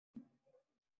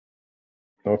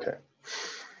Okay.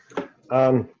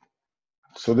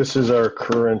 So this is our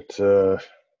current,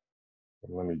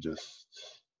 let me just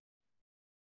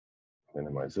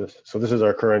minimize this. So this is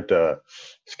our current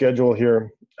schedule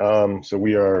here. So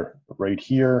we are right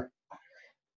here.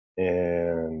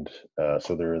 And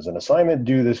so there is an assignment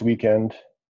due this weekend.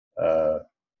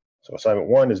 So assignment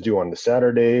 1 is due on the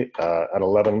Saturday at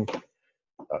 11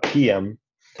 p.m.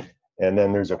 And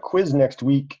then there's a quiz next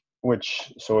week,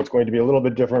 so it's going to be a little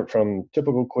bit different from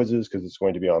typical quizzes because it's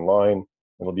going to be online.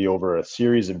 It'll be over a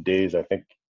series of days. I think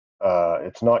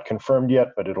it's not confirmed yet,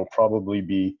 but it'll probably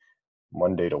be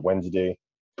Monday to Wednesday.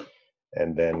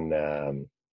 And then,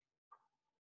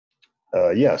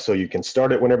 yeah, so you can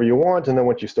start it whenever you want. And then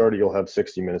once you start it, you'll have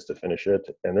 60 minutes to finish it.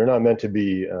 And they're not meant to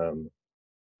be,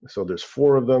 so there's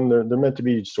 4 of them. They're meant to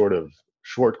be sort of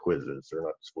short quizzes. They're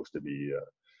not supposed to be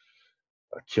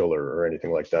a killer or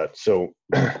anything like that. So,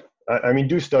 I mean,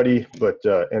 do study, but,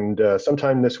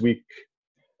 sometime this week,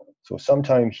 so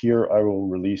sometime here, I will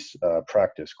release a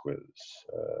practice quiz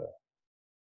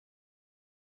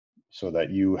so that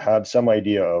you have some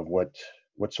idea of what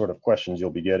sort of questions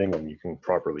you'll be getting and you can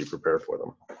properly prepare for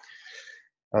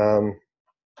them.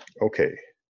 Okay,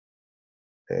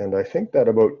 and I think that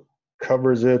about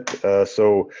covers it.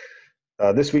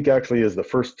 This week actually is the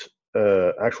first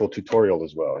actual tutorial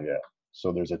as well, yeah.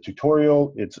 So there's a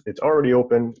tutorial, it's already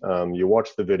open. You watch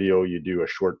the video, you do a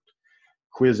short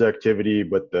quiz activity,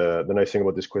 but the nice thing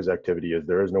about this quiz activity is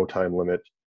there is no time limit.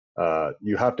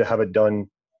 You have to have it done,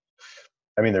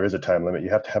 I mean, there is a time limit. You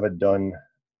have to have it done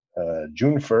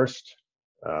June 1st,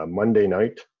 Monday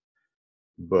night,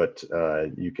 but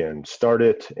you can start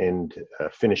it and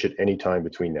finish it anytime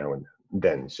between now and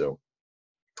then. So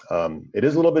it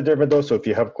is a little bit different though, so if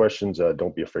you have questions,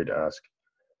 don't be afraid to ask.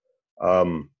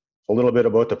 A little bit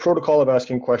about the protocol of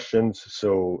asking questions.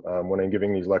 So when I'm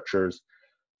giving these lectures,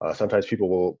 sometimes people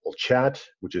will chat,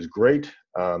 which is great.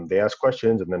 They ask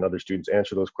questions and then other students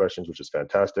answer those questions, which is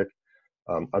fantastic.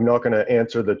 I'm not going to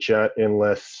answer the chat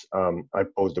unless I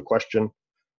posed a question.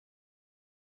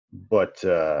 But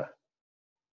does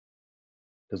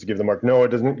it give the mark? No, it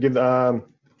doesn't give.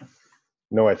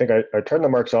 No, I think I turn the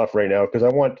marks off right now because I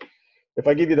want, if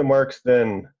I give you the marks,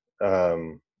 then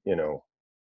you know,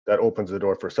 that opens the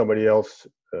door for somebody else,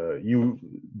 you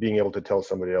being able to tell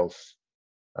somebody else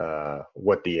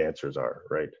what the answers are,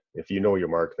 right? If you know your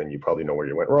mark, then you probably know where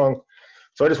you went wrong.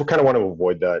 So I just kind of want to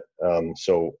avoid that.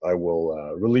 So I will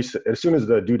release it as soon as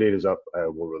the due date is up. I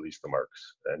will release the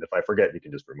marks, and if I forget, you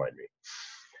can just remind me.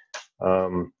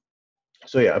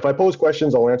 So yeah, if I pose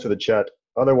questions, I'll answer the chat.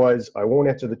 Otherwise, I won't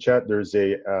answer the chat. There's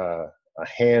a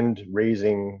hand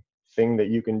raising thing that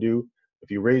you can do. If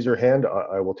you raise your hand,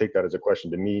 I will take that as a question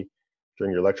to me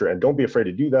during your lecture. And don't be afraid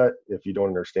to do that if you don't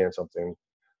understand something.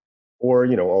 Or,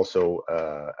 you know, also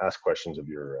ask questions of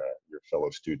your fellow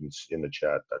students in the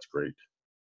chat. That's great.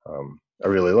 I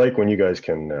really like when you guys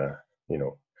can, you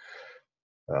know,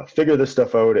 figure this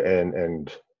stuff out,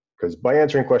 and because by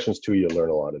answering questions too, you learn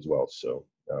a lot as well. So,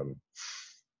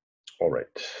 all right.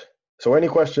 So, any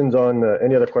questions on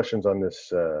any other questions on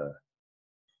this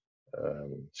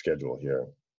schedule here?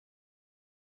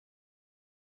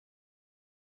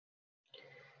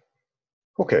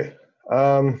 Okay.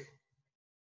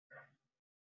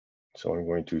 So I'm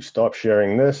going to stop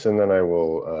sharing this, and then I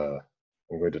will.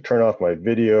 I'm going to turn off my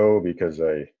video because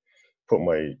I put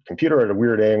my computer at a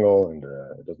weird angle, and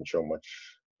it doesn't show much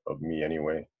of me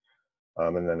anyway.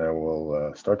 And then I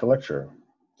will start the lecture.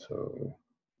 So.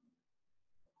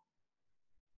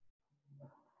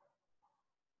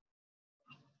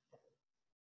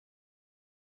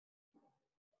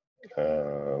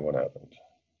 What happened?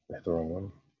 I hit the wrong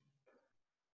one.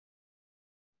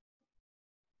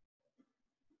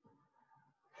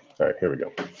 All right, here we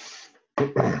go.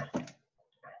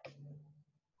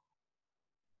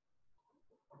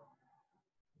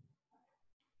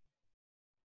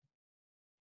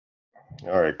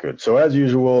 All right, good. So as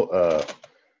usual,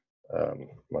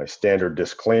 my standard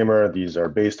disclaimer, these are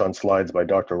based on slides by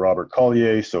Dr. Robert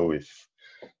Collier. So if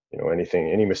you know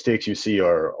any mistakes you see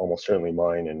are almost certainly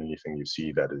mine, and anything you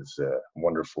see that is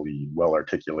wonderfully well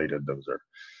articulated, those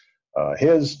are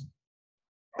his.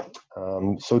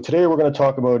 So today we're going to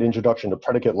talk about introduction to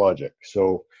predicate logic.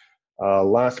 So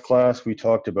last class we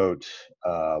talked about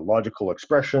logical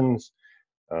expressions.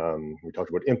 We talked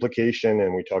about implication,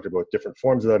 and we talked about different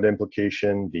forms of that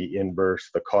implication, the inverse,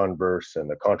 the converse, and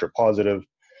the contrapositive.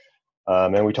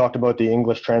 And we talked about the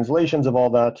English translations of all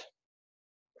that.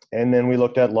 And then we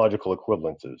looked at logical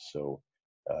equivalences. So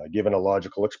given a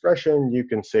logical expression, you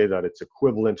can say that it's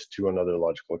equivalent to another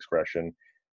logical expression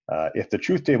if the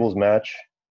truth tables match,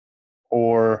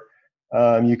 or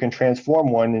You can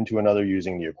transform one into another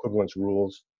using the equivalence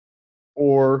rules,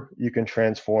 or you can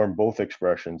transform both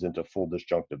expressions into full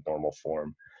disjunctive normal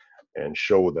form and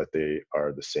show that they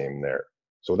are the same there.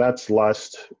 So that's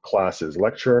last class's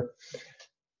lecture.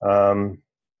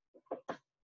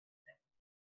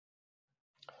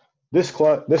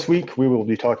 This week we will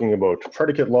be talking about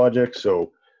predicate logic.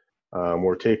 So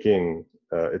we're taking,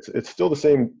 it's still the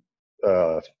same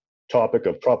topic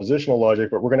of propositional logic,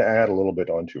 but we're going to add a little bit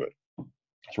onto it.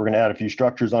 So we're going to add a few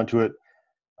structures onto it.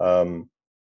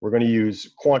 We're going to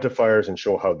use quantifiers and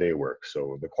show how they work.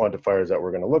 So the quantifiers that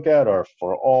we're going to look at are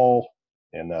for all,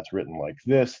 and that's written like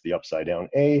this, the upside down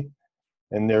A,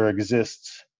 and there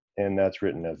exists, and that's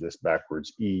written as this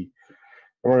backwards E.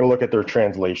 And we're going to look at their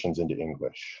translations into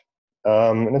English.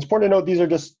 And it's important to note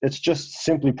it's just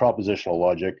simply propositional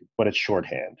logic, but it's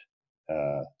shorthand.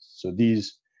 So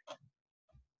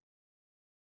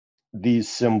these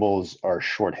symbols are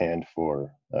shorthand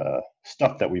for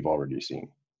stuff that we've already seen.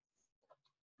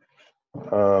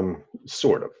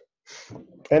 Sort of.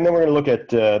 And then we're going to look at,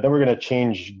 then we're going to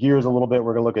change gears a little bit.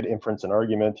 We're going to look at inference and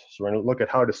argument. So we're going to look at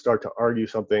how to start to argue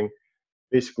something.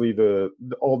 Basically,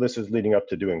 all this is leading up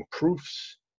to doing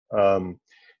proofs.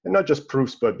 And not just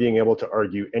proofs, but being able to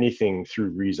argue anything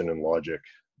through reason and logic.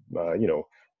 You know,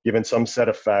 given some set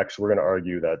of facts, we're going to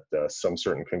argue that some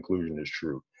certain conclusion is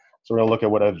true. So we're going to look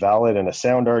at what a valid and a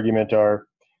sound argument are.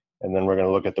 And then we're going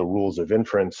to look at the rules of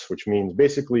inference, which means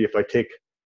basically if I take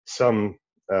some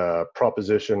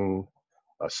proposition,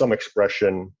 some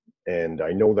expression, and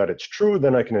I know that it's true,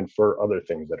 then I can infer other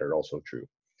things that are also true.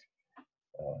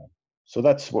 So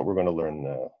that's what we're going to learn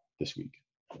this week.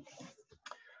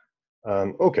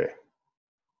 Okay.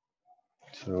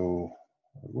 So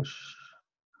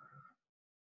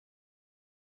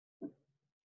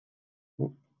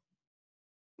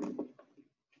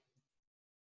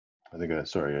I think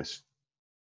sorry guys.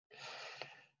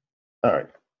 All right,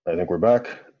 I think we're back.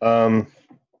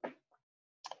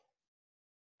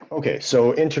 Okay,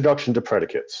 so introduction to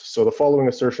predicates. So the following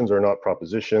assertions are not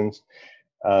propositions.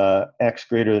 X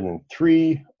greater than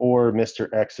 3, or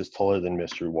Mr. X is taller than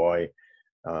Mr. Y.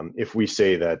 If we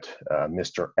say that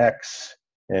Mr. X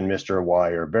and Mr. Y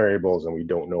are variables and we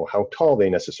don't know how tall they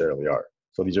necessarily are.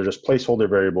 So these are just placeholder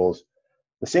variables.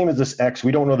 The same as this X,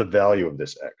 we don't know the value of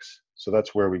this X. So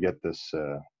that's where we get this,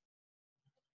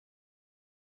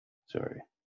 sorry,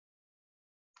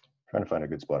 trying to find a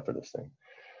good spot for this thing.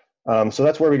 So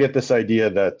that's where we get this idea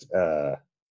that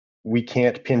we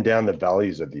can't pin down the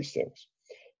values of these things.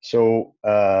 So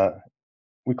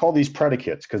we call these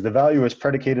predicates because the value is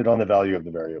predicated on the value of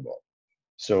the variable.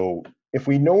 So if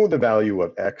we know the value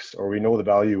of X, or we know the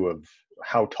value of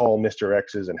how tall Mr.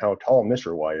 X is and how tall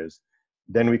Mr. Y is,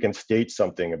 then we can state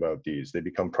something about these. They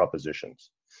become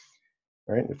propositions.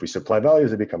 Right? If we supply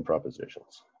values, they become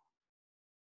propositions.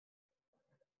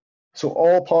 So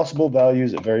all possible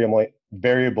values a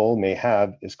variable may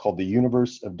have is called the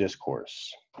universe of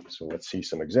discourse. So let's see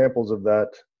some examples of that.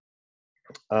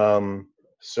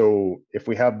 So if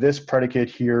we have this predicate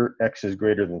here, X is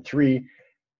greater than 3,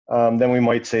 then we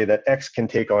might say that X can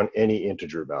take on any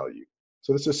integer value.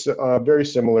 So this is very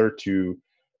similar to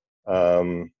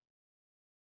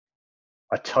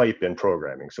a type in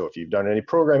programming. So if you've done any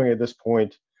programming at this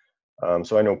point,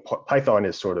 so I know Python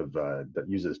is sort of that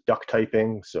uses duck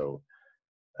typing. So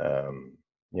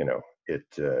you know,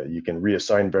 you can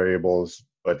reassign variables,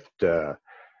 but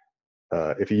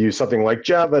if you use something like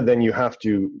Java, then you have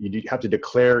to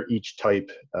declare each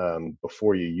type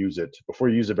before you use it. Before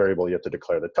you use a variable, you have to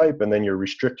declare the type, and then you're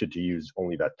restricted to use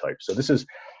only that type. So this is,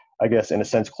 I guess, in a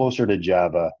sense, closer to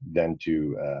Java than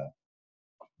to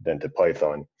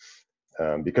Python.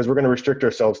 Because we're going to restrict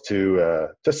ourselves to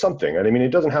something. And I mean,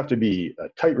 it doesn't have to be a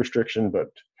tight restriction,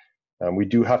 but we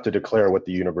do have to declare what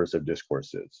the universe of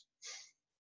discourse is.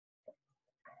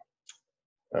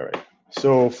 All right.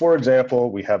 So for example,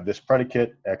 we have this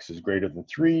predicate, X is greater than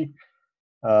 3,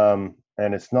 and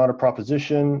it's not a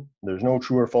proposition. There's no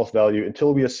true or false value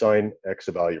until we assign X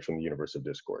a value from the universe of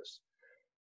discourse.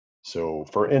 So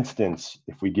for instance,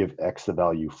 if we give X the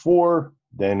value 4,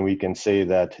 then we can say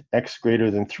that X greater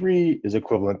than 3 is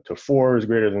equivalent to 4 is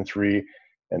greater than 3,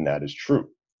 and that is true.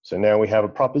 So now we have a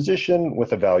proposition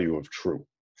with a value of true.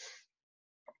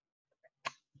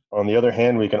 On the other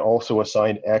hand, we can also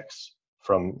assign X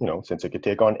from, you know, since it could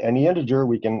take on any integer,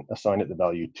 we can assign it the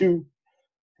value 2.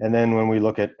 And then when we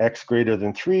look at X greater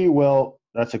than 3, well,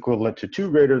 that's equivalent to 2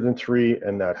 greater than 3,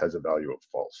 and that has a value of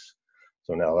false.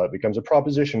 So now that becomes a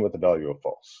proposition with a value of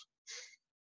false.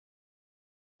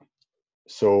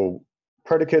 So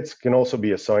predicates can also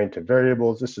be assigned to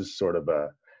variables. This is sort of a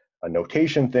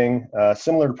notation thing,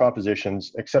 similar to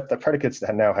propositions, except that predicates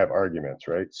that now have arguments,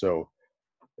 right? So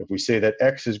if we say that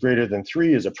x is greater than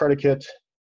 3 is a predicate,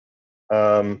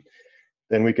 then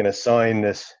we can assign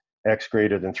this x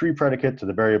greater than 3 predicate to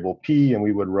the variable p, and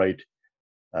we would write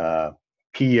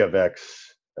p of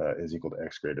x is equal to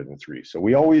x greater than 3. So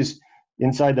we always,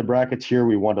 inside the brackets here,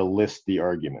 we want to list the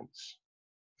arguments.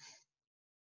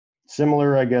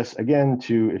 Similar, I guess, again,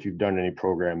 to if you've done any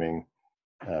programming,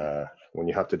 when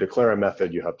you have to declare a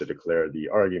method, you have to declare the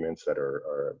arguments that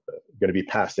are going to be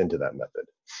passed into that method.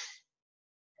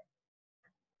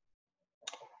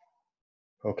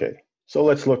 Okay, so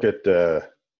let's get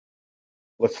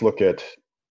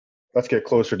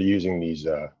closer to using these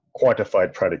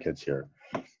quantified predicates here.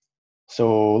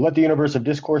 So let the universe of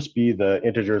discourse be the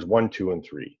integers 1, 2, and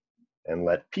 3, and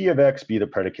let p of x be the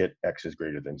predicate x is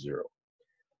greater than 0.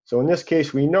 So in this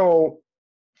case, we know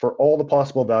for all the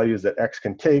possible values that x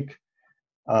can take,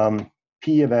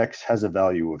 p of x has a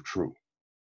value of true.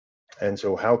 And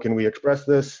so how can we express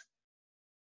this?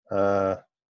 So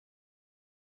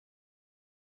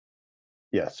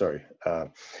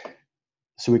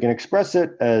we can express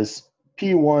it as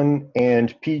P1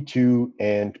 and P2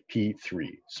 and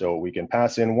P3. So we can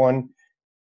pass in 1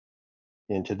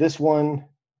 into this one,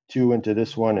 2 into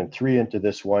this one, and 3 into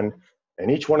this one. And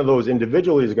each one of those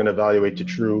individually is going to evaluate to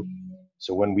true.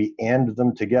 So when we AND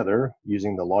them together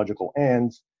using the logical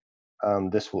ANDs,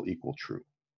 this will equal true.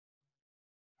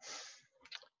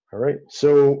 All right,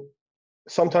 so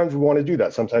sometimes we want to do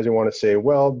that. Sometimes we want to say,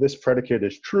 well, this predicate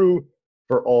is true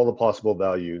for all the possible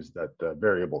values that the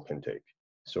variable can take.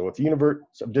 So if the universe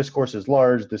of discourse is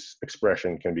large, this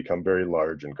expression can become very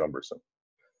large and cumbersome.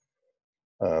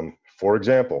 For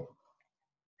example,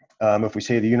 if we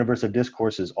say the universe of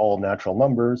discourse is all natural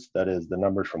numbers, that is the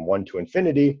numbers from 1 to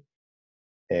infinity,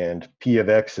 and p of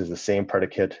x is the same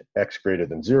predicate x greater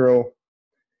than 0,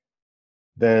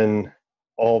 then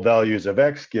all values of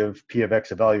x give p of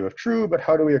x a value of true. But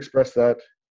how do we express that?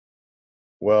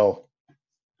 Well,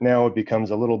 now it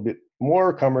becomes a little bit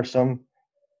more cumbersome.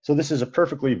 So this is a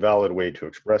perfectly valid way to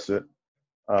express it.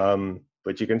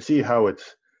 But you can see how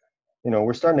it's,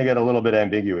 we're starting to get a little bit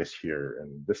ambiguous here.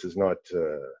 And this is not,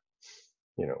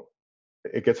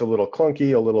 it gets a little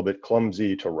clunky, a little bit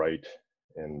clumsy to write.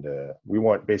 And we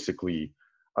want basically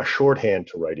a shorthand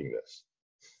to writing this.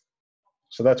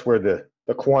 So that's where the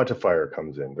quantifier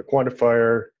comes in. The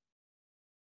quantifier,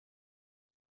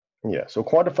 so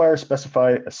quantifiers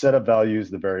specify a set of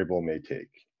values the variable may take.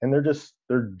 And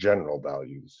they're general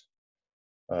values.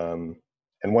 And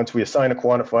once we assign a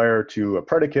quantifier to a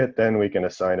predicate, then we can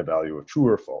assign a value of true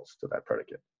or false to that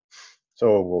predicate.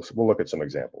 So we'll look at some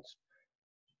examples.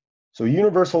 So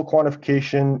universal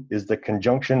quantification is the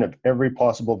conjunction of every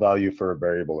possible value for a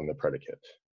variable in the predicate.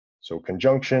 So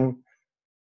conjunction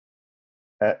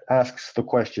asks the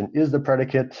question, is the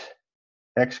predicate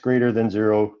x greater than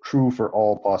 0 true for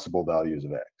all possible values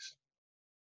of x?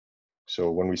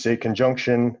 So when we say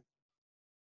conjunction,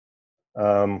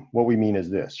 what we mean is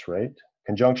this, right?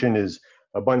 Conjunction is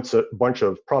a bunch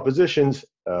of propositions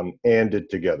ANDed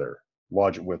together,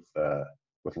 with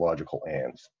logical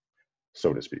ANDs,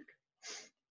 so to speak.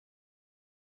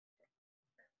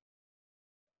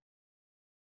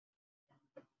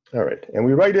 All right, and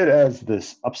we write it as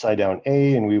this upside down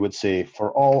A, and we would say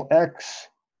for all x,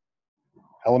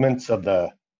 elements of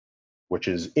which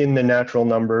is in the natural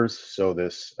numbers, so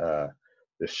this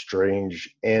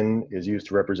strange n is used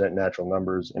to represent natural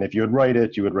numbers. And if you would write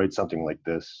it, you would write something like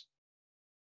this.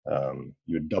 You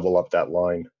would double up that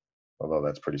line, although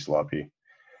that's pretty sloppy.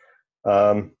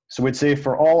 So we'd say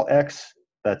for all x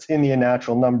that's in the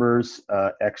natural numbers,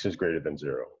 x is greater than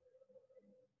 0.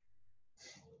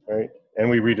 All right, and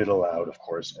we read it aloud, of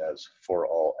course, as for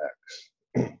all x.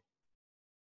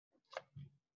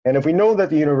 And if we know that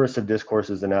the universe of discourse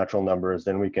is the natural numbers,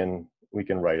 then we can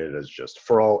write it as just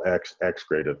for all x, x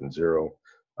greater than 0.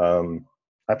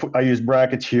 I use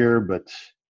brackets here, but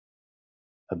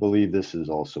I believe this is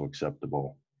also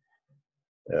acceptable.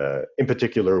 In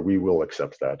particular, we will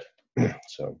accept that.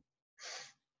 So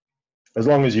as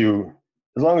long as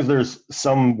there's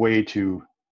some way to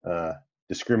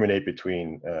discriminate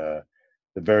between the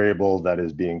variable that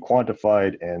is being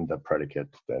quantified and the predicate,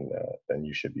 then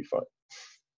you should be fine.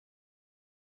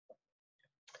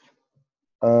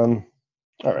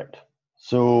 All right,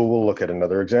 so we'll look at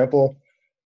another example.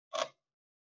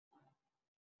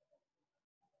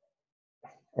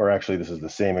 Or actually, this is the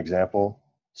same example.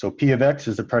 So P of x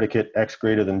is the predicate x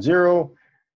greater than 0.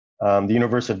 The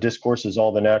universe of discourse is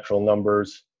all the natural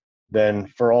numbers. Then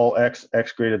for all x,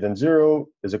 x greater than 0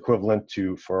 is equivalent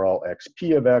to for all x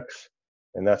P of x,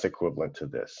 and that's equivalent to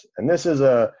this. And this is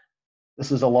a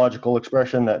This is a logical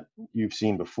expression that you've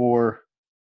seen before,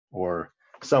 or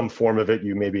some form of it.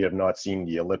 You maybe have not seen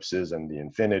the ellipses and the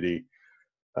infinity.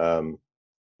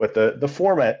 But the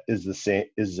format is the same.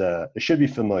 It should be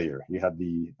familiar. You have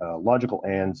the logical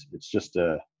ands. It's just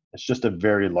a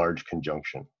very large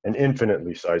conjunction, an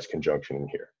infinitely sized conjunction in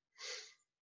here.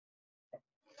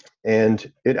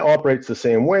 And it operates the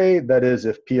same way. That is,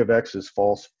 if p of x is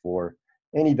false for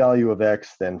any value of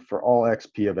x, then for all x,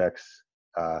 p of x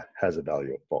has a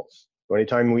value of false. So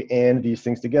anytime we and these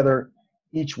things together,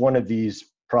 each one of these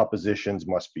propositions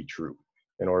must be true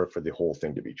in order for the whole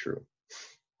thing to be true.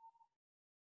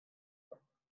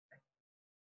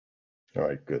 All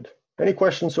right, good. Any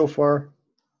questions so far?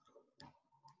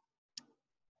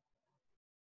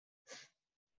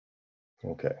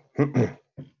 Okay.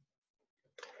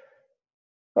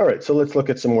 All right, so let's look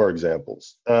at some more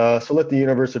examples. So let the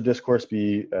universe of discourse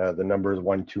be the numbers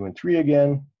 1, 2, and 3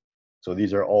 again. So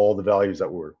these are all the values that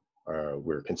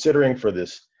we're considering for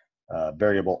this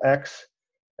variable x.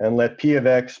 And let p of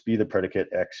x be the predicate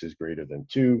x is greater than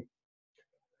 2.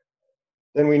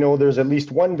 Then we know there's at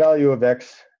least one value of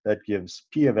x that gives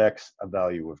p of x a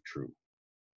value of true.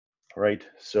 Right?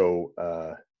 So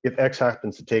if x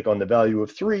happens to take on the value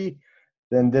of 3,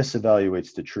 then this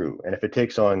evaluates to true. And if it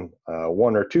takes on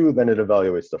 1 or 2, then it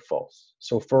evaluates to false.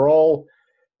 So for all,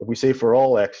 if we say for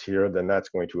all x here, then that's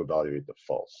going to evaluate the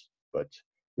false. But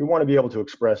we want to be able to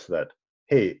express that,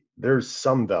 hey, there's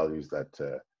some values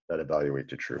that evaluate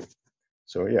to true.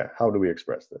 So yeah, how do we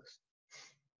express this?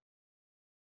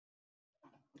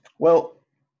 Well,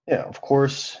 yeah, of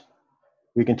course,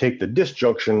 we can take the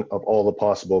disjunction of all the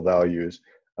possible values,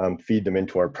 feed them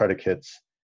into our predicates,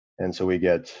 and so we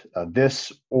get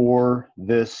this, or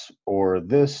this, or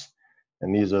this,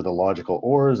 and these are the logical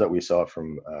ors that we saw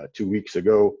from 2 weeks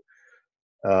ago.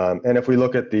 And if we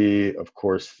look at of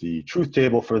course, the truth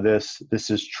table for this, this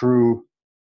is true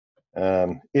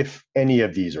if any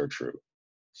of these are true.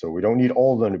 So we don't need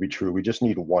all of them to be true, we just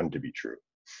need one to be true.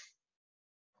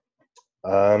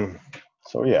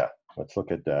 So yeah, let's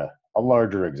look at a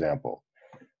larger example.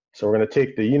 So we're going to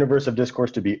take the universe of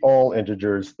discourse to be all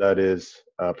integers, that is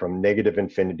from negative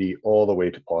infinity all the way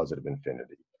to positive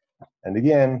infinity. And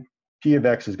again, p of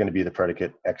x is going to be the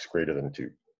predicate x greater than 2.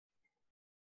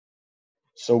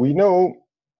 So we know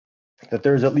that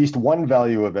there's at least one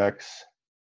value of x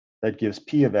that gives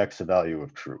p of x a value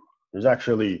of true. There's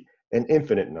actually an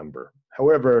infinite number.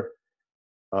 However,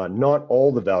 not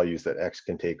all the values that x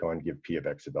can take on give p of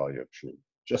x a value of true,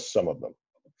 just some of them.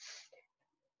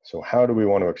 So how do we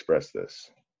want to express this?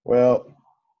 Well,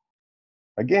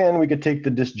 again, we could take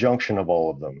the disjunction of all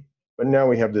of them, but now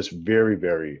we have this very,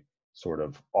 very sort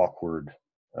of awkward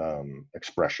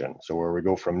expression. So where we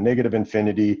go from negative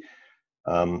infinity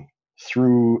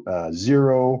through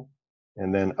 0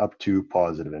 and then up to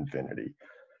positive infinity.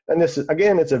 And this is,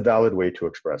 again, it's a valid way to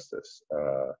express this.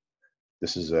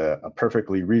 This is a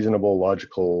perfectly reasonable,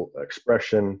 logical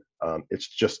expression. It's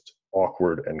just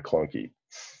awkward and clunky.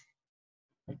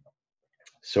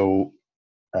 So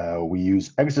we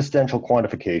use existential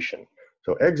quantification.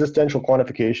 So existential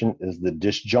quantification is the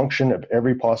disjunction of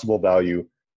every possible value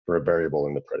for a variable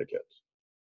in the predicate.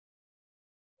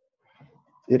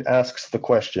 It asks the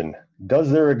question, does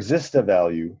there exist a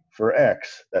value for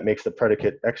x that makes the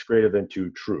predicate x greater than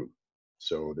 2 true?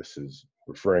 So this is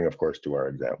referring, of course, to our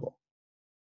example.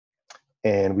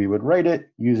 And we would write it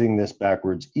using this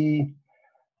backwards e,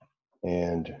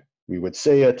 and we would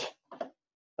say it,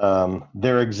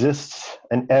 there exists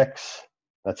an x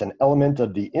that's an element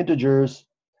of the integers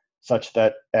such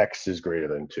that x is greater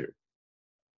than 2.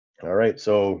 All right,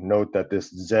 so note that this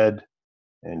z,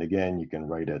 and again, you can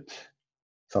write it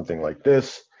something like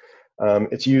this.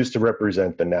 It's used to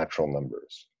represent the natural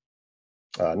numbers.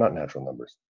 Not natural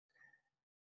numbers,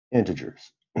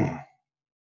 integers. That's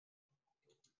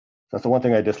the one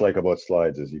thing I dislike about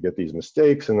slides is you get these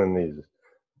mistakes and then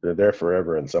they're there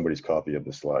forever in somebody's copy of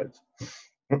the slides.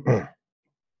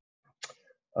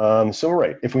 So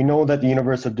right, if we know that the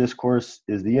universe of discourse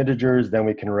is the integers, then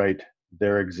we can write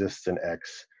there exists an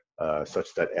x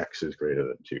such that x is greater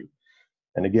than 2.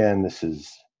 And again,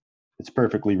 it's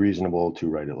perfectly reasonable to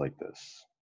write it like this.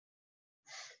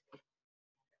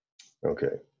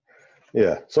 Okay,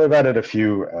 yeah, so I've added a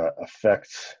few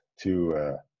effects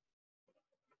to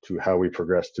how we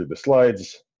progress through the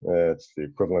slides. It's the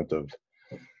equivalent of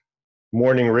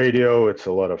morning radio. It's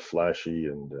a lot of flashy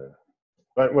and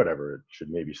but whatever, it should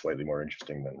maybe slightly more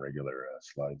interesting than regular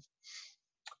slides.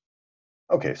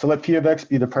 Okay, so let p of x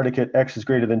be the predicate x is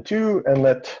greater than 2, and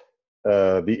let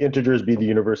the integers be the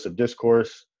universe of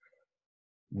discourse.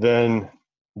 Then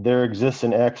there exists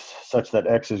an x such that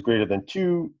x is greater than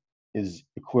 2. is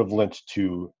equivalent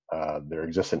to there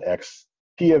exists an x,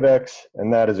 p of x,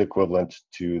 and that is equivalent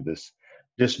to this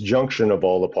disjunction of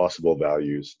all the possible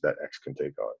values that x can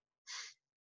take on.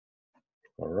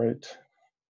 All right.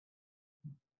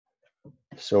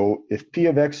 So if p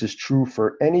of x is true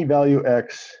for any value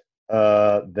x,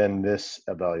 then this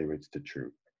evaluates to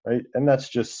true, right? And that's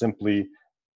just simply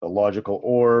the logical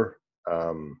OR.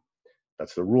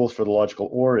 That's the rules for the logical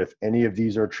OR. If any of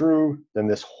these are true, then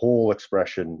this whole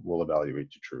expression will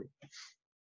evaluate to true.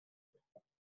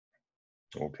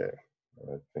 Okay,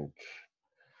 I think,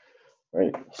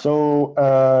 right. So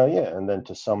yeah, and then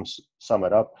to sum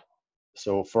it up.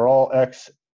 So for all x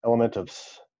element of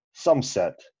some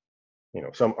set, you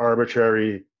know, some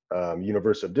arbitrary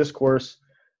universe of discourse.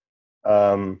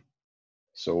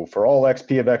 So for all x,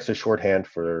 p of x is shorthand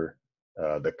for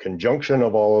the conjunction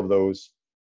of all of those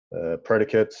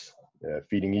predicates,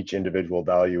 feeding each individual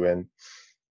value in.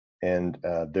 And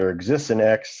there exists an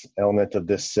x element of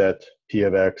this set, p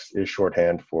of x is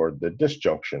shorthand for the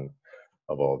disjunction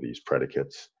of all these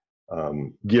predicates,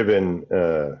 given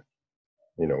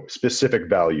you know, specific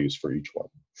values for each one.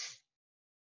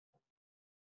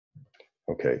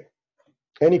 Okay,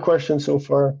 any questions so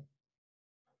far?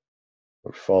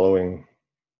 We're following.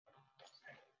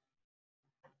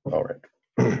 All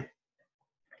right.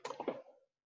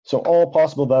 So all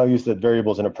possible values that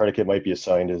variables in a predicate might be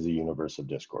assigned as the universe of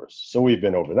discourse. So we've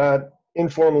been over that.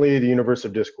 Informally, the universe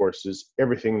of discourse is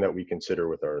everything that we consider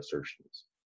with our assertions.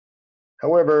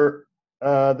 However,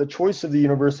 the choice of the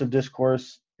universe of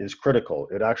discourse is critical.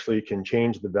 It actually can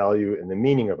change the value and the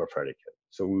meaning of a predicate.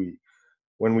 So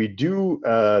when we do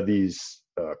these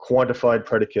quantified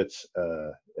predicates,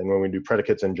 and when we do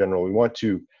predicates in general, we want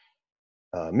to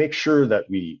make sure that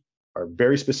we are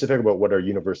very specific about what our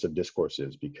universe of discourse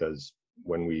is, because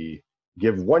when we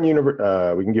give one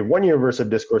universe, we can give one universe of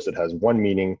discourse that has one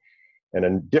meaning, and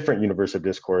a different universe of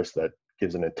discourse that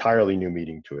gives an entirely new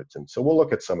meaning to it. And so we'll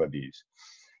look at some of these.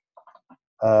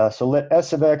 So let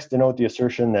S of x denote the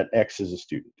assertion that x is a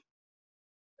student.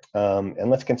 And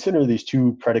let's consider these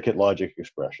two predicate logic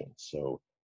expressions. So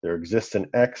there exists an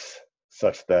x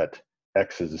such that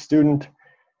x is a student,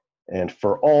 and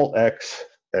for all x,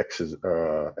 x is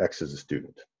a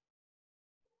student.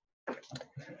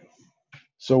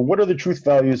 So what are the truth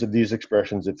values of these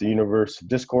expressions if the universe of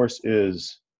discourse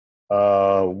is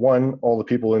 1, all the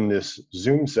people in this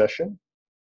Zoom session?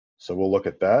 So we'll look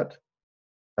at that.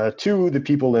 2, the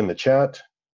people in the chat.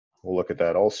 We'll look at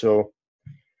that also.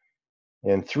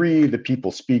 And 3, the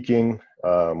people speaking,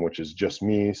 which is just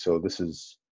me. So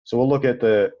we'll look at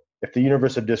if the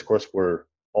universe of discourse were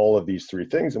all of these 3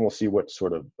 things, and we'll see what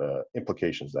sort of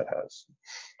implications that has.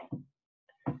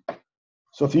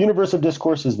 So if the universe of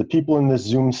discourse is the people in this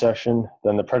Zoom session,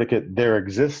 then the predicate there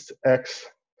exists x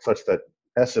such that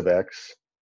S of x,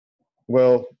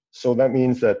 well, so that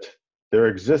means that there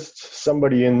exists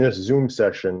somebody in this Zoom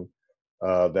session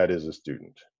that is a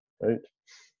student, right?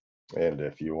 And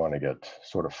if you want to get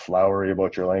sort of flowery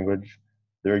about your language,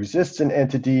 there exists an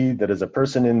entity that is a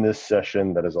person in this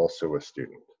session that is also a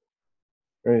student.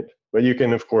 Right, but you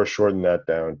can of course shorten that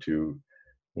down to,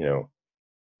 you know,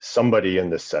 somebody in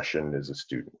this session is a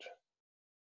student,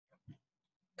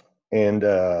 and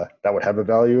that would have a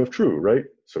value of true, right?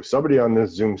 So somebody on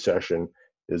this Zoom session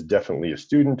is definitely a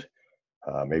student,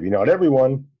 maybe not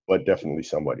everyone, but definitely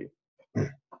somebody.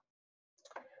 If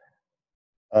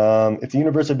the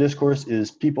universe of discourse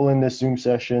is people in this Zoom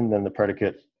session, then the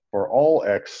predicate for all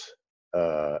x,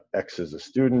 x is a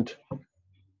student.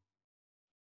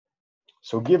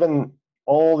 So given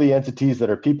all the entities that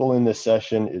are people in this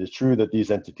session, it is true that these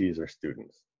entities are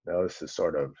students. Now this is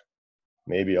sort of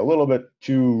maybe a little bit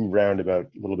too roundabout,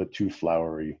 a little bit too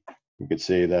flowery. You could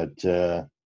say that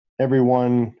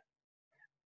everyone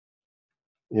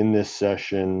in this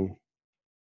session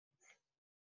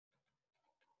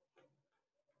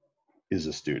is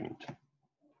a student.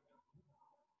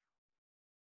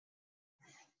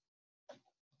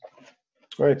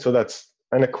 All right, so that's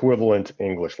an equivalent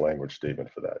English language statement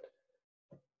for that.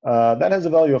 That has a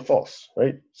value of false,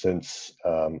 right? Since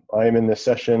I am in this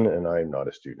session and I am not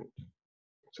a student.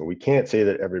 So we can't say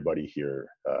that everybody here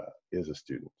is a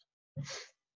student.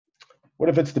 What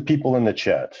if it's the people in the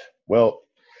chat? Well,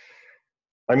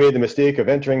 I made the mistake of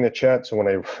entering the chat. So when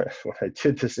I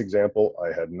did this example,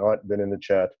 I had not been in the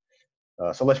chat.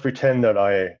 So let's pretend that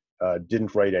I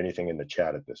didn't write anything in the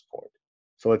chat at this point.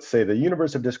 So let's say the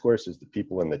universe of discourse is the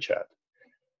people in the chat.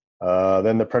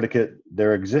 Then the predicate,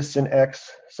 there exists an x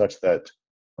such that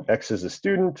x is a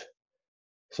student.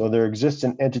 So there exists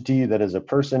an entity that is a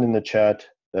person in the chat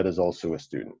that is also a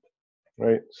student,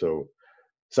 right? So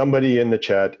somebody in the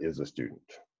chat is a student.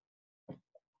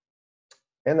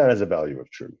 and that has a value of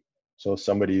true. So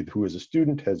somebody who is a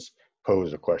student has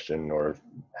posed a question or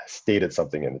stated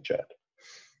something in the chat.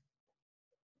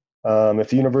 If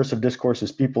the universe of discourse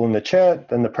is people in the chat,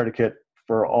 then the predicate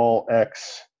for all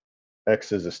x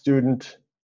is a student.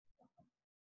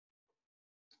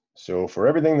 So for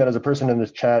everything that is a person in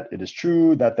this chat, it is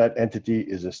true that that entity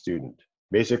is a student.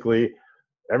 Basically,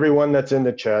 everyone that's in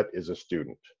the chat is a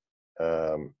student.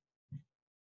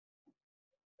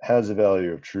 Has a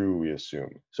value of true, we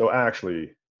assume. So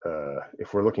actually,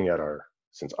 if we're looking at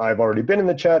since I've already been in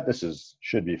the chat, this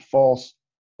should be false.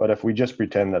 But if we just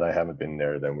pretend that I haven't been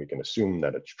there, then we can assume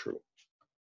that it's true.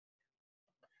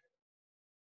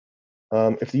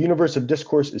 If the universe of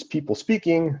discourse is people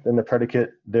speaking, then the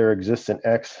predicate there exists an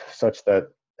x such that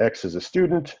x is a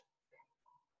student.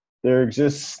 There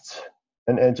exists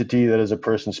an entity that is a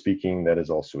person speaking that is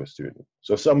also a student.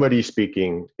 So somebody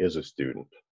speaking is a student.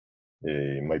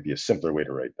 It might be a simpler way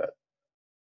to write that.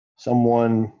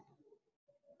 Someone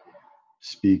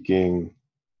speaking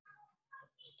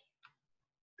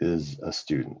is a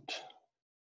student.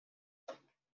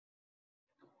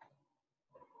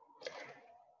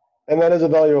 And that is a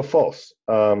value of false,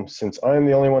 since I'm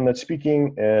the only one that's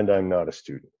speaking and I'm not a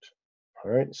student.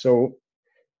 All right, so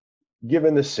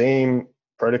given the same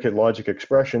predicate logic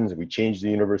expressions, we change the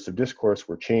universe of discourse,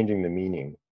 we're changing the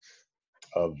meaning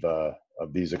of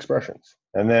these expressions.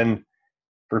 And then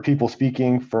for people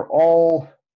speaking, for all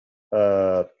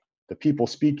the people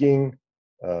speaking,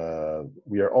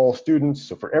 we are all students.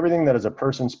 So for everything that is a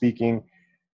person speaking,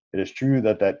 it is true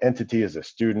that that entity is a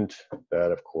student.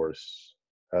 That, of course,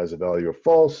 has a value of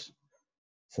false,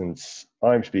 since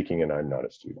I'm speaking and I'm not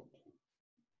a student.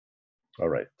 All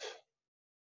right.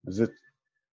 Is it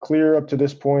clear up to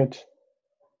this point?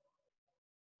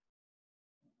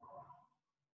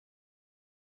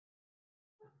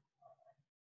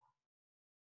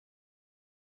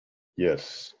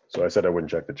 Yes. So I said I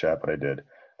wouldn't check the chat, but I did.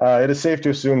 It is safe to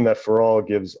assume that for all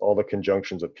gives all the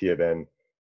conjunctions of P of n,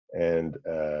 and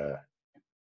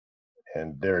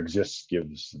there exists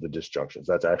gives the disjunctions.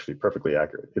 That's actually perfectly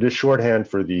accurate. It is shorthand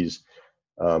for these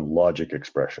logic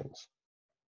expressions.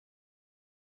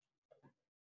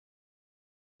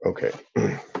 Okay,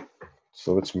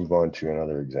 so let's move on to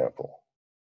another example.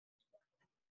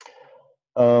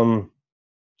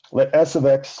 Let S of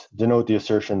x denote the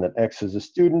assertion that x is a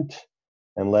student,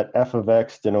 and let f of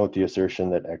x denote the assertion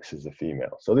that x is a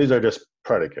female. So these are just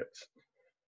predicates.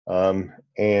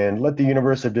 And let the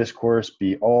universe of discourse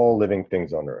be all living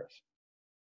things on Earth.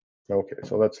 Okay,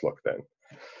 so let's look then.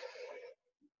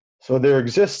 So there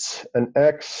exists an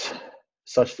x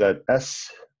such that S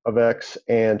of x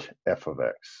and f of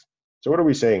x. So what are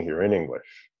we saying here in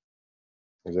English?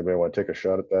 Does anybody want to take a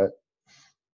shot at that?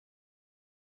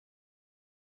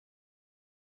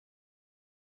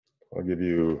 I'll give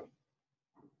you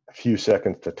a few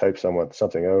seconds to type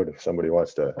something out if somebody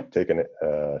wants to take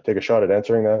a shot at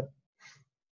answering that.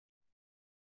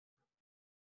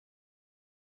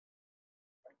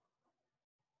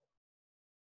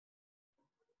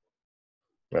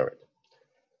 All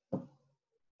right.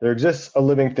 There exists a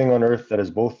living thing on Earth that is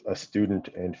both a student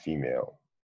and female.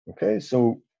 Okay,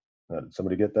 so did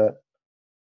somebody get that?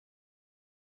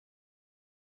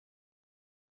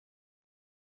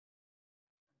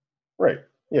 Right,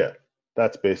 yeah,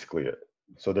 that's basically it.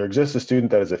 So there exists a student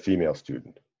that is a female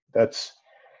student.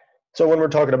 So when we're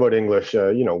talking about English,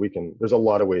 you know, there's a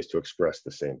lot of ways to express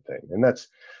the same thing. And that's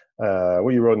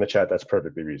what you wrote in the chat, that's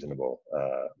perfectly reasonable.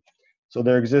 So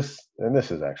there exists, and this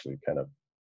is actually kind of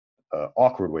an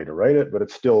awkward way to write it, but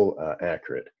it's still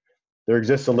accurate. There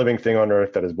exists a living thing on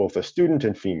Earth that is both a student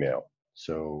and female.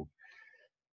 So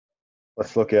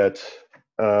let's look at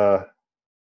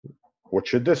what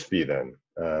should this be then?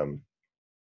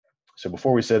 So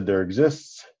before we said there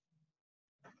exists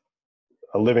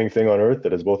a living thing on Earth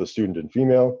that is both a student and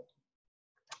female.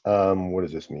 What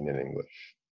does this mean in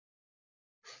English?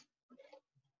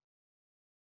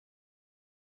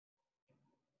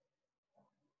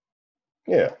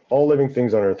 Yeah, all living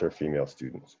things on Earth are female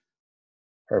students.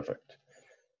 Perfect.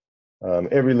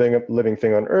 Every living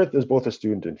thing on Earth is both a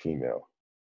student and female.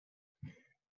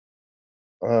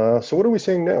 So what are we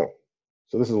saying now?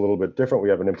 So this is a little bit different. We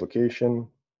have an implication.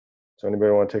 So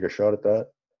anybody want to take a shot at that?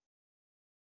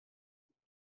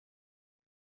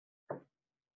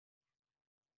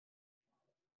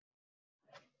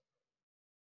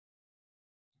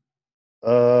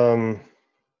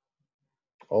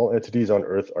 All entities on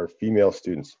Earth are female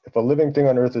students. If a living thing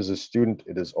on Earth is a student,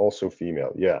 it is also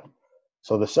female. Yeah.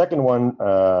 So the second one,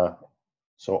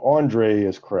 so Andre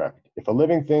is correct. If a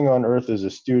living thing on Earth is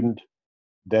a student,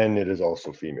 then it is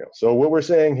also female. So what we're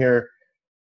saying here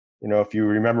you know, if you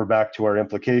remember back to our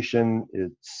implication,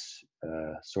 it's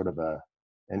sort of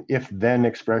an if-then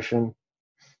expression.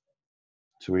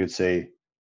 So we would say,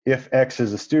 if X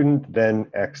is a student, then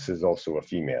X is also a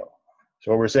female. So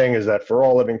what we're saying is that for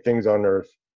all living things on Earth,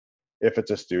 if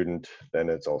it's a student, then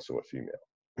it's also a female.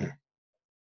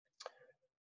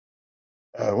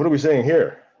 What are we saying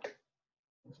here?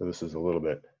 So this is a little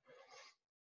bit,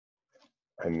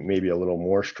 maybe a little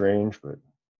more strange, but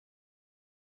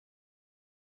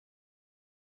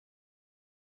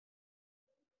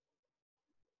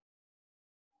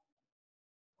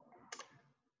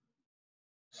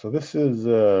so this is,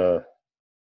 I'm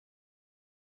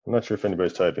not sure if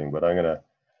anybody's typing, but I'm gonna,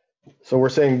 so we're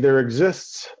saying there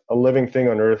exists a living thing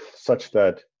on Earth such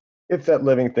that if that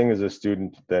living thing is a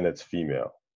student, then it's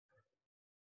female.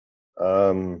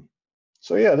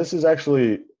 So yeah, this is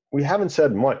actually, we haven't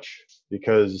said much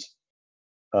because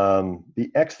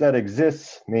the X that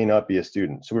exists may not be a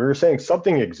student. So we were saying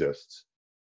something exists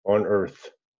on Earth,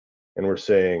 and we're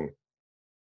saying,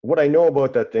 what I know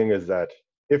about that thing is that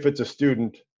if it's a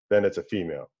student, then it's a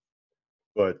female,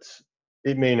 but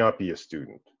it may not be a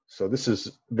student. So this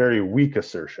is very weak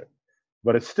assertion,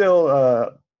 but it's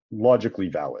still logically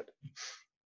valid.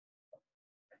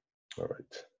 All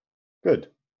right, good.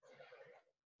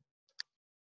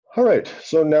 All right,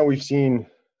 so now we've seen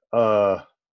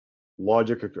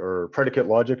logic or predicate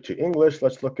logic to English.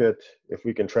 Let's look at if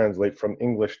we can translate from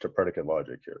English to predicate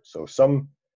logic here. So some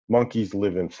monkeys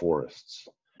live in forests.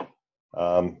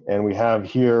 And we have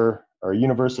here our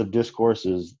universe of discourse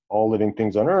is all living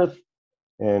things on Earth.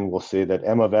 And we'll say that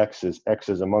M of X is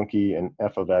a monkey and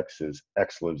F of X is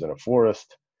X lives in a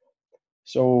forest.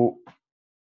 So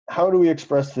how do we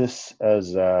express this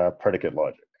as predicate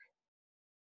logic?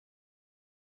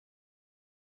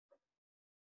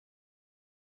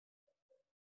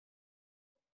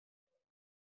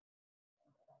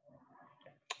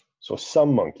 So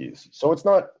some monkeys. So it's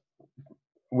not,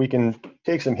 we can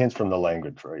take some hints from the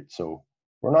language, right? So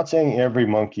we're not saying every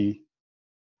monkey.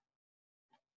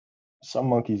 Some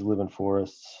monkeys live in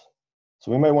forests.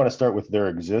 So we might want to start with there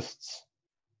exists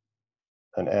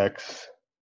an X.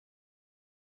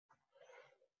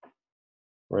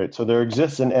 Right, so there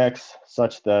exists an X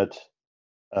such that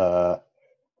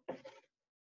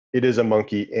it is a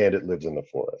monkey and it lives in the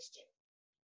forest.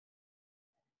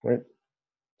 Right,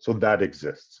 so that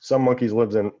exists. Some monkeys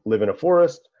live in a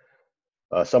forest.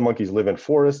 Some monkeys live in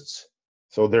forests.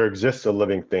 So there exists a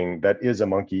living thing that is a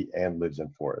monkey and lives in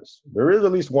forests. There is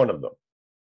at least one of them.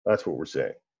 That's what we're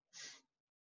saying.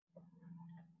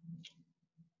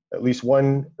 At least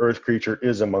one Earth creature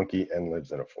is a monkey and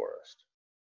lives in a forest.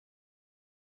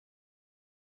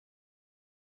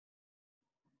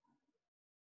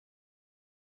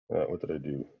 What did I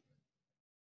do?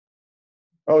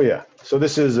 Oh yeah, so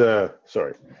this is,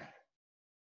 sorry.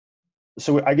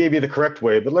 So I gave you the correct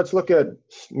way, but let's look at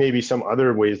maybe some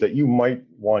other ways that you might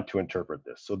want to interpret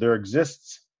this. So there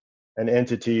exists an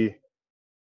entity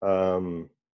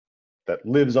that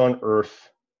lives on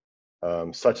Earth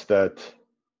such that,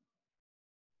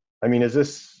 I mean, is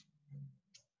this,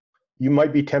 you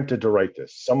might be tempted to write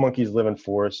this. Some monkeys live in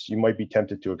forests. You might be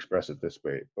tempted to express it this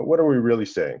way. But what are we really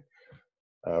saying?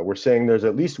 We're saying there's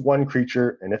at least one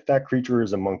creature, and if that creature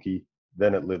is a monkey,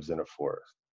 then it lives in a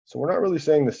forest. So we're not really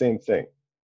saying the same thing.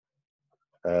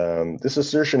 This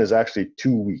assertion is actually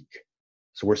too weak.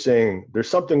 So we're saying there's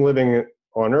something living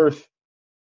on Earth,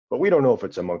 but we don't know if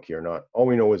it's a monkey or not. All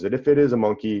we know is that if it is a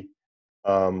monkey,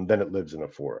 then it lives in a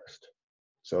forest.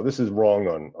 So this is wrong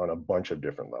on a bunch of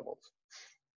different levels.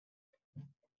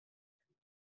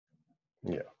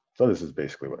 Yeah, so this is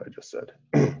basically what I just said.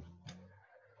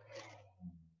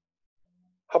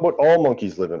 How about all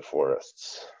monkeys live in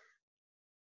forests?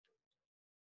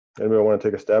 Anybody want to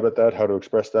take a stab at that? How to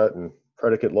express that in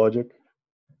predicate logic?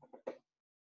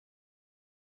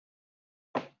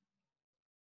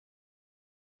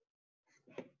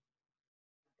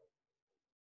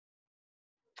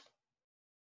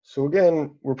 So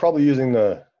again, we're probably using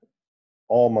the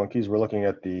all monkeys. We're looking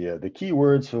at the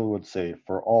keywords. So we would say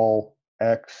for all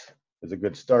X is a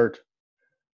good start.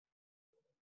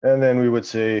 And then we would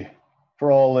say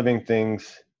for all living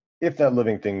things, if that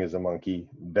living thing is a monkey,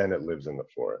 then it lives in the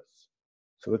forest.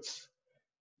 So it's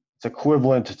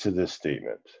equivalent to this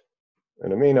statement.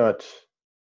 And it may not,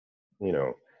 you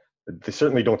know, they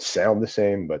certainly don't sound the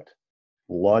same, but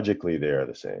logically they are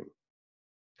the same.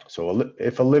 So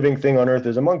if a living thing on Earth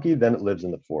is a monkey, then it lives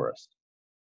in the forest.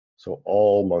 So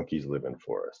all monkeys live in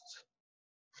forests.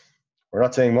 We're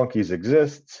not saying monkeys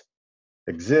exist,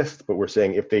 but we're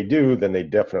saying if they do, then they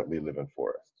definitely live in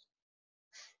forests.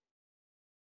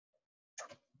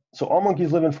 So all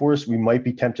monkeys live in forests, we might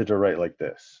be tempted to write like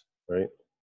this, right?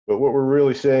 But what we're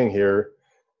really saying here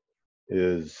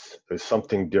is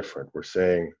something different. We're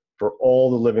saying for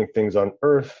all the living things on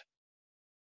Earth,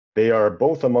 they are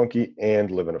both a monkey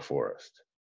and live in a forest.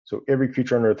 So every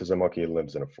creature on Earth is a monkey and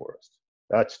lives in a forest.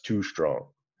 That's too strong.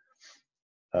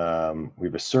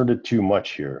 We've asserted too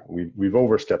much here. We've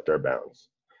overstepped our bounds.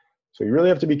 So you really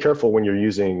have to be careful when you're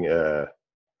using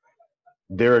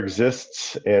there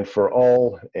exists and for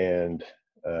all and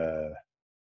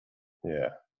yeah.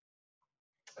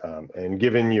 And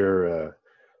given your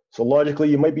so logically,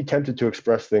 you might be tempted to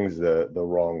express things the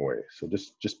wrong way. So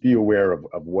just be aware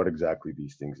of what exactly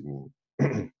these things mean.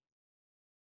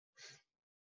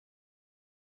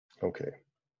 Okay.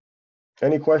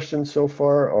 Any questions so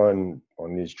far on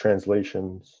these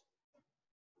translations?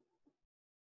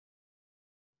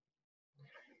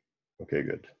 Okay,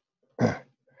 good.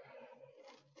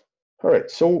 All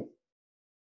right, so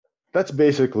that's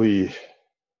basically,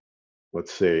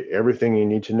 let's say, everything you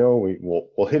need to know.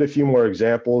 We'll hit a few more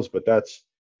examples, but that's,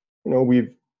 you know,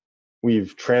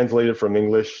 we've translated from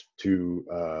English to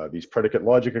these predicate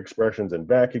logic expressions and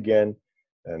back again,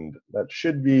 and that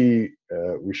should be,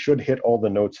 we should hit all the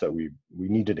notes that we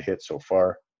needed to hit so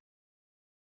far.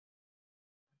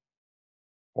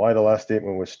 Why the last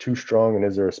statement was too strong, and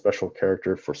is there a special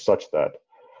character for such that?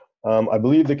 I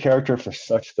believe the character for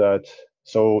such that,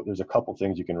 so there's a couple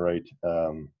things you can write.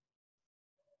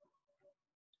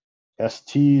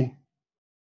 ST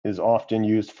is often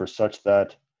used for such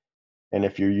that, and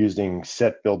if you're using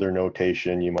set builder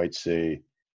notation, you might say,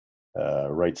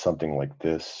 write something like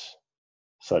this,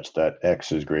 such that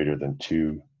X is greater than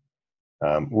 2.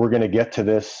 We're going to get to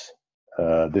this.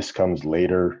 This comes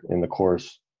later in the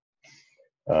course.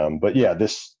 But yeah,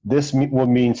 this will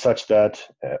mean such that,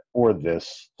 or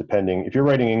this, depending. If you're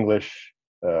writing English,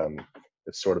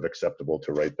 it's sort of acceptable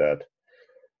to write that.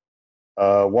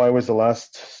 Why was the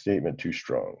last statement too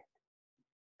strong?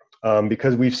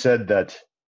 Because we've said that,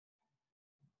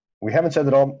 we haven't said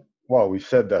that all, well, we've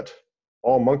said that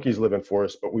all monkeys live in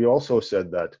forests, but we also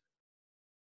said that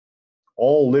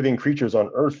all living creatures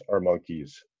on Earth are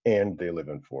monkeys and they live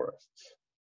in forests.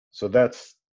 So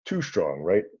that's too strong,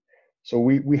 right? So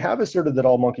we have asserted that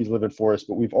all monkeys live in forests,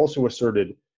 but we've also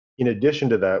asserted, in addition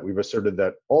to that, we've asserted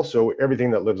that also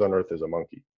everything that lives on Earth is a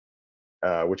monkey,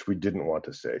 which we didn't want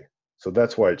to say. So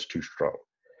that's why it's too strong.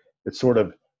 It's sort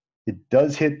of, it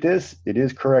does hit this, it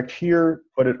is correct here,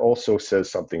 but it also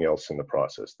says something else in the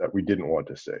process that we didn't want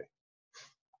to say.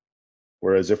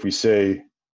 Whereas if we say,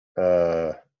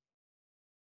 if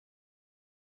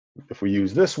we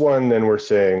use this one, then we're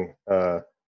saying,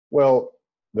 well,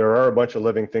 there are a bunch of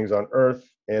living things on Earth,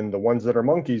 and the ones that are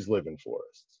monkeys live in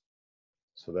forests.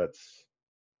 So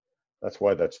that's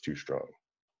why that's too strong.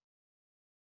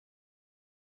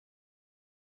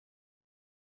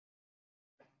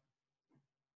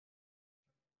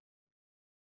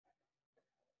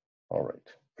 All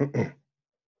right.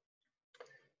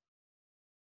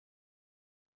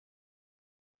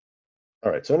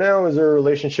 All right, so now is there a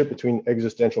relationship between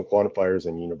existential quantifiers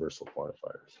and universal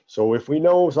quantifiers? So if we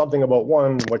know something about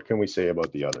one, what can we say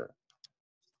about the other?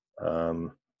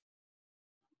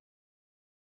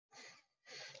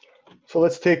 So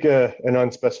let's take an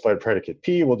unspecified predicate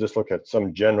P. We'll just look at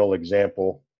some general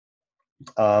example.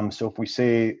 So if we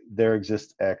say there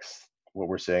exists X, what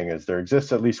we're saying is there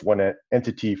exists at least one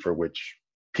entity for which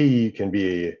P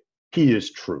is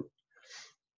true.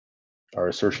 Our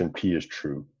assertion P is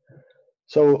true.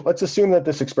 So let's assume that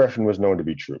this expression was known to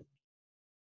be true.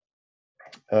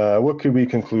 What could we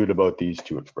conclude about these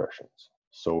two expressions?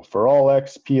 So for all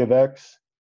X, P of X,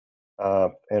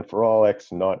 and for all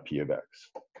X, not P of X.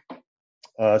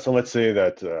 So let's say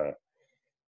that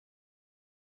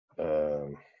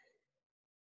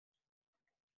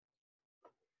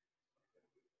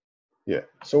yeah.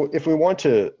 So if we want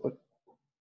to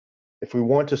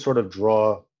sort of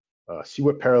draw, see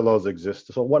what parallels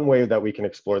exist. So one way that we can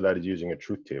explore that is using a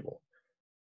truth table.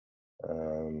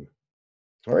 All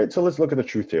right, so let's look at the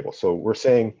truth table. So we're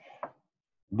saying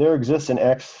there exists an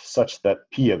X such that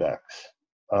P of X.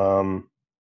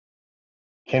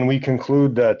 Can we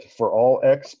conclude that for all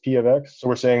X, P of X? So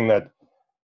we're saying that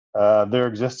there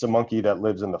exists a monkey that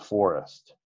lives in the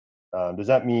forest. Does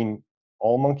that mean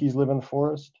all monkeys live in the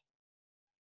forest?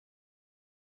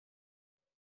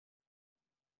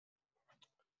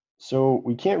 So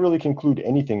we can't really conclude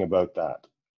anything about that.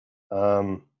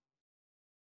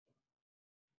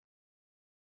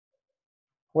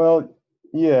 Well,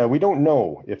 yeah, we don't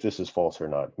know if this is false or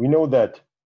not. We know that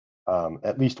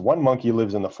at least one monkey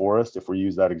lives in the forest, if we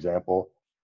use that example,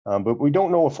 but we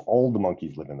don't know if all the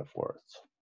monkeys live in the forest.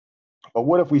 But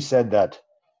what if we said that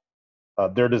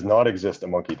there does not exist a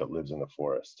monkey that lives in the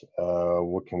forest?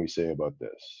 What can we say about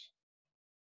this?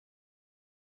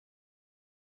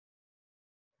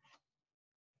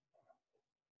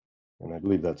 And I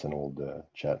believe that's an old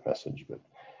chat message, but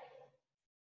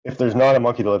if there's not a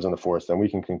monkey that lives in the forest, then we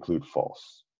can conclude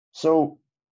false. So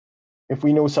if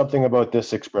we know something about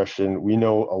this expression, we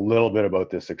know a little bit about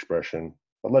this expression,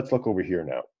 but let's look over here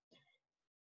now.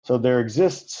 So there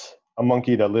exists a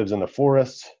monkey that lives in the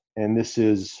forest, and this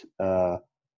is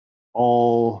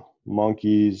all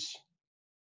monkeys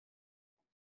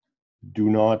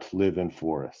do not live in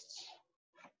forests.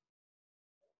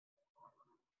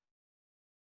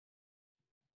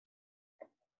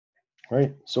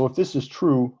 Right? So if this is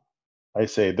true, I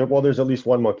say, well, there's at least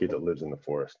one monkey that lives in the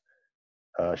forest.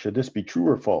 Should this be true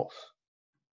or false?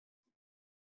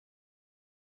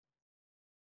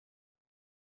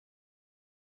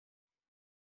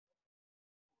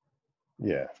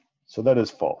 Yeah, so that is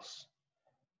false.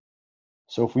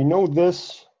 So if we know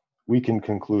this, we can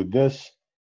conclude this.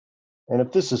 And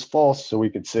if this is false, so we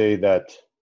could say that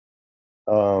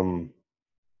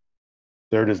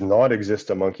there does not exist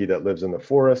a monkey that lives in the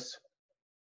forest.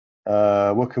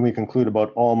 What can we conclude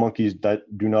about all monkeys that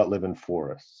do not live in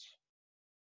forests?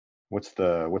 What's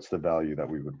the value that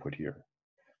we would put here?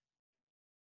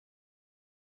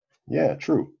 Yeah,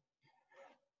 true.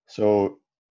 So,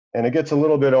 and it gets a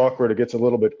little bit awkward. It gets a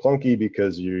little bit clunky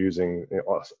because you're using,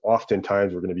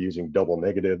 oftentimes we're going to be using double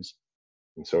negatives.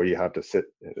 And so you have to sit,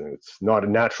 it's not a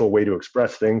natural way to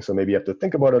express things. So maybe you have to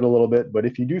think about it a little bit. But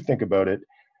if you do think about it,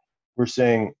 we're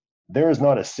saying there is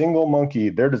not a single monkey,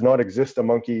 there does not exist a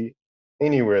monkey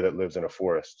anywhere that lives in a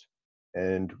forest.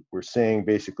 And we're saying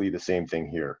basically the same thing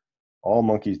here. All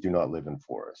monkeys do not live in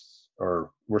forests,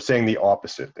 or we're saying the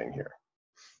opposite thing here.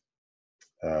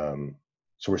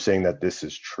 So we're saying that this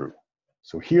is true.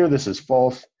 So here this is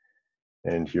false,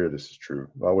 and here this is true.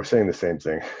 Well, we're saying the same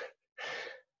thing.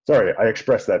 Sorry, I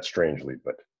expressed that strangely,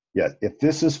 but yeah, if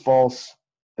this is false,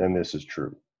 then this is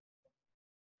true.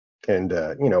 And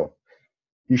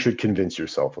you should convince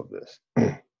yourself of this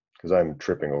because I'm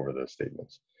tripping over those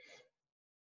statements.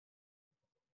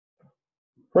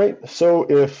 Right, so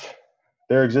if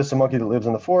there exists a monkey that lives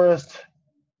in the forest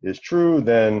is true,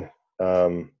 then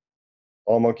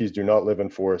all monkeys do not live in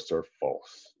forests are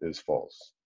false, is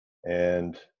false.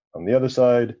 And on the other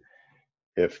side,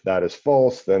 if that is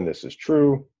false, then this is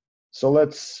true. So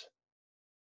let's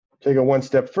take it one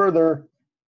step further.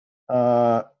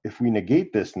 If we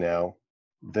negate this now,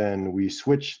 then we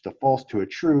switch the false to a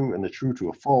true and the true to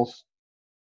a false.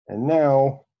 And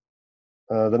now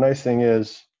the nice thing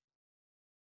is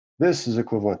this is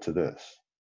equivalent to this.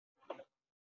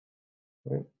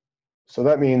 Right? So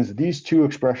that means these two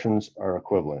expressions are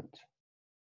equivalent.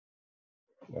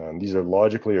 These are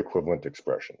logically equivalent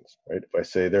expressions, right? If I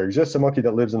say there exists a monkey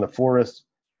that lives in the forest,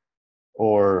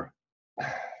 or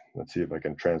let's see if I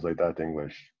can translate that to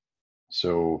English.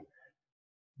 So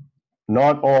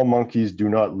not all monkeys do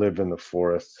not live in the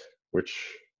forest, which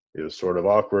is sort of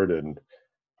awkward and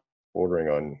bordering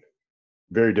on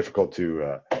very difficult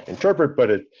to interpret,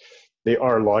 but they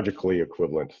are logically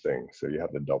equivalent things. So you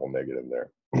have the double negative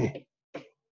there.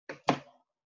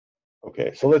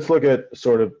 Okay, so let's look at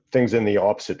sort of things in the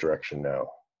opposite direction now.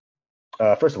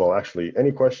 First of all, actually,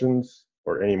 any questions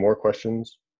or any more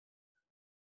questions?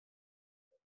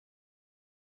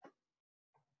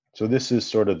 So this is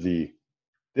sort of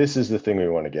this is the thing we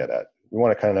want to get at. We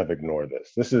want to kind of ignore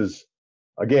this. This is,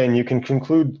 again, you can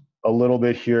conclude a little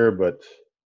bit here, but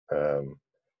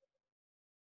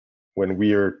when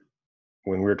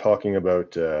we're talking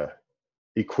about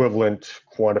equivalent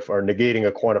quantifier, negating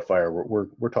a quantifier,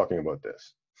 we're talking about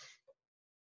this.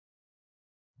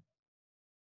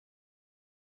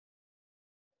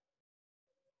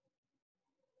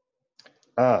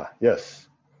 Ah, yes,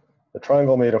 the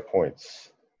triangle made of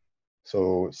points.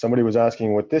 So somebody was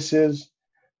asking what this is,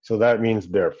 so that means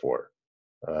therefore.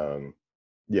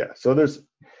 Yeah, so there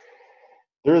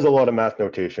is a lot of math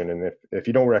notation, and if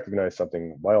you don't recognize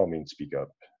something, by all means speak up.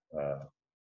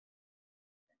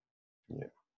 Yeah.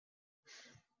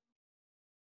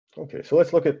 Okay, so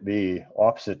let's look at the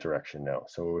opposite direction now.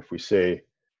 So if we say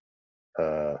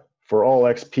for all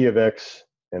x p of x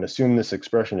and assume this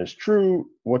expression is true,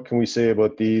 what can we say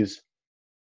about these?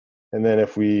 And then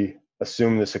if we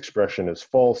assume this expression is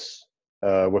false,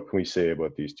 what can we say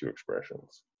about these two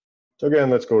expressions? So again,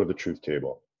 let's go to the truth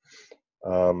table.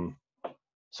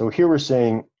 So here we're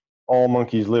saying all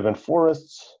monkeys live in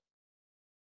forests.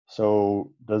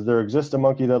 So does there exist a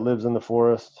monkey that lives in the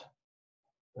forest?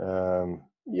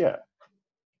 Yeah,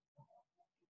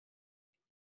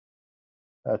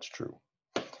 that's true.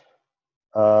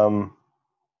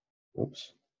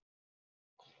 Oops.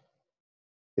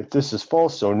 If this is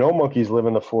false, so no monkeys live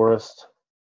in the forest,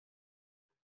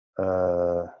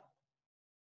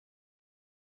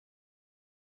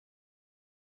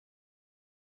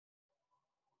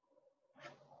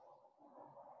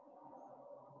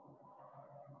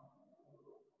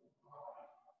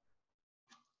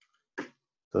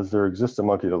 does there exist a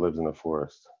monkey that lives in the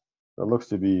forest? That looks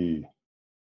to be,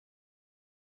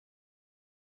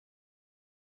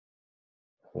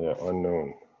 yeah,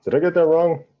 unknown. Did I get that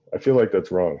wrong? I feel like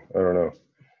that's wrong. I don't know.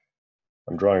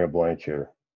 I'm drawing a blank here.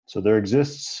 So there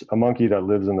exists a monkey that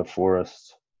lives in the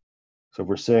forest. So if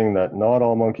we're saying that not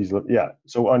all monkeys live, yeah,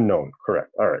 so unknown,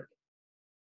 correct. All right.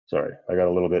 Sorry, I got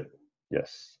a little bit,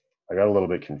 yes, I got a little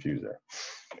bit confused there.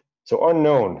 So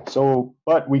unknown. So,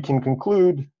 but we can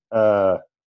conclude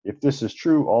if this is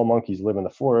true, all monkeys live in the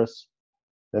forest,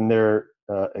 then there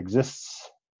exists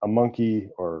a monkey,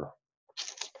 or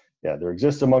yeah, there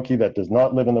exists a monkey that does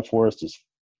not live in the forest. Is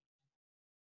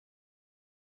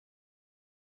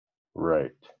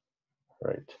right,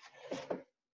 right.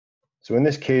 So in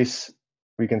this case,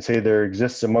 we can say there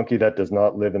exists a monkey that does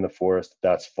not live in the forest.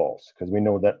 That's false, because we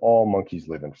know that all monkeys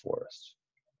live in forests.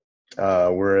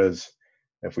 Whereas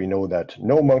if we know that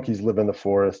no monkeys live in the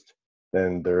forest,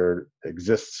 then there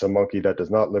exists a monkey that does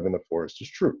not live in the forest is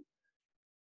true.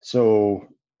 So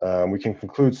we can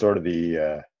conclude sort of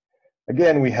the,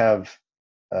 again, we have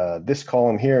this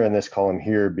column here and this column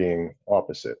here being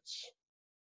opposites.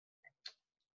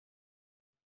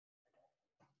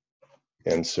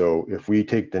 And so if we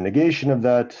take the negation of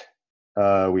that,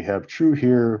 we have true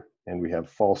here and we have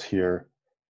false here.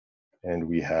 And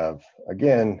we have,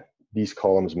 again, these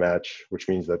columns match, which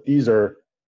means that these are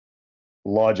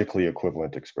logically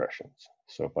equivalent expressions.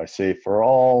 So if I say for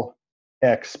all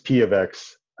x, p of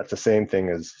x, that's the same thing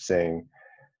as saying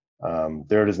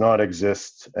there does not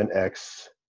exist an x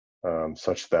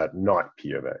such that not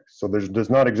p of x. So there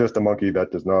does not exist a monkey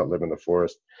that does not live in the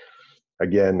forest.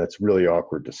 Again, that's really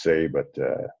awkward to say, but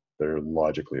they're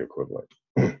logically equivalent.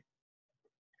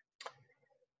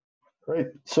 Right,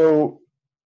 so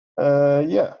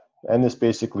yeah, and this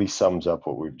basically sums up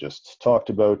what we've just talked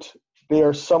about. They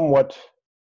are somewhat,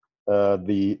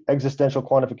 the existential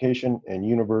quantification and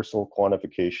universal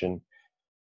quantification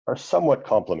are somewhat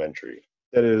complementary.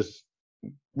 That is,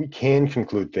 we can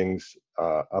conclude things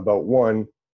about one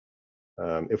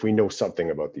if we know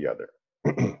something about the other.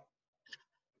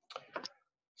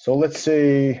 So let's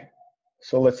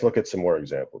look at some more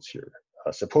examples here.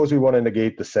 Suppose we want to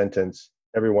negate the sentence,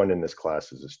 everyone in this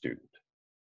class is a student.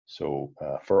 So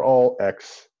for all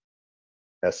x,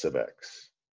 s of x.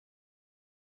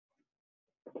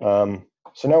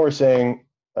 So now we're saying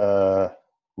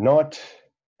not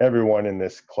everyone in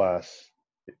this class,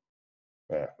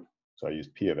 so I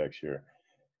used p of x here,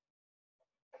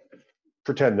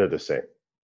 pretend they're the same.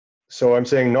 So I'm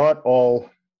saying not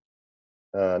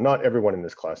everyone in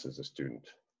this class is a student.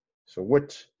 So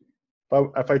what,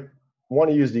 if I want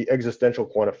to use the existential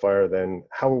quantifier, then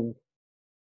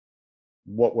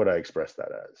what would I express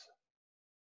that as?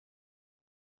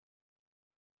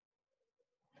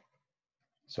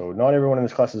 So not everyone in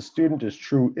this class is a student is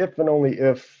true if and only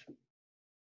if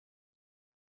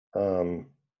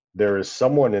there is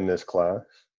someone in this class,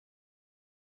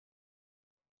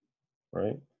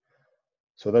 right?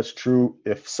 So that's true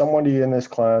if somebody in this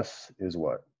class is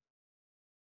what?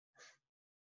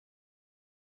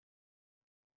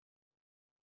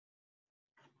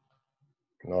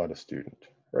 Not a student,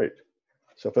 right?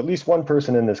 So if at least one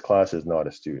person in this class is not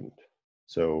a student,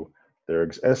 so there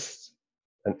exists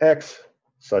an x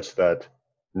such that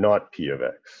not p of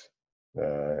x.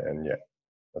 And yeah,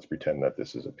 let's pretend that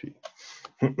this is a p.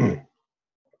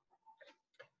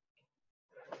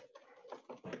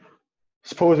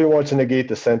 Suppose we want to negate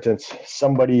the sentence,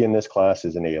 somebody in this class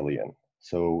is an alien.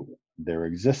 So there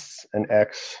exists an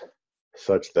x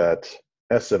such that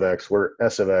s of x, where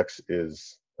s of x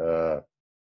is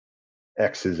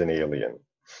x is an alien.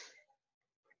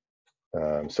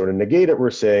 So to negate it, we're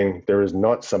saying there is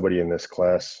not somebody in this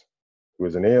class who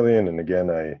is an alien. And again,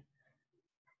 I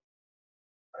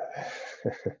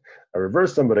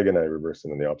reversed them, but again, I reversed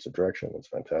them in the opposite direction. That's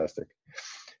fantastic.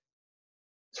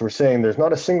 So we're saying there's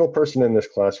not a single person in this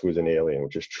class who is an alien,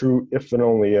 which is true if and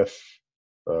only if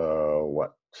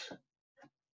what?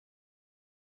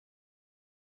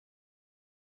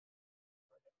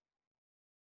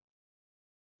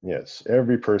 Yes,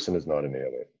 every person is not an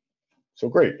alien. So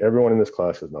great, everyone in this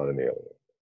class is not an alien.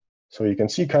 So you can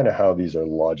see kind of how these are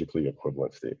logically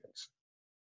equivalent statements.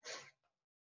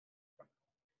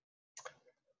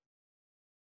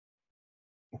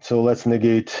 So let's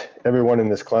negate everyone in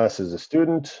this class is a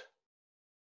student.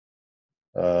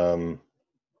 So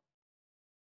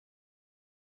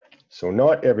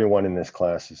not everyone in this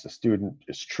class is a student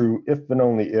is true if and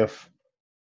only if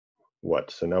what?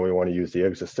 So now we want to use the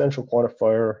existential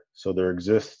quantifier. So there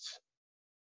exists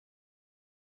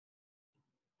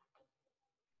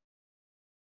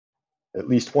at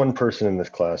least one person in this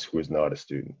class who is not a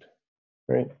student,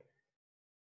 right?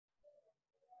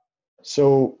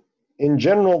 So in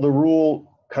general, the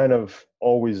rule kind of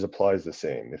always applies the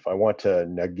same. If I want to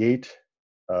negate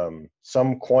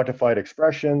some quantified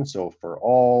expression, so for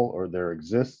all or there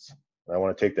exists, I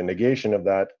want to take the negation of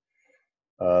that.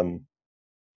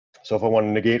 So if I want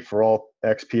to negate for all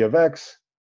x p of x,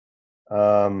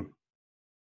 I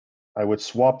would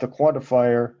swap the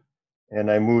quantifier and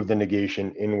I move the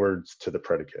negation inwards to the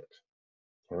predicate,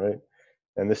 all right?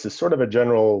 And this is sort of a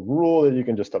general rule that you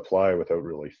can just apply without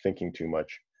really thinking too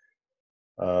much.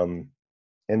 And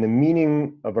the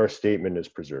meaning of our statement is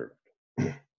preserved.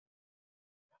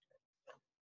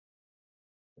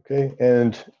 Okay,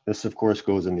 and this of course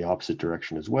goes in the opposite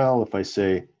direction as well. If I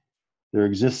say there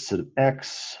exists an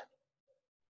x,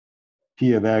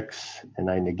 p of x, and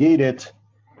I negate it,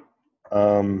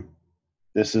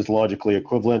 this is logically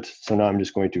equivalent. So now I'm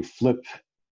just going to flip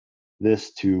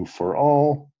this to for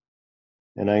all,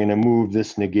 and I'm going to move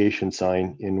this negation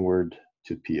sign inward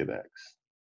to p of x.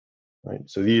 Right?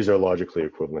 So these are logically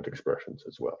equivalent expressions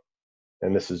as well.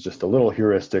 And this is just a little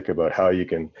heuristic about how you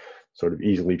can sort of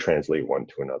easily translate one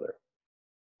to another.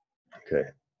 Okay.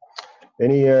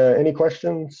 Any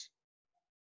questions?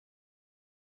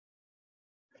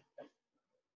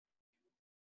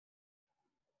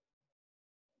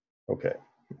 Okay.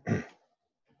 All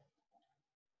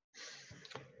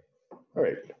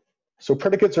right. So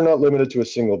predicates are not limited to a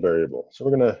single variable. So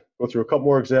we're going to go through a couple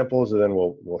more examples, and then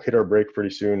we'll hit our break pretty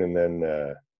soon, and then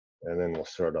we'll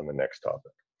start on the next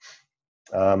topic.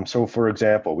 So for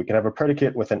example, we can have a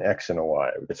predicate with an x and a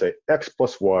y. We could say x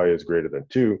plus y is greater than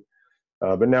 2,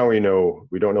 but now we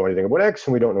don't know anything about x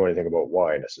and we don't know anything about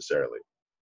y necessarily.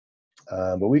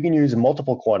 But we can use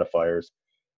multiple quantifiers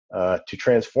to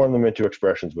transform them into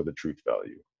expressions with a truth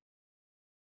value.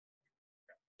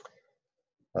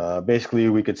 Basically,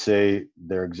 we could say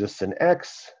there exists an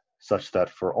x such that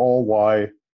for all y,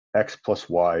 x plus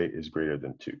y is greater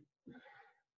than 2.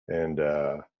 And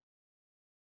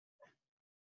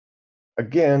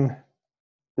again,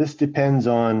 this depends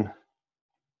on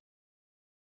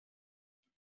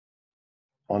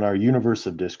our universe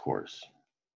of discourse.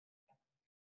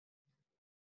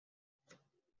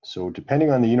 So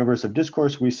depending on the universe of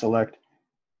discourse we select,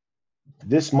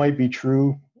 this might be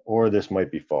true or this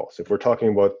might be false. If we're talking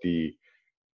about the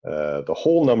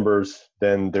whole numbers,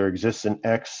 then there exists an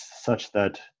x such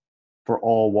that for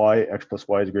all y, x plus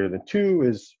y is greater than 2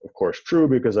 is of course true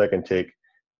because I can take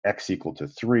x equal to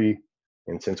 3.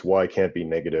 And since y can't be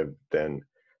negative, then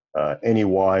any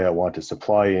y I want to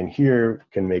supply in here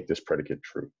can make this predicate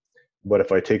true. But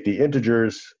if I take the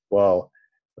integers, well,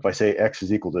 if I say x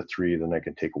is equal to 3, then I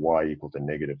can take y equal to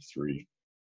negative 3.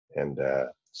 And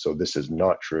so this is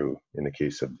not true in the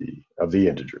case of the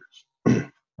integers.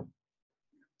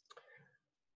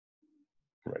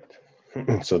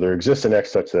 Right. So there exists an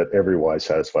x such that every y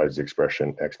satisfies the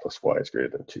expression x plus y is greater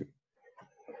than 2.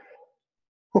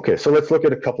 Okay, so let's look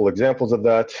at a couple examples of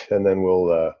that, and then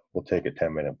we'll take a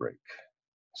 10-minute break.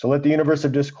 So let the universe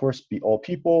of discourse be all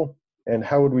people, and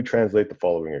how would we translate the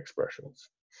following expressions?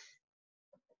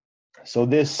 So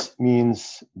this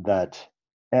means that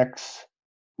x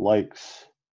likes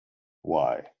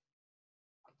y,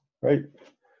 right?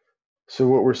 So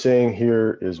what we're saying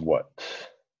here is what?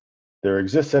 There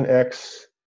exists an x,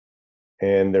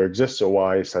 and there exists a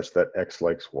y such that x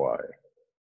likes y.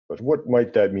 But what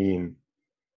might that mean?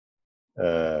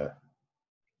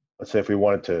 Let's say if we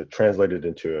wanted to translate it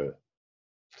into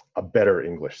a better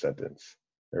English sentence.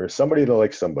 There is somebody that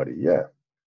likes somebody. Yeah,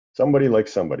 somebody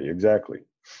likes somebody, exactly.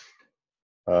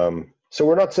 So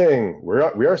we're not saying,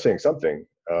 we are saying something,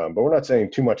 but we're not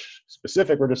saying too much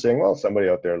specific. We're just saying, well, somebody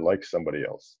out there likes somebody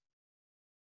else.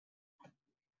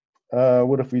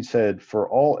 What if we said for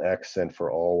all x and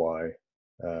for all y,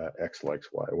 x likes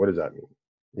y? What does that mean?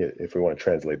 If we want to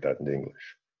translate that into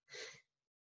English.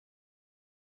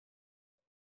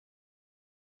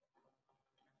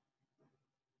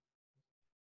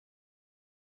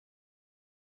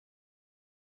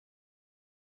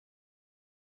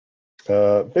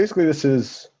 Basically, this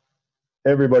is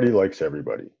everybody likes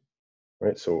everybody,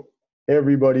 right? So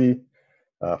everybody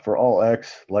for all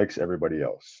x likes everybody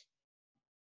else.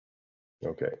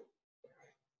 Okay.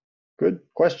 Good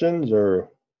questions, or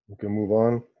we can move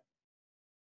on.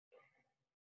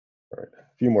 All right,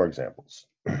 a few more examples.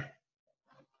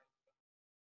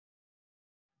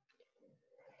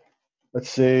 Let's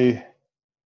say,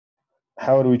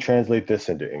 how do we translate this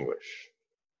into English?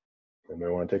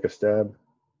 Anybody want to take a stab?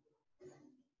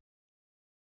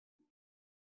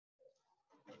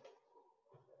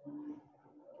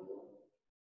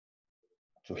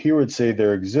 So here would say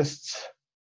there exists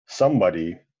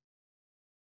somebody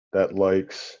that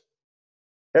likes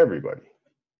everybody,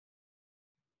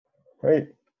 right?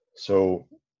 So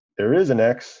there is an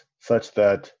X such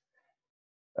that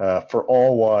for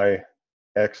all Y,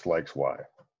 X likes Y.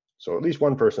 So at least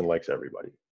one person likes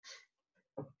everybody.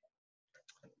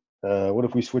 What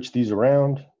if we switch these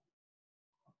around?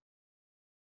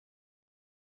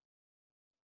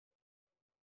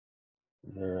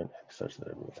 There an X such that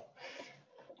everyone.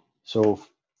 So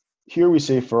here we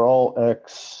say for all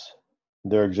X,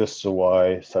 there exists a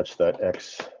Y such that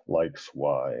X likes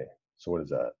Y. So what is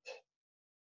that?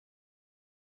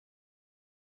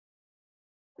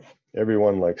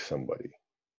 Everyone likes somebody.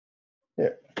 Yeah,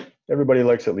 everybody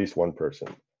likes at least one person.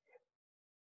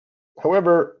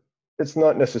 However, it's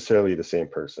not necessarily the same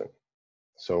person.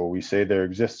 So we say there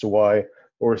exists a Y.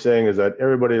 What we're saying is that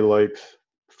everybody likes,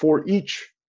 for each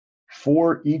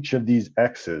of these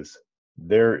X's,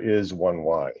 there is one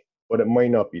Y, but it might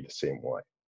not be the same Y.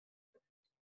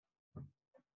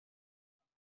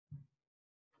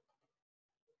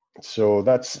 So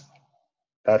that's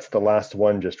the last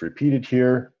one just repeated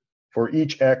here. For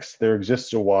each X, there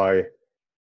exists a Y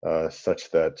such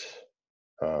that,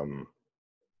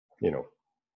 you know,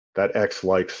 that X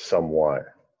likes some Y.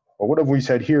 Well, what have we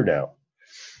said here now?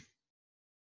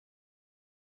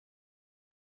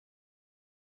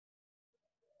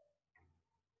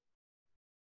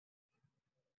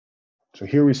 So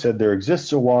here we said there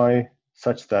exists a Y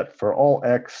such that for all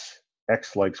X,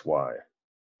 X likes Y.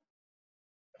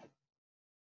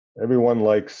 Everyone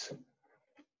likes,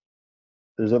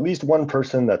 there's at least one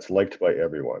person that's liked by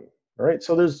everyone. All right,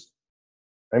 so there's,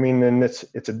 I mean, and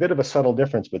it's a bit of a subtle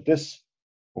difference, but this,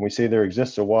 when we say there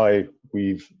exists a Y,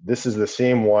 this is the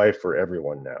same Y for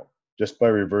everyone now, just by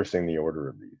reversing the order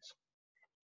of these.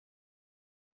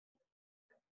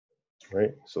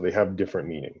 Right, so they have different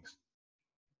meanings.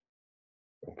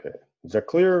 Okay, is that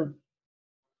clear?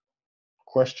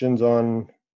 Questions on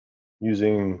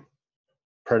using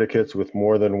predicates with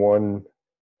more than one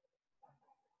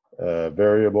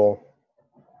variable?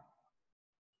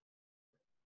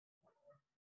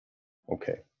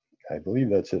 Okay, I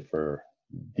believe that's it for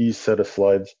these set of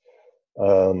slides.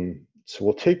 So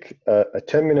we'll take a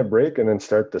 10-minute break and then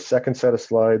start the second set of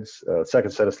slides.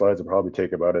 Second set of slides will probably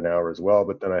take about an hour as well,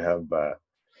 but then I have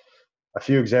a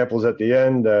few examples at the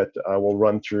end that I will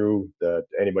run through, that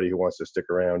anybody who wants to stick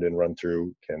around and run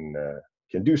through can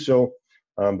do so.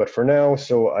 But for now,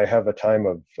 so I have a time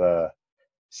of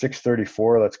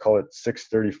 6:34. Let's call it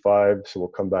 6:35. So we'll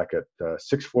come back at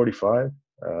 6:45,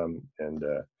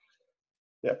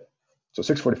 yeah, so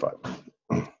 6:45.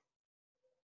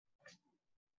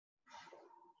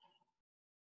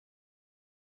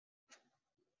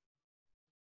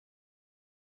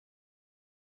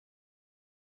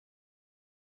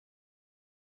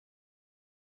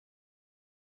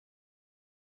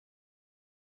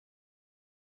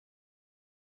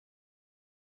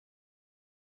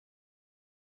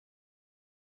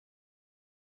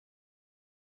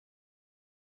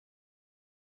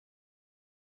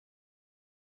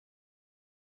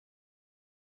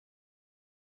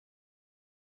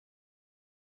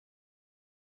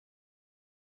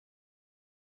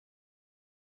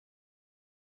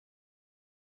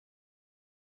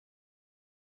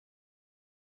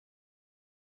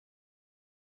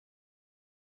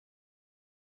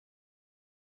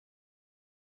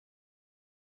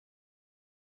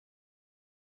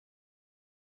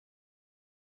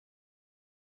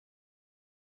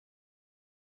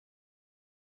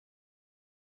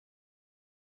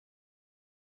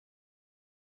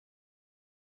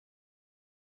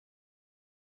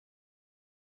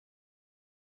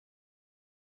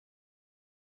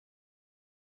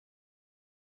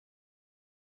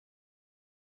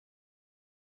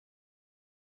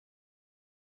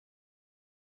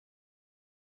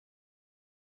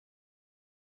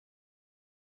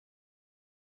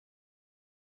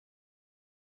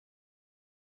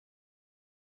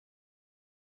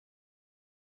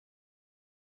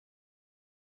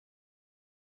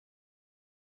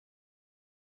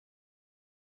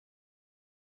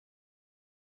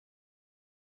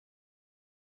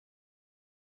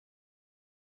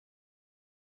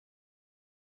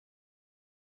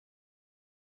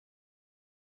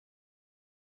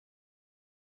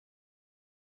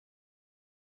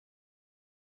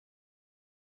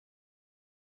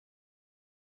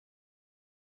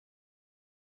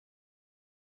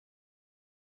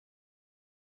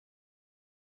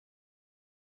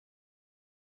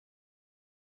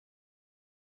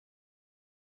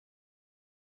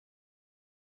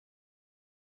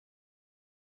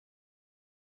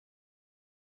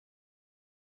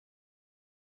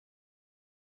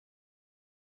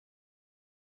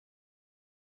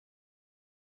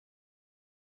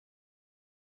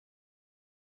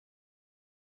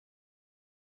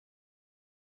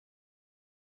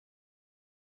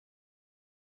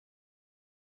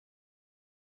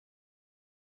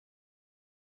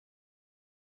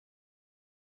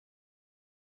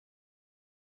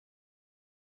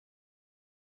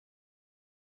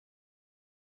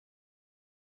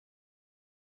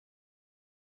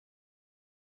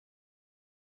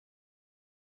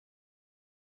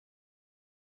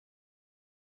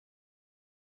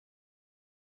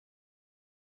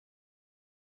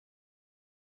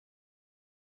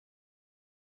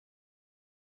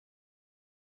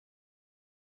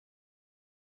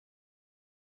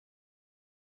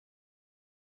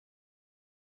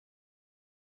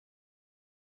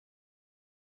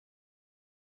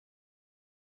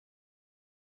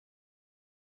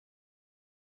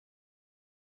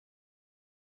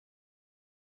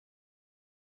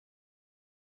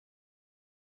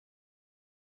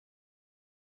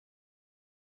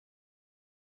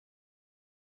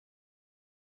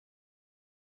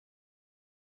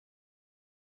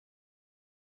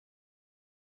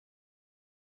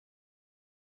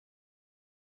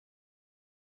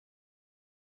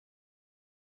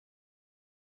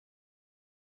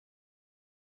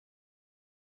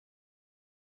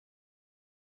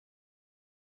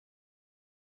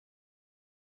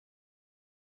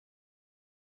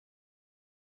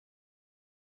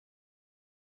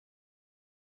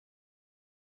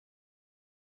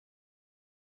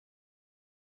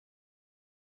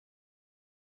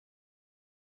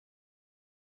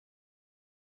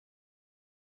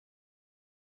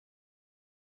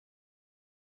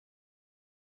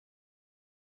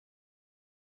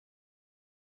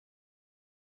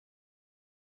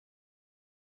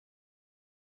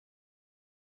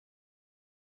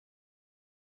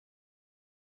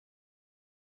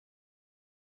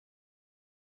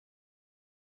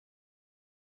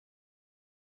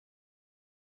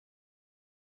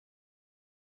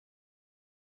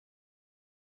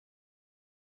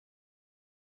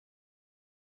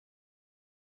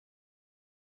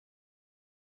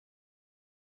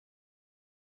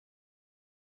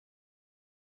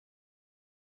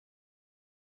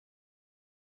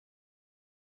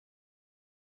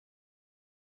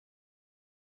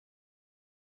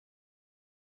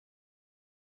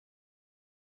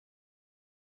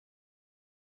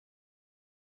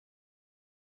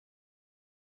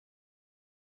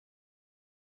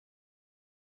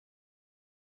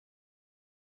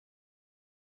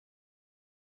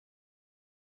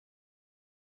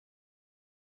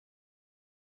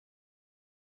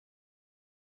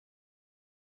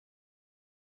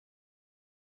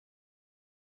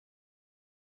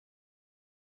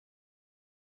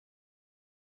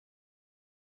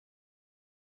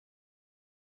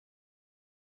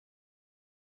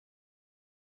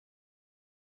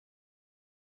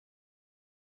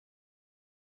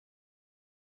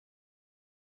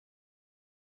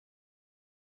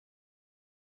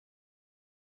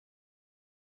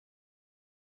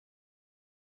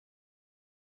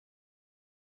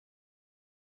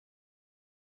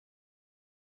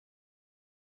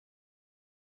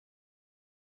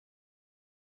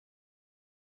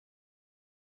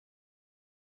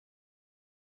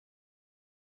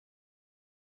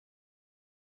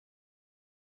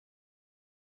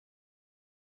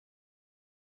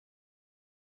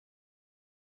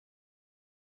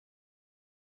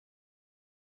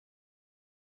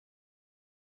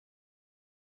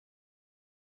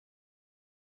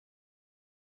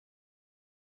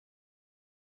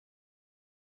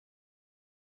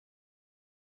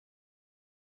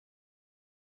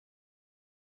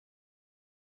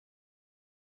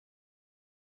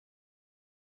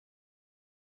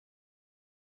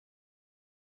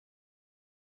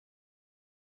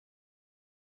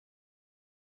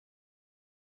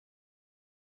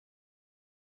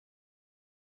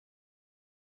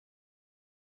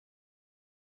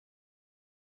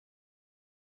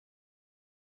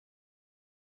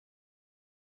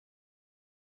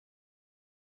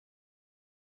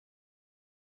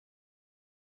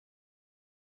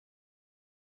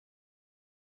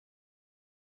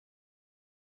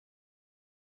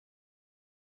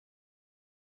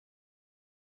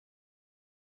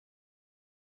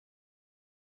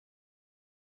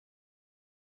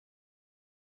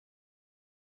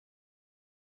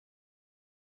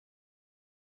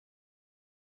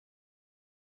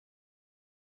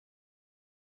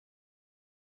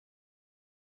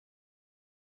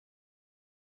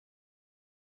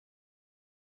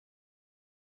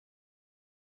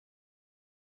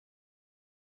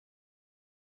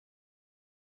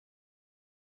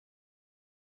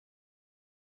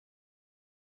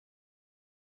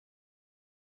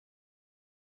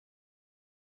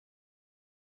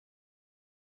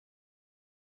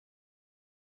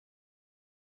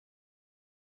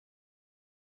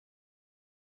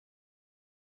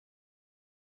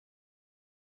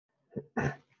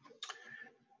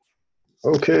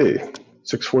 Okay,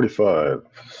 6:45.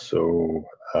 So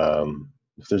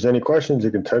if there's any questions,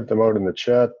 you can type them out in the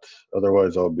chat.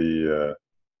 Otherwise, I'll be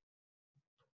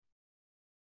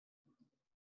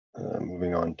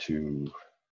moving on to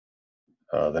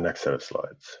the next set of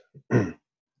slides. Let's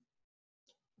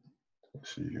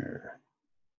see here.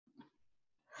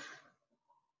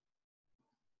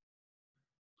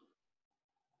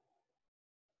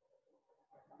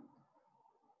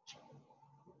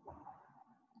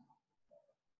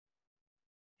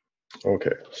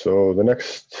 Okay, so the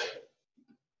next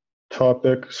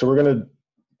topic, so we're going to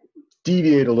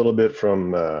deviate a little bit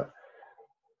from, there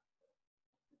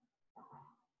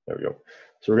we go.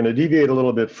 So we're going to deviate a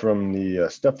little bit from the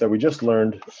stuff that we just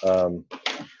learned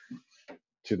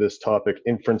to this topic,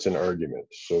 inference and argument.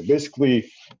 So basically,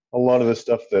 a lot of the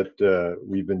stuff that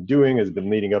we've been doing has been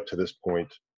leading up to this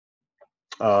point.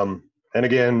 And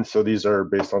again, so these are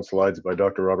based on slides by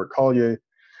Dr. Robert Collier,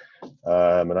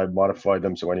 and I've modified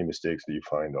them, so any mistakes that you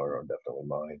find are definitely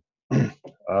mine.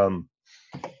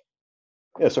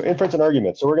 Yeah, so inference and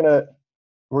argument. So we're gonna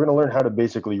learn how to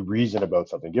basically reason about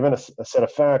something. Given a set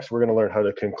of facts, we're gonna learn how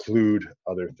to conclude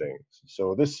other things.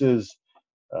 So this is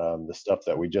the stuff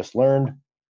that we just learned.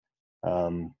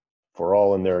 For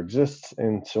all and there exists,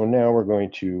 and so now we're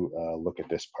going to look at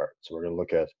this part. So we're going to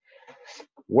look at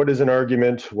what is an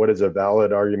argument, what is a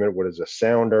valid argument, what is a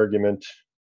sound argument,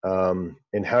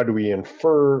 and how do we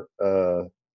infer,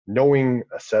 knowing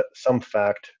some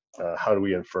fact, how do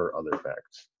we infer other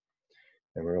facts?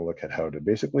 And we're going to look at how to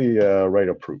basically write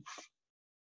a proof.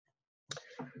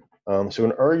 So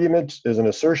an argument is an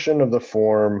assertion of the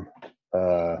form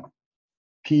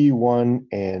P1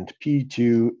 and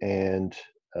P2 and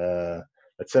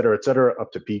et cetera,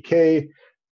 up to PK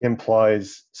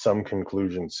implies some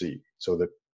conclusion C. So the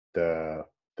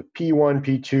P1,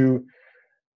 P2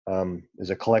 is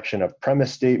a collection of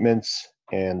premise statements,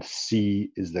 and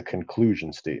C is the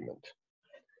conclusion statement.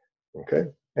 Okay,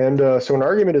 and so an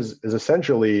argument is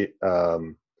essentially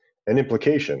an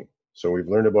implication. So we've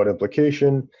learned about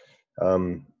implication,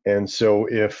 and so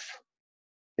if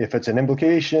it's an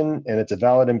implication and it's a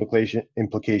valid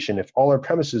implication, if all our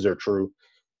premises are true,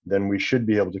 then we should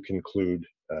be able to conclude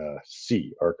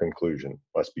C, our conclusion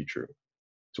must be true.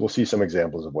 So we'll see some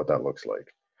examples of what that looks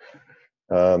like.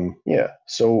 Yeah,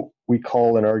 so we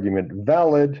call an argument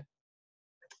valid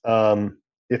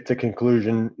if the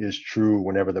conclusion is true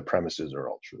whenever the premises are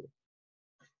all true.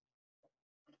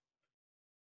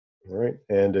 All right,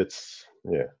 and it's,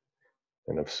 yeah,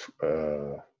 and if,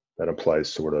 that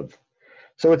implies sort of,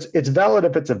 so it's valid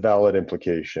if it's a valid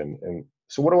implication. And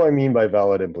so what do I mean by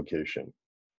valid implication?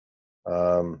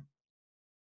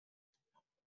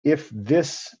 If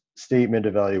this statement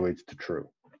evaluates to true,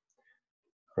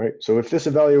 right? So if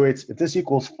this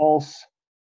equals false,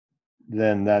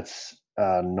 then that's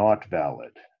not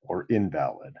valid or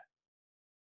invalid.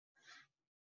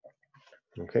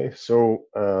 Okay, so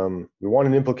we want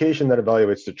an implication that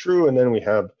evaluates to true, and then we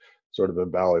have sort of a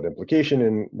valid implication,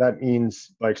 and that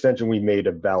means, by extension, we made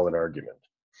a valid argument,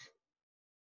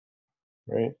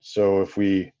 right? So if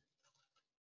we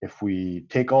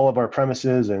take all of our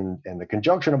premises and the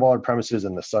conjunction of all our premises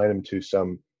and assign them to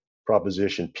some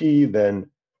proposition P, then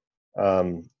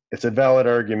it's a valid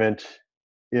argument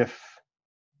if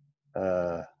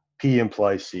P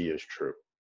implies C is true.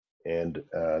 And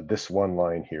this one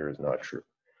line here is not true.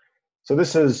 So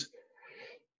this is,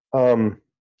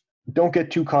 don't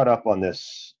get too caught up on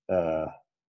this.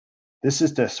 This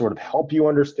is to sort of help you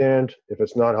understand. If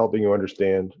it's not helping you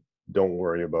understand, don't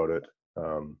worry about it.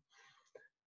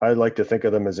 I like to think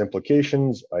of them as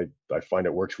implications. I find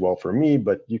it works well for me,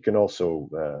 but you can also,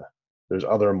 there's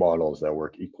other models that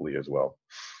work equally as well.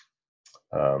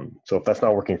 So if that's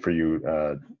not working for you,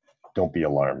 don't be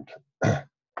alarmed.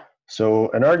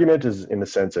 So an argument is, in a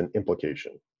sense, an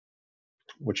implication,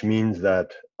 which means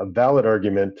that a valid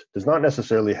argument does not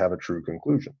necessarily have a true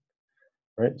conclusion,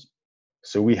 right?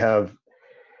 So we have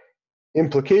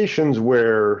implications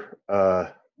where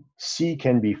C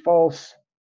can be false,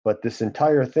 but this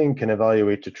entire thing can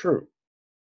evaluate to true.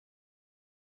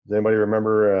 Does anybody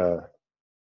remember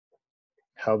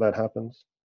how that happens?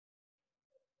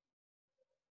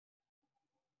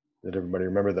 Did everybody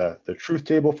remember the truth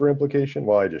table for implication?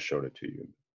 Well, I just showed it to you.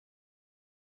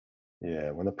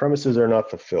 Yeah, when the premises are not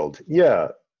fulfilled. Yeah,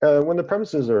 when the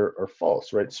premises are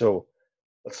false, right? So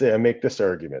let's say I make this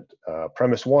argument.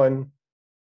 Premise one,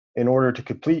 in order to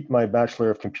complete my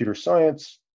Bachelor of Computer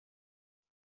Science,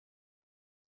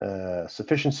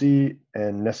 sufficiency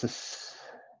and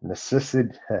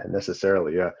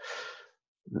necessarily, yeah.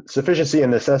 Sufficiency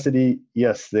and necessity,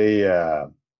 yes, they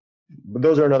but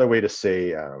those are another way to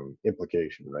say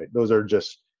implication, right? Those are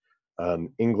just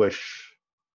English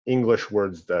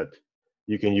words that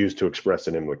you can use to express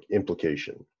an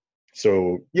implication.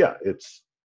 So yeah,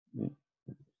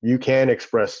 you can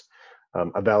express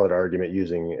a valid argument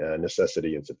using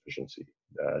necessity and sufficiency,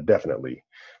 definitely.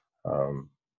 I'm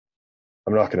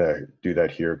not going to do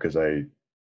that here because I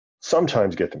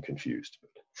sometimes get them confused.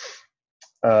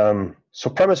 So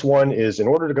premise one is, in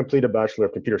order to complete a Bachelor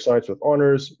of Computer Science with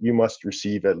honors, you must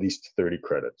receive at least 30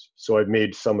 credits. So I've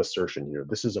made some assertion here.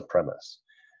 This is a premise.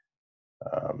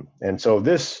 And so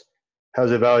this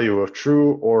has a value of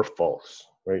true or false,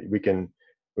 right? We can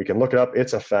look it up.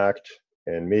 It's a fact,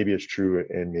 and maybe it's true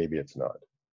and maybe it's not.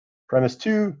 Premise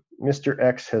two, Mr.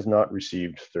 X has not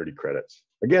received 30 credits.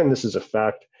 Again, this is a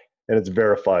fact and it's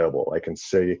verifiable. I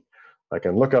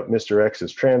can look up Mr.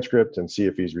 X's transcript and see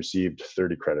if he's received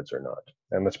 30 credits or not.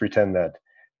 And let's pretend that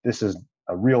this is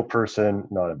a real person,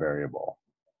 not a variable.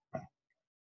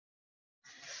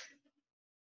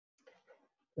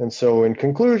 And so in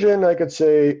conclusion, I could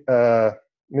say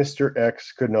Mr.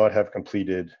 X could not have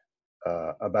completed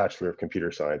a Bachelor of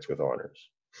Computer Science with honors.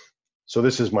 So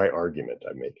this is my argument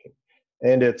I'm making.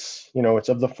 And it's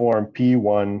of the form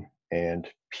P1 and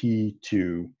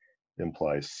P2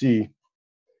 implies C.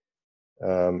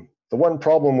 The one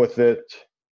problem with it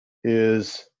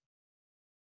is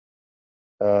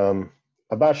a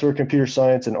Bachelor of Computer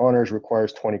Science and honors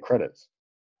requires 20 credits.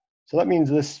 So that means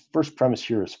this first premise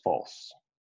here is false.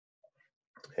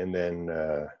 And then,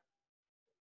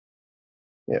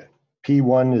 yeah,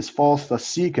 P1 is false, thus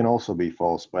C can also be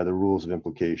false by the rules of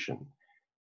implication.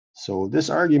 So this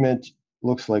argument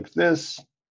looks like this.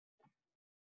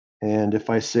 And if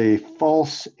I say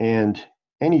false and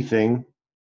anything,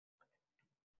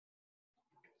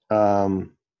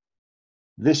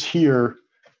 this here,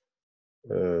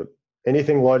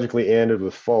 anything logically ANDed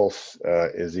with false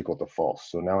is equal to false.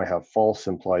 So now I have false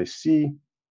implies C.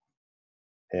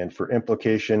 And for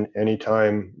implication,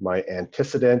 anytime my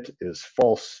antecedent is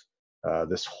false,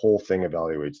 this whole thing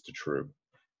evaluates to true.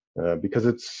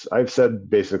 Because I've said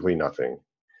basically nothing.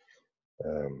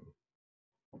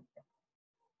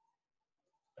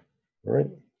 All right,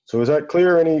 so is that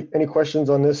clear? Any questions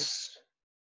on this?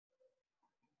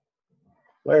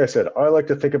 Like I said, I like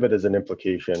to think of it as an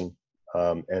implication,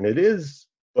 and it is,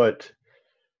 but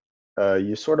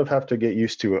you sort of have to get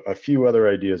used to a few other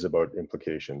ideas about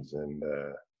implications. And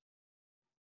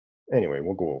anyway,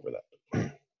 we'll go over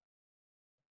that.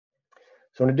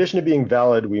 So in addition to being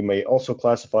valid, we may also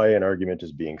classify an argument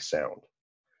as being sound.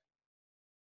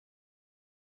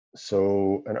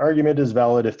 So an argument is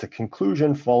valid if the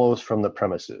conclusion follows from the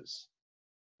premises,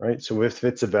 right? So if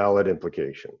it's a valid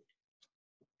implication.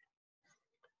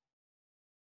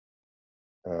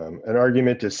 An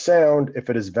argument is sound if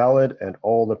it is valid and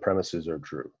all the premises are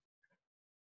true.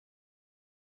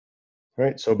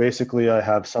 Right, so basically I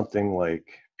have something like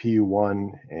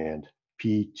P1 and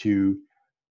P2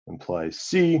 implies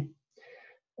C.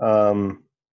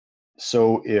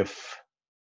 So if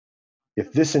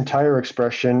this entire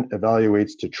expression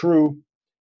evaluates to true,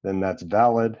 then that's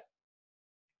valid.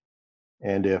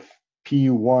 And if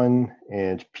P1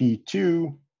 and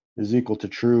P2 is equal to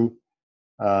true,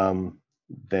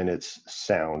 then it's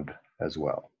sound as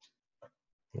well.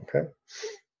 Okay.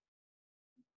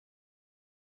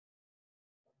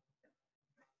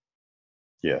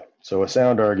 Yeah, so a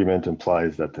sound argument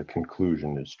implies that the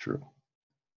conclusion is true.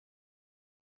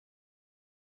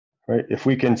 Right? If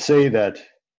we can say that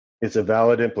it's a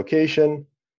valid implication,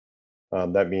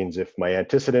 that means if my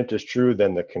antecedent is true,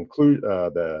 then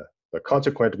the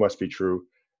consequent must be true.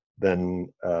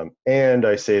 Then, and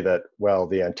I say that, well,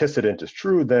 the antecedent is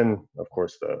true, then of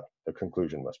course the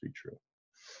conclusion must be true.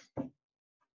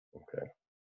 Okay.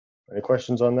 Any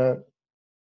questions on that?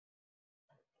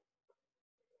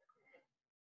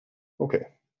 Okay.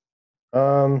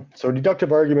 So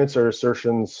deductive arguments are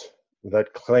assertions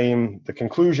that claim the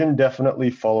conclusion definitely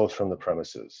follows from the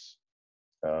premises.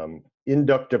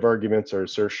 Inductive arguments are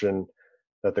assertion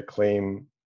that claim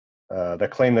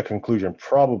the conclusion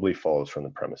probably follows from the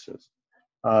premises.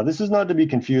 This is not to be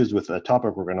confused with a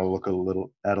topic we're going to look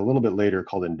at a little bit later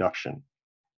called induction.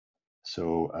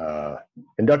 So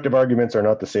inductive arguments are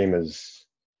not the same as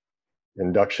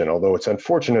induction, although it's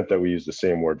unfortunate that we use the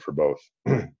same word for both.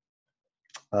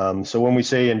 So when we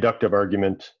say inductive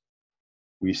argument,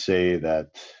 we say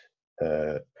that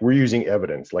we're using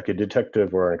evidence, like a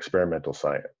detective or an experimental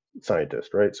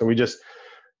scientist, right? So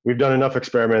we've done enough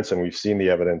experiments and we've seen the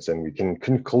evidence and we can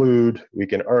conclude, we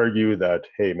can argue that,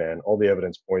 hey man, all the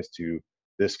evidence points to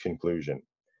this conclusion.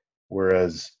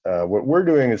 Whereas what we're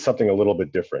doing is something a little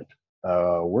bit different.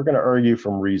 We're going to argue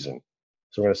from reason.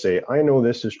 So we're going to say, I know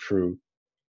this is true,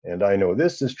 and I know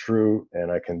this is true,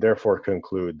 and I can therefore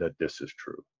conclude that this is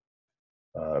true.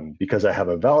 Because I have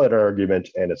a valid argument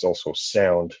and it's also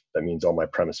sound, that means all my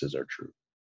premises are true.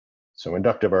 So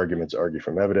inductive arguments argue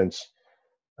from evidence.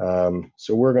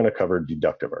 So we're going to cover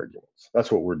deductive arguments. That's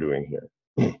what we're doing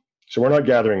here. So we're not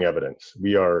gathering evidence.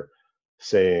 We are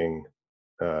saying,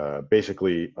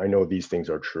 basically, I know these things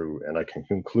are true, and I can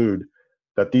conclude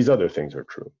that these other things are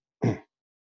true.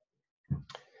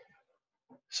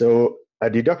 So a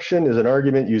deduction is an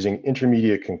argument using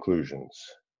intermediate conclusions.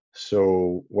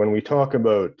 So when we talk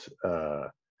about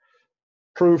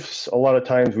proofs, a lot of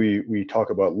times we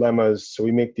talk about lemmas. So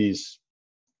we make these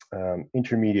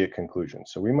intermediate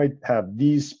conclusions. So we might have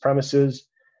these premises.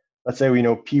 Let's say we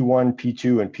know P1,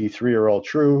 P2, and P3 are all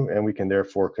true, and we can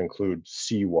therefore conclude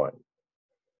C1.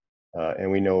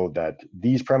 And we know that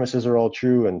these premises are all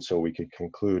true, and so we could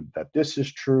conclude that this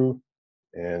is true.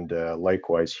 And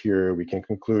likewise here, we can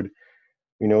conclude,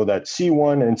 we know that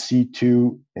C1 and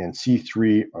C2 and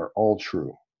C3 are all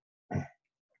true.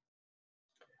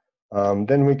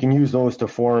 Then we can use those to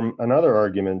form another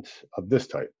argument of this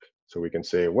type. So we can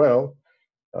say, well,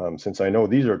 since I know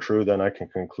these are true, then I can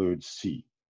conclude C.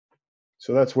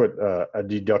 So that's what a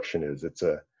deduction is.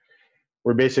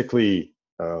 We're basically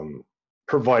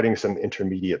providing some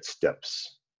intermediate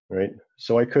steps, right?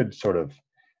 So I could sort of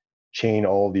chain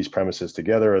all these premises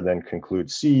together and then conclude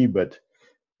C, but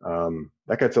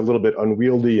that gets a little bit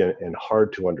unwieldy and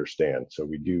hard to understand. So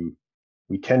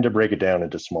we tend to break it down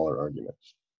into smaller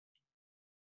arguments.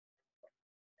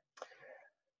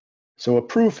 So a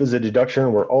proof is a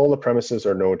deduction where all the premises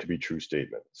are known to be true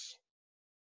statements.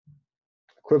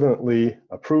 Equivalently,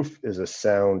 a proof is a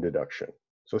sound deduction.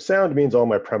 So sound means all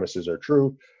my premises are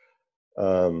true.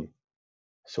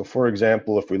 So for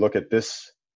example, if we look at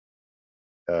this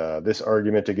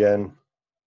argument again,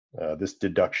 this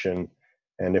deduction,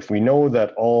 and if we know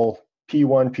that all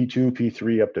P1, P2,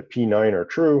 P3 up to P9 are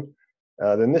true,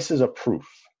 then this is a proof.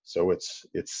 So it's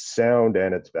sound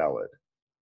and it's valid.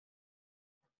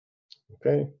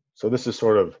 Okay, so this is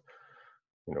sort of,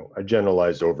 a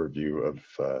generalized overview of.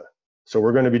 So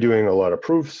we're going to be doing a lot of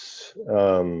proofs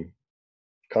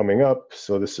coming up.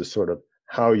 So this is sort of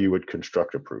how you would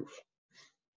construct a proof.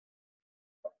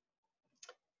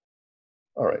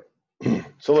 All right,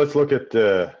 so let's look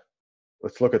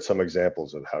at some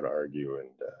examples of how to argue. And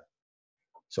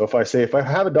so if I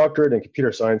have a doctorate in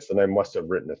computer science, then I must have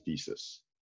written a thesis.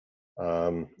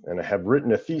 And I have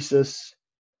written a thesis,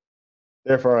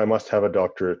 therefore I must have a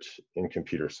doctorate in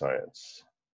computer science.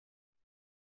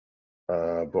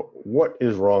 But what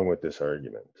is wrong with this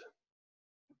argument?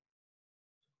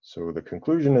 So the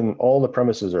conclusion and all the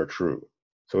premises are true.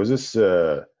 So is this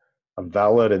a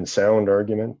valid and sound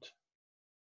argument?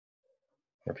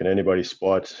 Or can anybody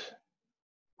spot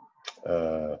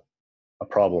a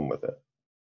problem with it?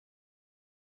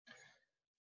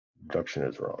 Deduction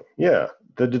is wrong. Yeah,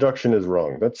 the deduction is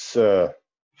wrong. That's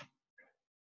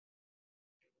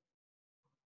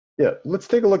yeah, let's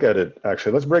take a look at it.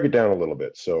 Actually, let's break it down a little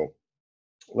bit. So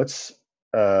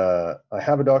I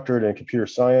have a doctorate in computer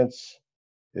science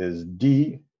is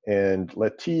D, and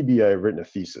let T be I've written a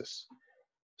thesis.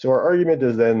 So our argument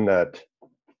is then that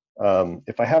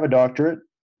if I have a doctorate,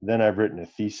 then I've written a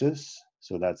thesis.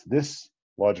 So that's this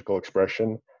logical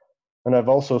expression. And I've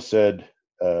also said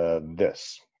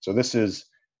this. So this is,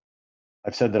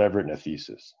 I've said that I've written a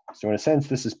thesis. So in a sense,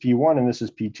 this is P1 and this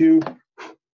is P2.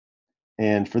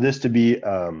 And for this to be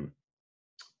a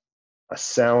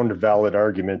sound, valid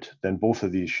argument, then both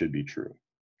of these should be true.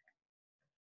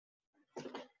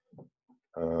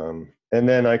 And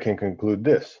then I can conclude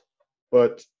this.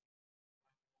 But,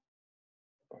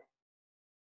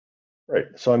 right,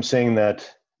 so I'm saying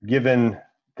that given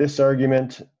this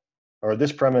argument, or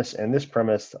this premise and this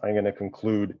premise, I'm going to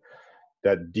conclude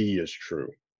that D is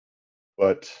true.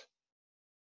 But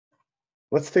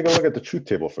let's take a look at the truth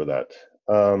table for that.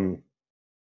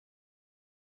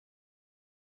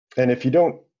 And if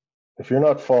you're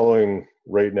not following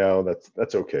right now,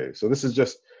 that's okay. So this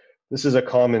is a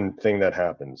common thing that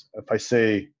happens. If I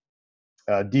say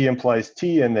D implies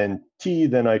T and then T,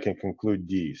 then I can conclude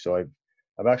D. So I've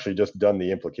actually just done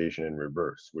the implication in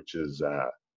reverse, which is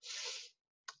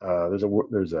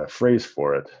there's a phrase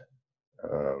for it.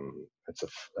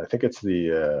 I think it's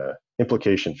the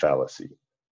implication fallacy.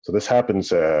 So this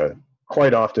happens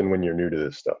quite often when you're new to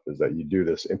this stuff, is that you do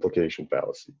this implication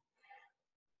fallacy.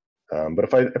 But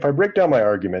if I break down my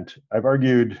argument, I've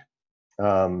argued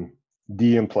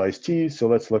D implies T. So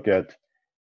let's look at,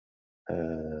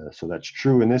 so that's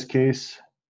true in this case,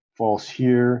 false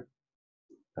here,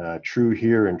 true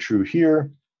here, and true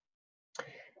here.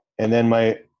 And then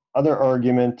my other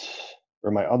argument,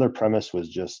 or my other premise, was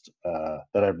just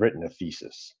that I've written a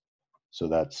thesis. So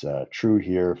that's true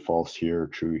here, false here,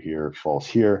 true here, false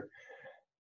here.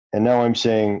 And now I'm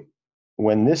saying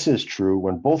when this is true,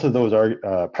 when both of those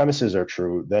premises are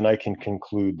true, then I can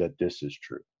conclude that this is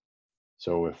true.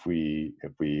 So if we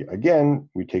again,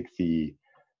 we take the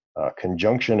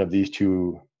conjunction of these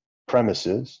two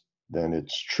premises, then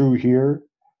it's true here,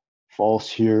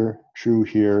 false here, true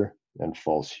here, and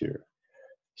false here.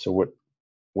 So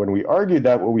when we argued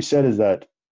that, what we said is that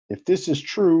if this is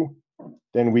true,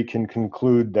 then we can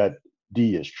conclude that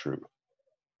D is true.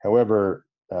 However,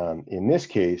 in this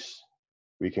case,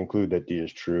 we conclude that D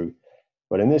is true,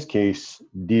 but in this case,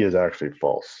 D is actually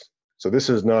false. So this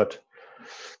is not,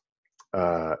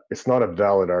 it's not a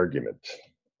valid argument.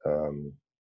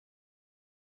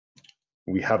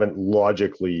 We haven't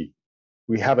logically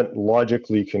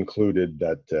concluded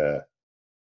that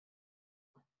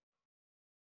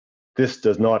this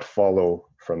does not follow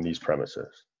from these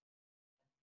premises.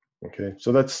 Okay,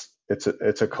 so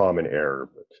it's a common error,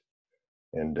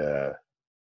 and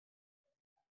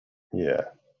yeah,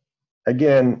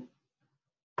 again,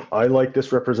 I like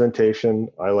this representation.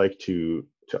 I like to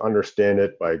understand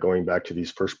it by going back to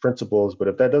these first principles. But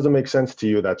if that doesn't make sense to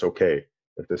you, that's okay.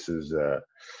 If this is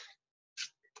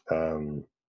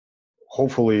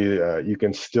hopefully you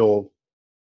can still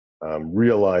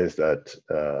realize that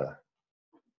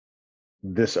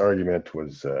this argument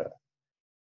was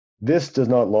this does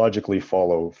not logically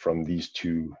follow from these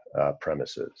two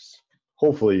premises.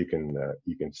 Hopefully you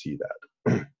can see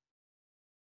that.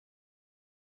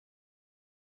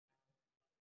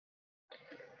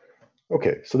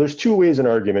 Okay, so there's two ways an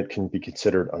argument can be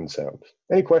considered unsound.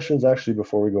 Any questions actually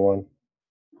before we go on?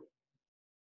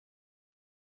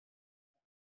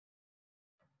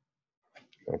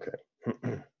 Okay.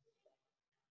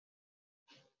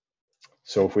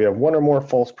 So if we have one or more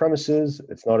false premises,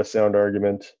 it's not a sound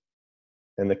argument,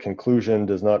 and the conclusion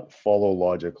does not follow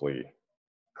logically.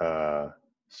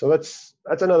 So that's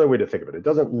another way to think of it. It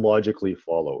doesn't logically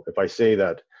follow. If I say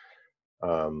that,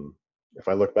 if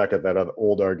I look back at that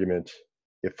old argument,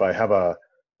 if I have a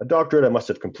doctorate, I must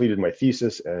have completed my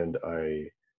thesis, and I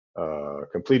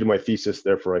completed my thesis,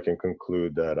 therefore I can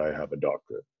conclude that I have a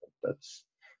doctorate.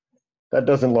 That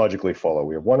doesn't logically follow.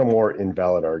 We have one or more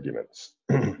invalid arguments.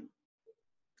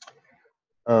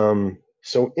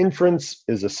 So inference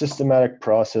is a systematic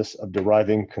process of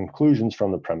deriving conclusions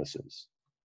from the premises.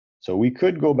 So we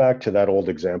could go back to that old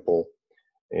example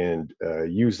and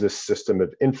use this system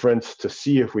of inference to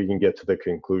see if we can get to the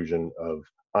conclusion of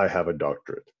I have a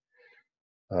doctorate.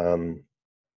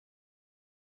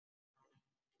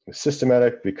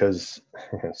 Systematic because,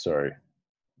 sorry,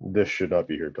 this should not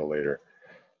be here till later.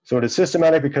 So it is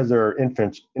systematic because there are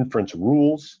inference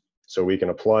rules, so we can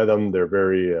apply them. They're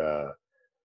very,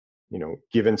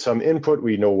 given some input,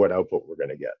 we know what output we're going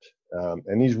to get.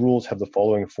 And these rules have the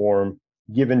following form: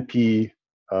 given P,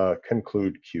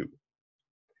 conclude Q.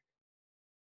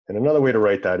 And another way to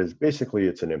write that is basically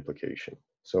it's an implication.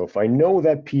 So if I know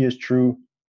that P is true,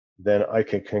 then I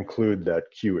can conclude that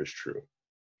Q is true.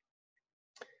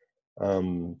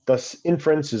 Thus,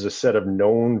 inference is a set of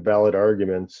known valid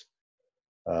arguments,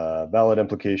 valid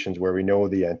implications where we know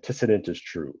the antecedent is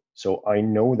true. So I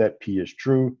know that P is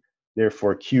true,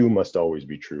 therefore Q must always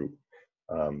be true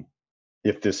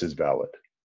if this is valid.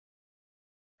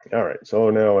 All right, so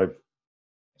now I've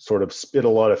sort of spit a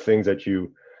lot of things at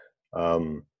you.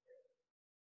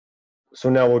 So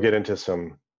now we'll get into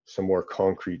some more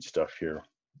concrete stuff here.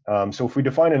 So if we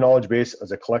define a knowledge base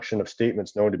as a collection of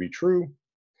statements known to be true,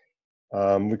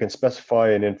 we can specify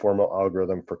an informal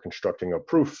algorithm for constructing a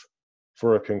proof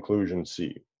for a conclusion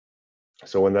C.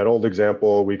 So in that old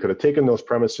example, we could have taken those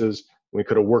premises, we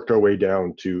could have worked our way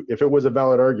down to, if it was a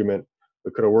valid argument,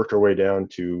 we could have worked our way down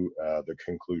to the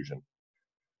conclusion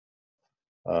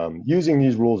using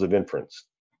these rules of inference.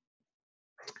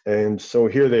 And so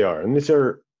here they are. And these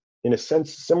are, in a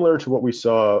sense, similar to what we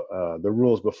saw the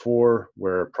rules before,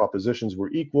 where propositions were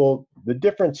equal. The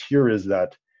difference here is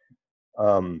that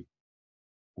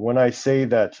when I say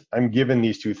that I'm given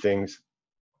these two things,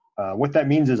 what that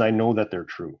means is I know that they're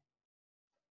true.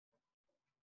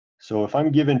 So if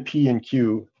I'm given P and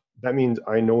Q, that means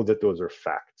I know that those are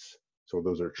facts. So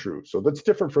those are true. So that's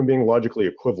different from being logically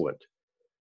equivalent.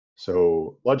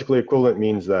 So logically equivalent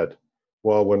means that,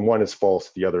 well, when one is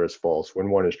false, the other is false. When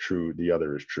one is true, the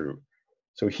other is true.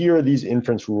 So here are these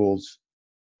inference rules.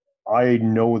 I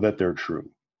know that they're true,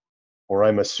 or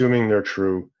I'm assuming they're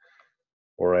true,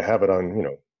 or I have it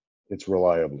on, it's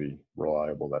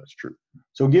reliable that it's true.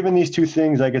 So given these two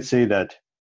things, I could say that,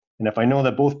 and if I know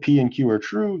that both P and Q are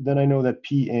true, then I know that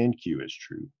P and Q is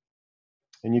true.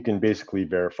 And you can basically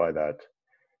verify that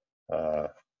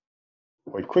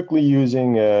quite quickly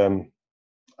using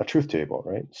a truth table,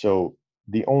 right? So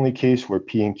the only case where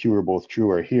P and Q are both true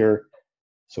are here.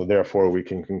 So therefore, we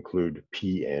can conclude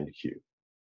P and Q.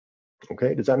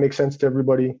 Okay, does that make sense to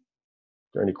everybody? Are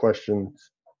there any questions?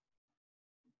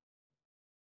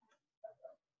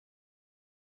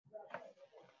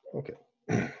 Okay.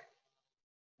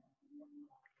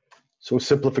 So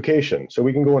simplification. So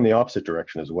we can go in the opposite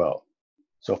direction as well.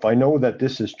 So if I know that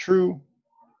this is true,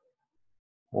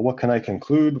 well, what can I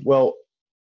conclude? Well,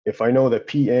 if I know that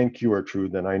P and Q are true,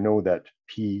 then I know that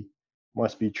P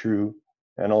must be true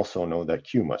and also know that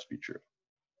Q must be true.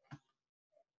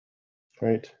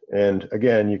 Right? And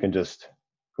again, you can just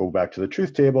go back to the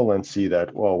truth table and see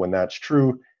that, well, when that's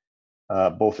true,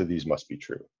 both of these must be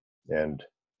true. And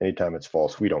anytime it's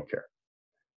false, we don't care.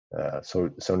 So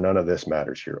none of this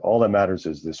matters here. All that matters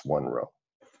is this one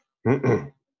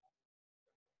row.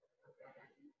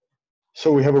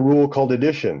 So we have a rule called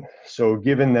addition. So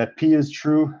given that P is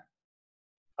true,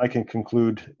 I can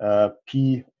conclude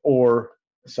P or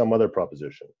some other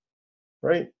proposition,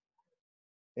 right?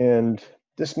 And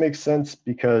this makes sense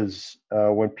because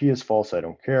when P is false, I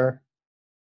don't care.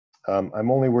 I'm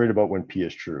only worried about when P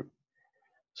is true.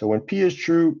 So when P is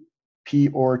true, P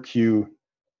or Q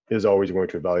is always going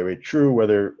to evaluate true,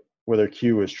 whether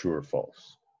Q is true or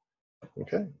false.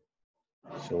 Okay,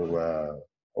 so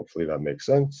hopefully that makes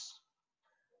sense.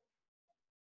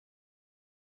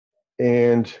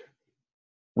 And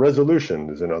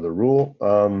resolution is another rule.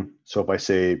 So if I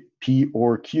say P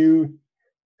or Q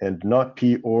and not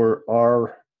P or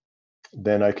R,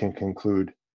 then I can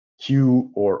conclude Q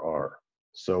or R.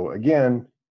 So again,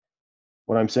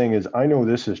 what I'm saying is I know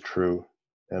this is true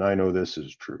and I know this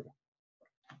is true.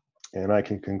 And I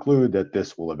can conclude that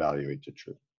this will evaluate to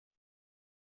true.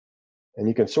 And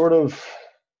you can sort of,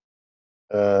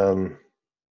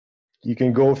 you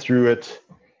can go through it.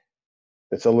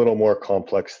 It's a little more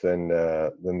complex than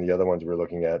the other ones we're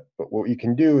looking at. But what you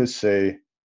can do is say,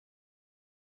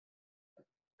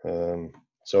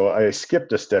 so I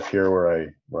skipped a step here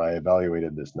where I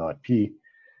evaluated this not P.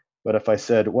 But if I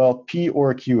said, well, P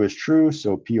or Q is true,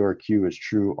 so P or Q is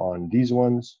true on these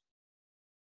ones.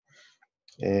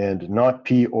 And not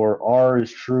P or R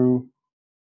is true.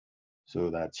 So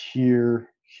that's here,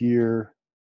 here,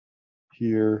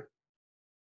 here,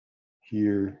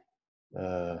 here.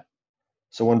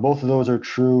 So when both of those are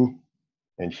true,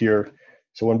 and here.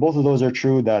 So when both of those are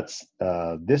true, that's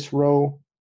this row,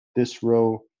 this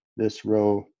row, this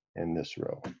row, and this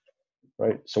row,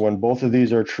 right? So when both of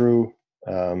these are true,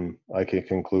 I can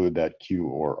conclude that Q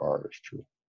or R is true.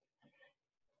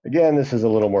 Again, this is a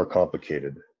little more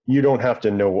complicated. You don't have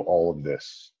to know all of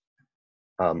this.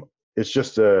 It's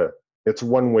just it's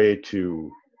one way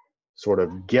to sort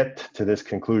of get to this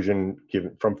conclusion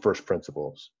given from first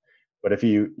principles. But if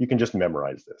you can just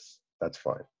memorize this, that's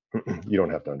fine. You don't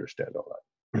have to understand all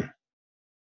that.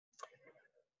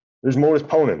 There's modus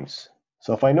ponens.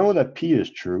 So if I know that P is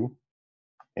true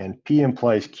and P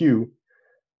implies Q,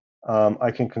 I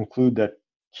can conclude that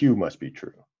Q must be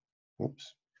true.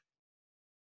 Oops.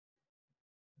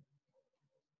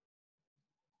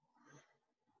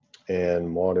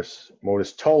 And modus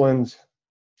tollens.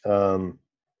 So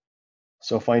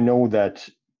if I know that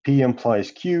P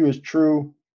implies Q is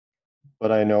true,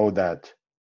 but I know that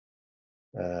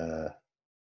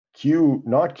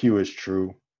not Q is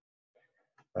true,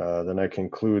 then I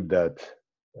conclude that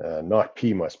not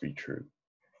P must be true.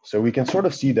 So we can sort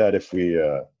of see that if we,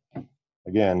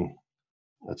 again,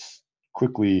 let's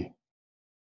quickly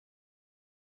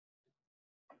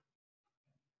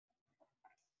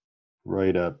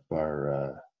write up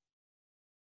our,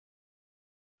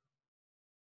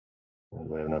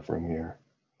 do I have enough room here?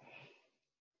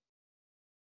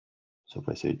 So if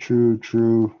I say true,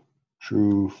 true,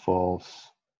 true, false,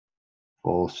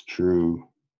 false, true,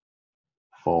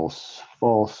 false,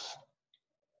 false,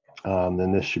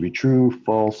 then this should be true,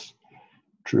 false,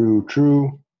 true,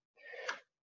 true.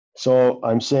 So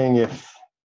I'm saying if,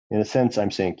 in a sense,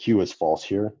 I'm saying Q is false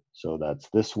here. So that's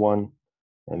this one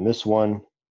and this one.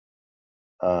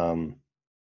 And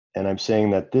I'm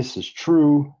saying that this is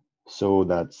true. So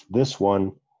that's this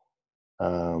one.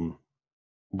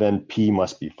 Then P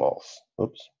must be false.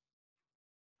 Oops.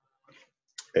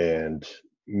 And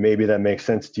maybe that makes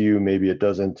sense to you. Maybe it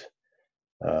doesn't.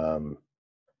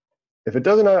 If it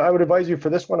doesn't, I would advise you for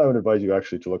this one, I would advise you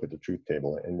actually to look at the truth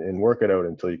table and work it out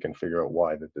until you can figure out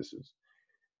why that this is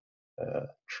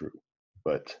true.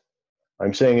 But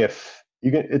I'm saying if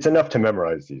you can, it's enough to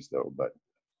memorize these though, but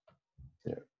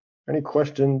yeah. Any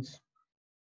questions?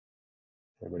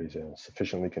 Everybody's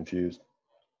sufficiently confused.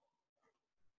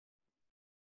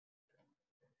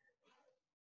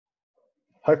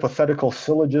 Hypothetical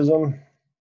syllogism.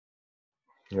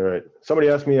 All right. Somebody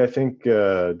asked me, I think,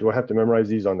 do I have to memorize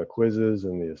these on the quizzes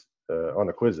and the on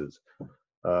the quizzes?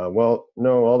 Well,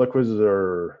 no, all the quizzes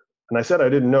are, and I said I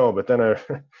didn't know, but then as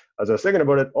I was thinking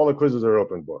about it, all the quizzes are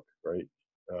open book, right?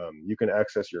 You can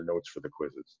access your notes for the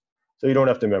quizzes. So you don't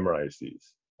have to memorize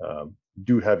these.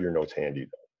 Do have your notes handy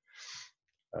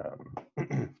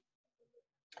though.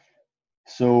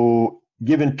 So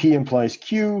given P implies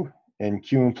Q and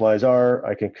Q implies R,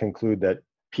 I can conclude that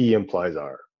P implies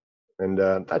R. And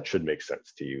that should make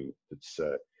sense to you. It's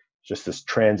just this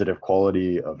transitive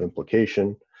quality of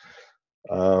implication.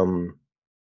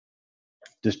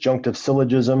 Disjunctive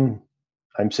syllogism,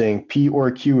 I'm saying P or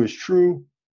Q is true,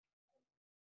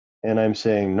 and I'm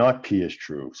saying not P is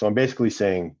true. So I'm basically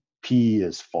saying P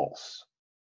is false.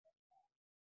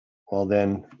 Well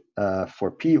then, for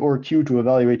P or Q to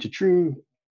evaluate to true,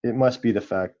 it must be the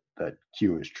fact that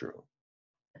Q is true.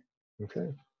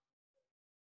 Okay.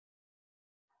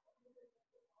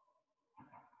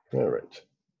 All right.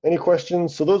 Any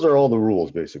questions? So those are all the rules,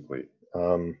 basically. How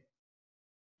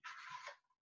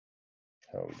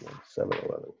are we doing?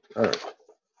 7:11. All right.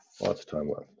 Lots of time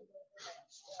left.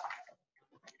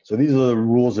 So these are the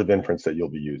rules of inference that you'll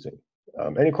be using.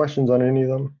 Any questions on any of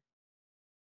them?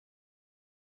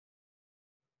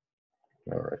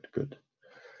 All right, good.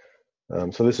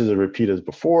 So this is a repeat as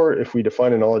before. If we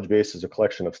define a knowledge base as a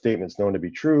collection of statements known to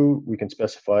be true, we can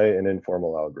specify an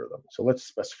informal algorithm. So let's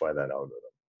specify that algorithm.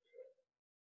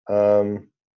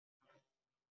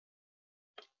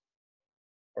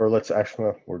 Or let's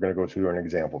actually, we're going to go through an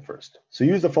example first. So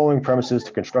use the following premises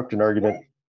to construct an argument.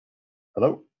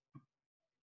 Hello?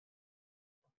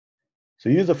 So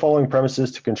use the following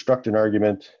premises to construct an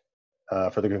argument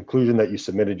for the conclusion that you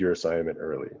submitted your assignment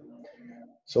early.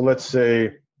 So let's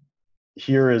say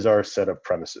here is our set of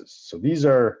premises. So these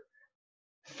are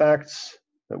facts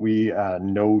that we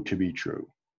know to be true.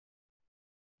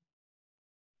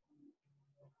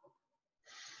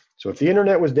 So if the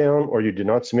internet was down or you did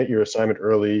not submit your assignment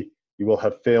early, you will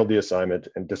have failed the assignment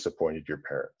and disappointed your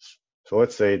parents. So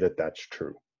let's say that that's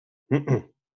true.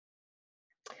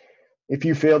 If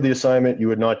you failed the assignment, you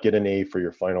would not get an A for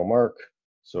your final mark.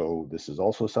 So this is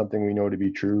also something we know to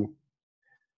be true.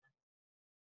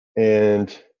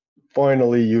 And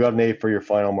finally, you got an A for your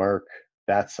final mark.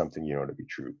 That's something you know to be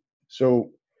true.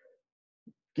 So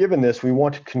given this, we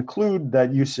want to conclude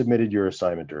that you submitted your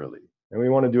assignment early. And we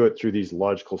want to do it through these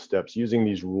logical steps using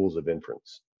these rules of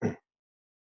inference. Okay.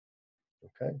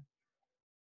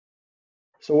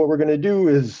 So what we're going to do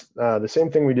is the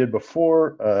same thing we did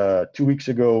before 2 weeks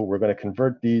ago. We're going to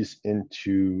convert these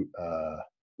into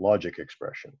logic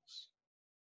expressions.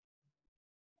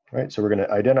 Right. So we're going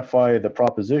to identify the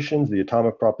propositions, the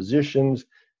atomic propositions,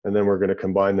 and then we're going to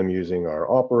combine them using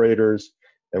our operators.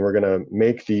 And we're going to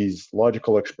make these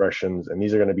logical expressions, and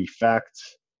these are going to be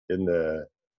facts in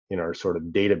our sort of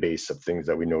database of things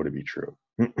that we know to be true.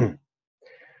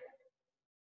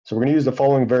 So we're going to use the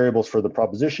following variables for the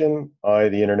proposition. I,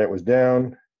 the internet was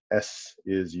down. S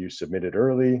is you submitted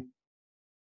early.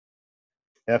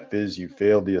 F is you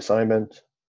failed the assignment.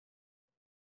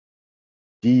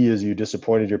 D is you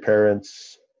disappointed your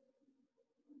parents.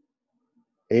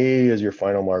 A is your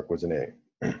final mark was an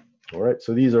A. All right,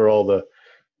 so these are all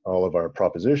of our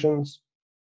propositions.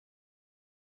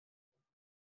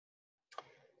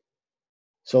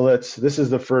 So this is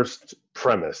the first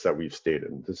premise that we've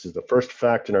stated. This is the first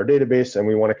fact in our database, and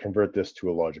we want to convert this to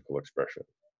a logical expression.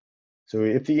 So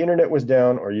if the internet was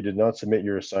down or you did not submit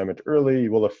your assignment early,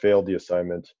 you will have failed the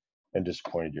assignment and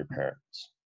disappointed your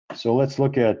parents. So let's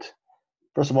look at,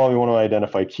 first of all, we want to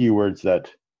identify keywords that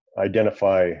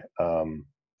identify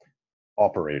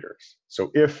operators. So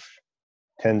if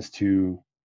tends to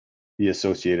be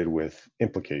associated with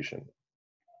implication.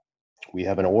 We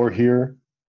have an or here,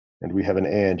 and we have an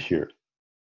and here.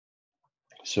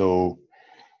 So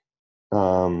we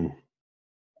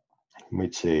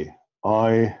might say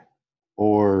I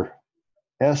or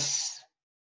S,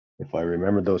 if I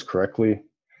remember those correctly.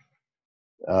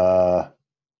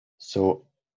 So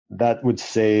that would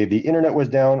say the internet was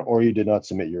down or you did not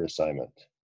submit your assignment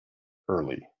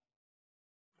early.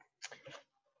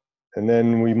 And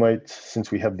then we might,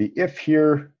 since we have the if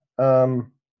here,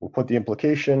 we'll put the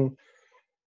implication.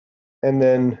 And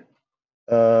then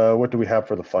what do we have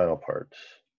for the final part?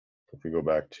 If we go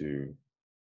back to,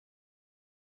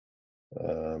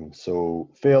 so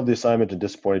failed the assignment and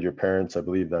disappointed your parents, I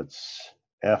believe that's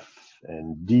F.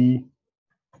 and D.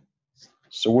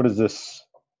 So what is this?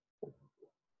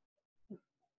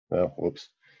 Oh, whoops.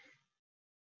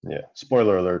 Yeah,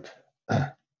 spoiler alert.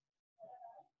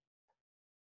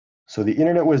 So the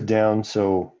internet was down,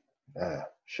 so,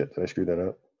 shit, did I screw that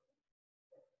up?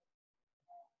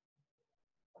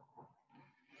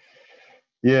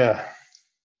 Yeah,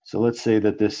 so let's say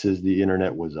that this is the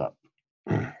internet was up.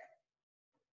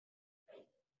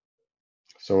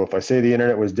 So if I say the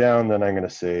internet was down, then I'm going to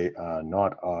say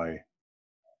not I.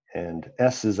 And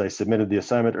S is I submitted the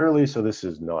assignment early, so this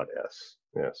is not S.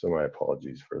 Yeah, so my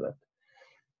apologies for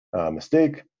that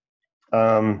mistake.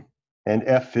 And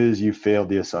F is you failed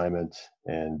the assignment,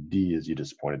 and D is you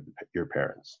disappointed your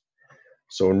parents.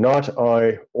 So not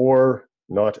I or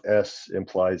not S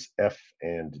implies F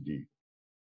and D.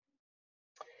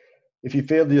 If you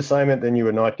failed the assignment, then you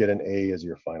would not get an A as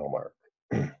your final mark.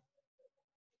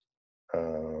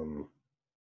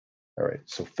 All right,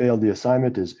 so failed the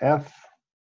assignment is F,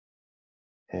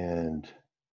 and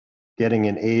getting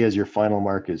an A as your final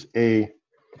mark is A.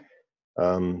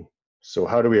 So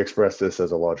how do we express this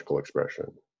as a logical expression?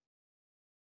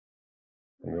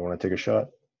 Anyone want to take a shot?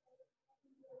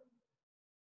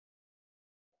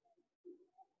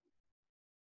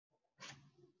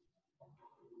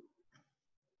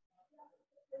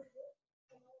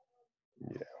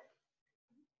 Yeah.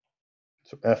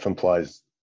 So F implies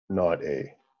not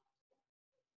A.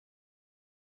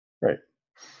 Right.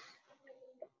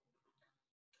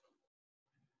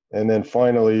 And then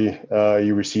finally,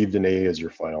 you received an A as your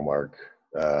final mark.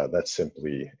 That's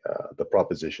simply the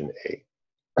proposition A.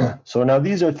 So now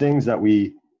these are things that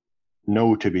we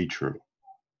know to be true.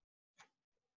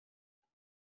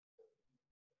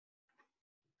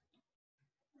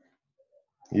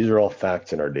 These are all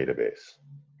facts in our database.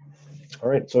 All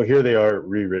right, so here they are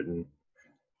rewritten.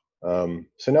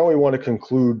 So now we want to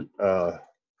conclude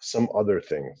some other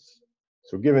things.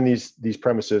 So given these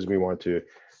premises, we want to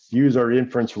use our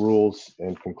inference rules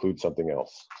and conclude something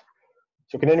else.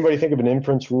 So can anybody think of an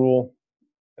inference rule?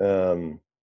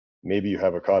 Maybe you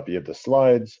have a copy of the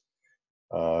slides,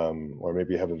 or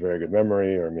maybe you have a very good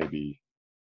memory, or maybe,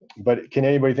 but can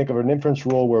anybody think of an inference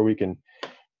rule where we can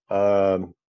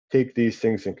take these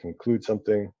things and conclude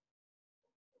something?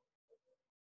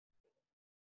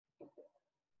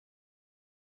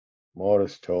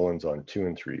 Modus tollens on 2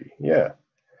 and 3. Yeah.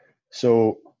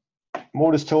 So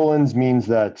modus tollens means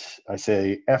that I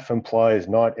say F implies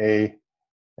not A,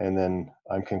 and then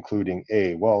I'm concluding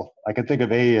A. Well, I can think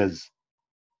of A as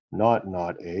not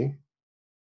A.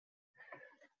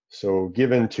 So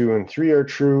given 2 and 3 are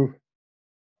true,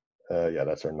 yeah,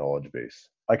 that's our knowledge base.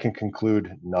 I can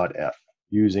conclude not F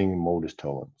using modus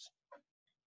tollens.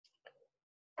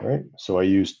 All right, so I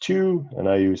use 2 and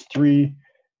I use 3,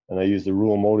 and I use the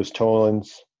rule modus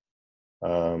tollens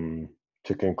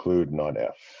to conclude not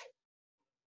F.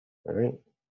 All right,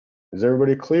 is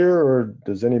everybody clear, or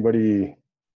does anybody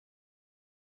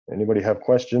have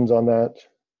questions on that?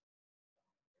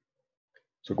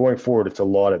 So going forward, it's a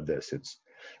lot of this.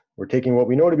 We're taking what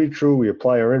we know to be true, we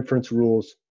apply our inference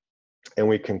rules, and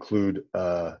we conclude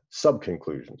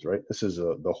sub-conclusions, right? This is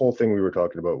the whole thing we were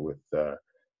talking about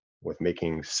with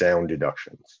making sound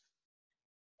deductions.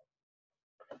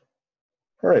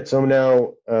 All right, so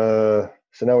now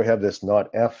we have this not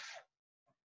F.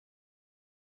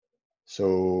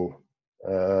 So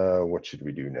what should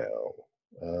we do now?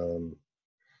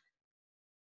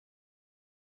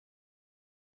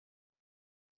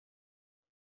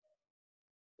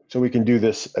 So we can do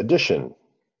this addition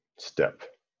step.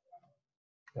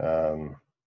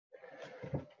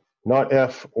 Not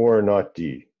F or not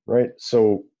D, right?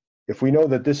 So if we know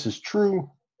that this is true,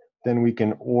 then we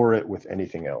can OR it with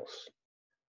anything else.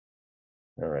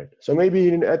 All right, so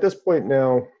maybe at this point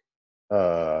now,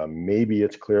 maybe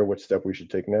it's clear what step we should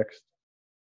take next.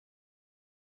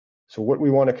 So what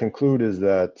we want to conclude is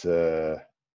that,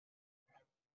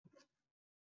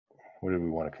 what do we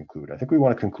want to conclude? I think we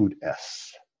want to conclude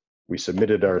S. We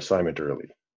submitted our assignment early.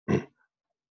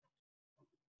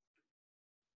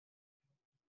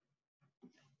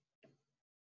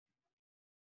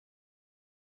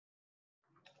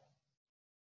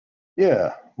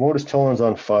 Yeah, modus tollens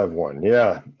on 5.1.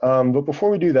 Yeah, but before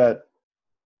we do that,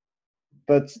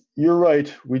 you're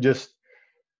right.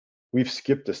 We've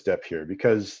skipped a step here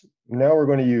because now we're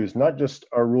going to use not just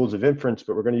our rules of inference,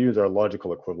 but we're going to use our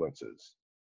logical equivalences,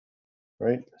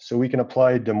 right? So we can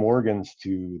apply De Morgan's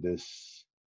to this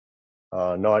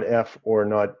not F or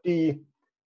not D,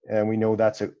 and we know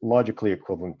that's logically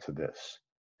equivalent to this.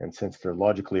 And since they're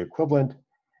logically equivalent,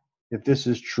 if this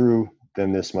is true,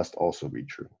 then this must also be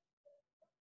true.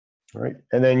 All right,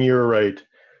 and then you're right.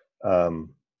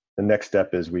 the next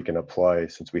step is we can apply,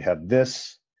 since we have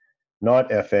this, not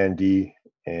FND,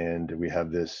 and we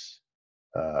have this,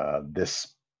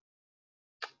 this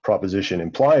proposition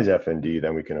implies FND,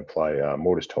 then we can apply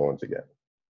modus tollens again.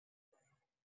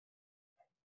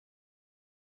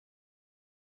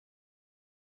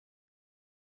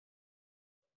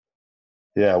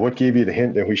 Yeah, what gave you the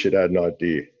hint that we should add not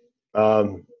D?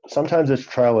 Sometimes it's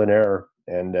trial and error,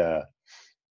 and a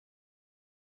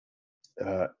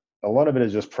lot of it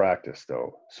is just practice,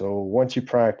 though. So once you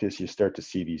practice, you start to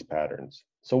see these patterns.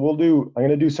 So I'm going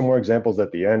to do some more examples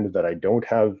at the end that I don't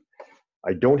have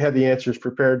the answers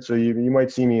prepared. So you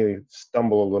might see me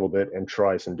stumble a little bit and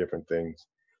try some different things,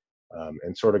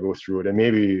 and sort of go through it. And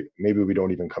maybe we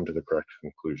don't even come to the correct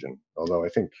conclusion. Although I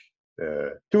think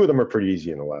 2 of them are pretty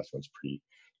easy, and the last one's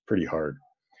pretty hard.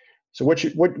 So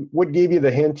what gave you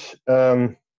the hint?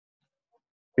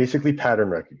 Basically pattern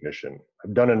recognition.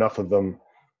 I've done enough of them,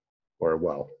 or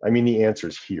well, I mean the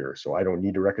answer's here, so I don't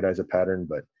need to recognize a pattern,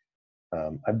 but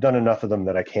I've done enough of them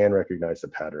that I can recognize the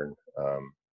pattern.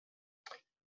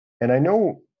 And I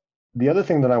know the other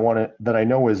thing that I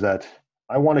know is that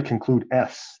I want to conclude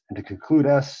S, and to conclude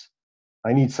S,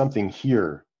 I need something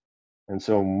here. And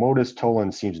so modus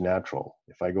tollens seems natural.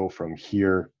 If I go from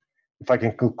here, if I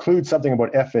can conclude something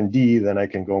about F and D, then I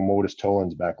can go modus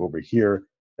tollens back over here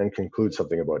and conclude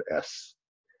something about S.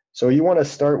 So you want to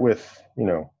start with,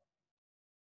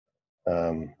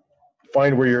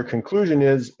 find where your conclusion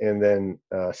is, and then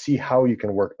see how you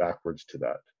can work backwards to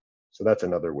that. So that's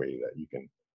another way that you can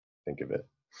think of it.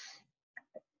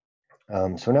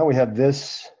 So now we have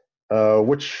this.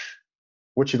 Which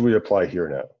should we apply here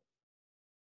now?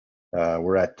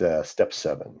 We're at step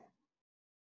 7.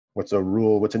 What's a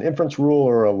rule? What's an inference rule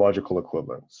or a logical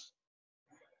equivalence?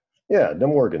 Yeah, De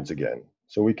Morgan's again.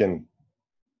 So we can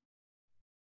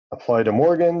apply De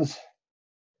Morgan's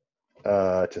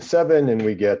to 7, and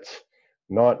we get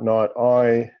not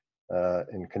I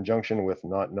in conjunction with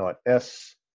not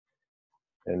S.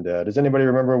 And does anybody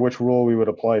remember which rule we would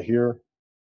apply here?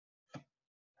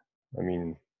 I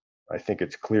mean, I think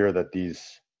it's clear that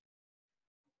these,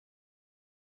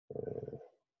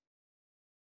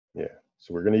 yeah.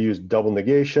 So we're going to use double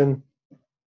negation,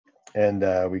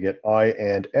 and we get I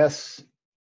and S.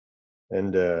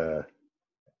 And yeah,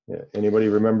 anybody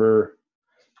remember?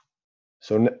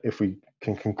 So if we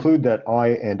can conclude that I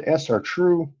and S are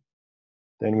true,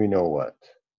 then we know what?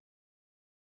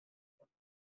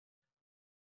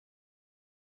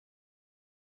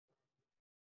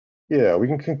 Yeah, we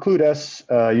can conclude S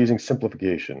using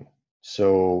simplification.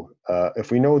 So if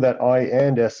we know that I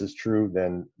and S is true,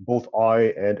 then both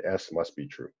I and S must be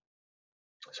true.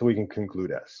 So we can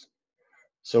conclude S.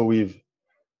 So we've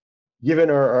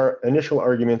given our initial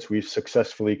arguments, we've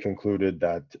successfully concluded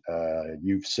that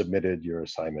you've submitted your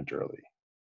assignment early.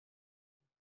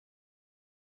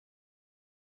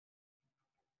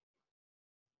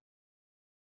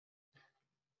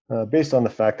 Based on the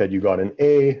fact that you got an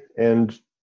A and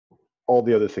all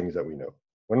the other things that we know.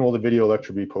 When will the video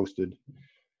lecture be posted?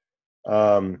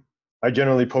 I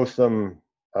generally post them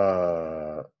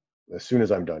as soon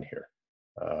as I'm done here.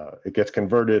 It gets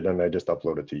converted and I just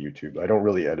upload it to YouTube. I don't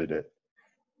really edit it.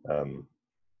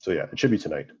 So yeah, it should be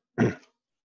tonight.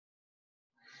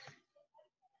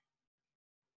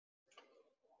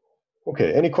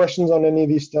 Okay, any questions on any of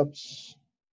these steps?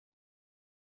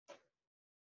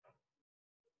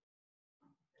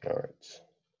 All right.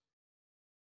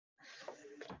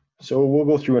 So we'll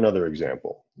go through another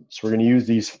example. So we're going to use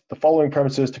the following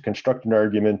premises to construct an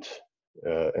argument.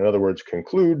 In other words,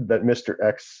 conclude that Mr.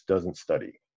 X doesn't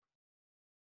study.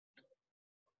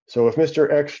 So if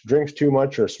Mr. X drinks too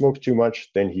much or smokes too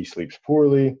much, then he sleeps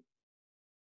poorly.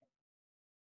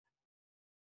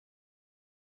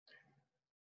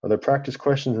 Are there practice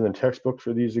questions in the textbook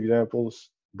for these examples?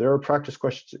 There are practice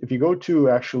questions. If you go to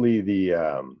actually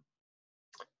the,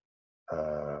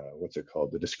 what's it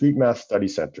called? The Discrete Math Study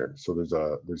Center. So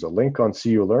there's a link on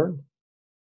CU Learn.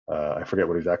 I forget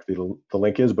what exactly the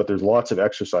link is, but there's lots of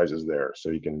exercises there. So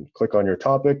you can click on your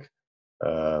topic,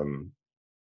 and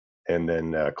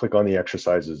then click on the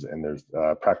exercises, and there's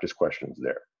practice questions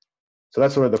there. So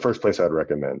that's the first place I'd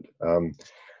recommend.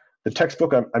 The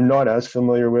textbook I'm not as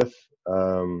familiar with,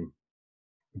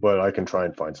 but I can try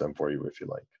and find some for you if you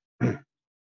like.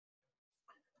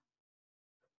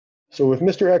 So if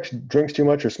Mr. X drinks too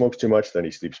much or smokes too much, then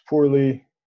he sleeps poorly.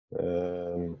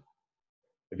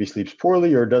 If he sleeps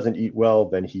poorly or doesn't eat well,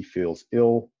 then he feels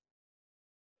ill.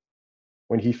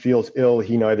 When he feels ill,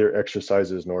 he neither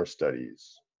exercises nor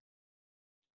studies.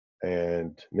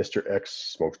 And Mr.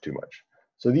 X smokes too much.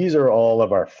 So these are all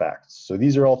of our facts. So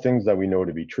these are all things that we know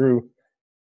to be true.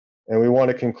 and we want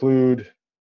to conclude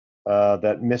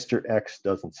that Mr. X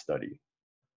doesn't study.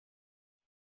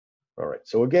 All right,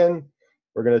 so again,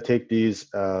 we're going to take these,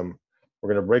 we're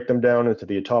going to break them down into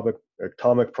the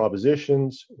atomic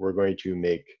propositions. We're going to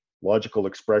make logical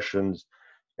expressions,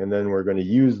 and then we're going to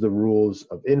use the rules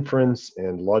of inference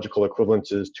and logical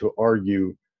equivalences to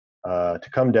argue, to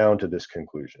come down to this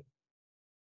conclusion.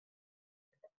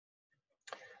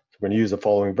 So we're going to use the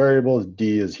following variables.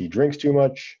 D is he drinks too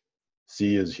much.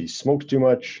 C is he smokes too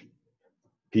much.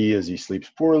 P is he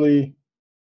sleeps poorly.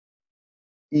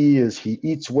 E is he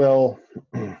eats well.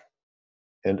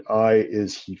 And I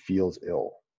is he feels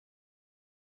ill.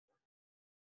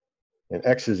 And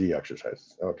X is he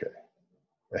exercises. Okay.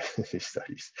 He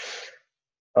studies.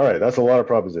 All right, that's a lot of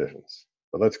propositions,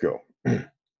 but let's go.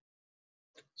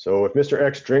 So if Mr.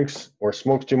 X drinks or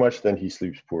smokes too much, then he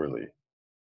sleeps poorly.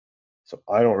 So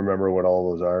I don't remember what all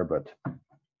those are, but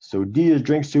so D is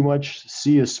drinks too much,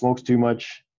 C is smokes too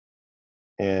much,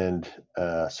 and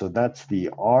so that's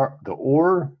the R. The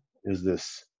or is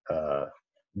this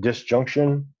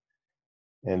disjunction,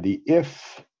 and the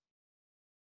if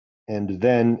and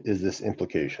then is this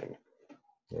implication.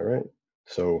 All right,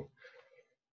 so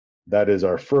that is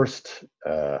our first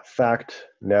fact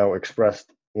now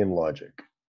expressed in logic.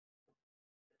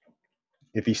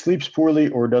 If he sleeps poorly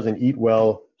or doesn't eat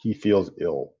well, he feels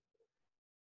ill.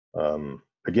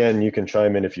 Again, you can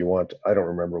chime in if you want. I don't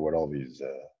remember what all these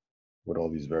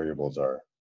variables are.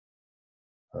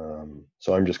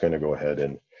 So I'm just going to go ahead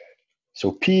and,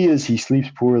 so P is he sleeps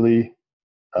poorly.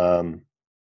 E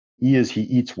is he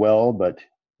eats well, but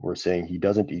we're saying he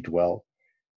doesn't eat well.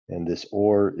 And this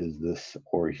or is this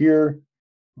or here.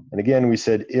 And again, we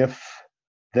said if,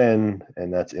 then,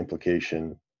 and that's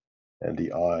implication. And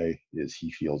the I is he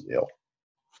feels ill.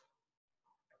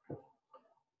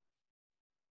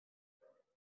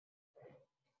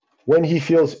 When he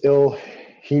feels ill,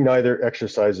 he neither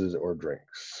exercises or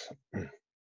drinks.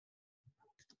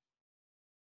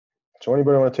 So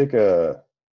anybody want to take a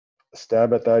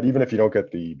stab at that? Even if you don't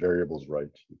get the variables right,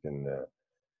 you can,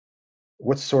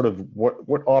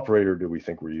 what operator do we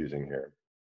think we're using here?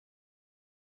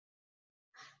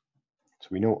 So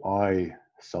we know I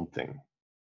something.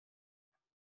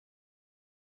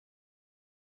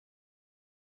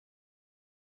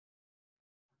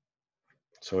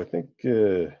 So I think,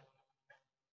 yeah,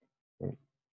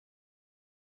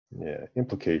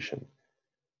 implication.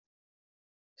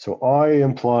 So I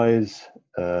implies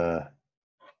that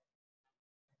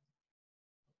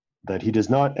he does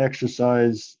not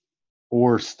exercise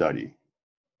or study.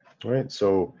 All right,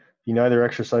 so he neither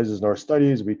exercises nor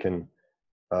studies. We can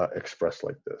express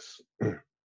like this.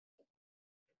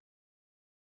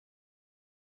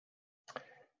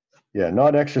 Yeah,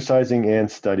 not exercising and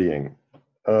studying.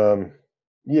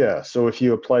 Yeah, so if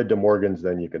you applied De Morgan's,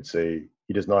 then you could say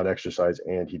he does not exercise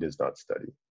and he does not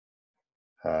study.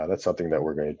 That's something that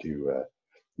we're going to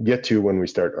get to when we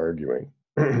start arguing.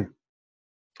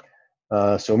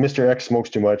 So Mr. X smokes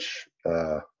too much,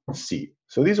 C.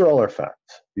 So these are all our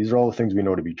facts. These are all the things we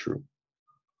know to be true.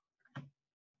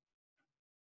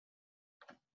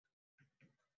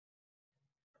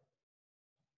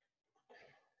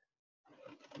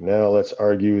 Now let's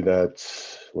argue that,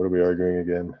 what are we arguing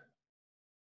again?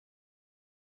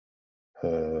 I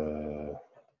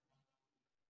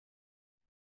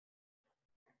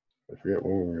forget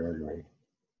what we were arguing.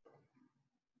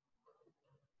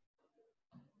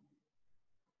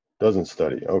 Doesn't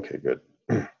study. Okay, good.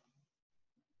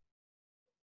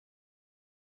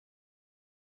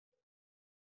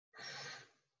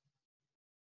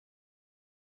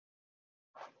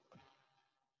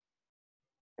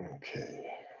 Okay.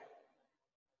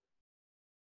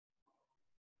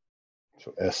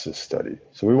 So S is study.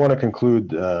 So we want to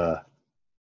conclude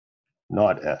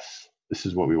not S. This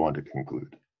is what we want to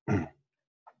conclude.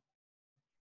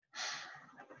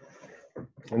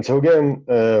 And so again,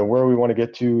 where we want to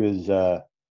get to is, well,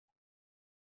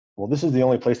 this is the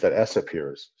only place that S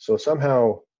appears. So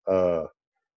somehow it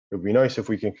would be nice if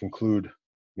we can conclude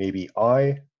maybe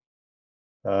I,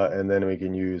 and then we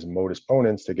can use modus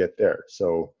ponens to get there.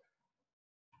 So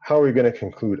how are we going to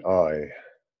conclude I?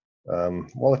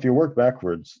 Well, if you work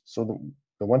backwards, so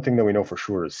the one thing that we know for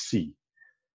sure is C.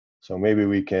 So maybe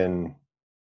we can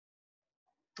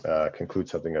conclude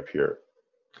something up here.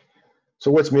 So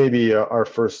what's maybe our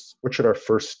first? What should our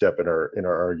first step in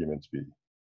our arguments be?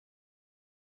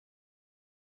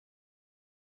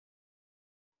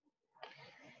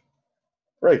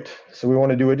 Right. So we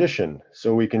want to do addition.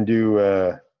 So we can do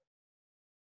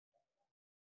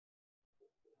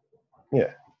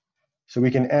yeah. So we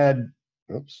can add.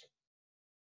 Oops.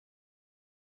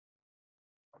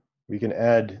 we can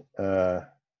add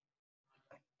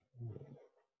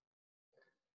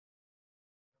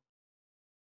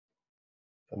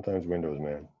sometimes Windows,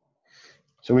 man.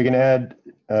 So we can add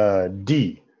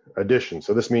D, addition.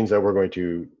 So this means that we're going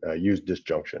to use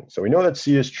disjunction. So we know that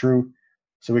C is true,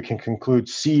 so we can conclude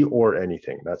C or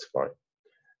anything. That's fine.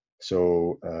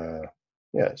 So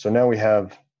yeah, so now we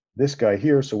have this guy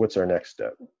here. So what's our next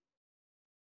step?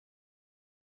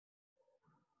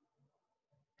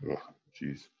 Oh,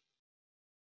 geez.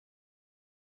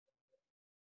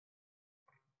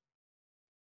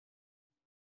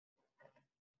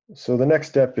 So the next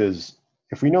step is,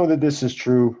 if we know that this is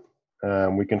true,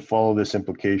 we can follow this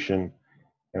implication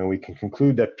and we can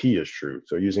conclude that P is true.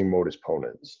 So using modus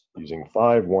ponens, using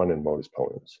 5, 1, and modus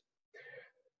ponens.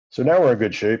 So now we're in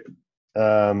good shape.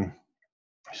 So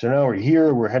now we're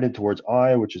here, we're headed towards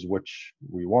I, which is which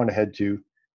we want to head to.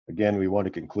 Again, we want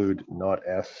to conclude not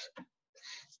S.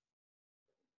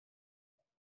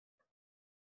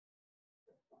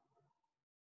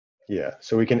 Yeah,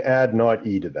 so we can add not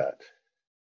E to that.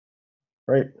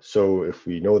 Right, so if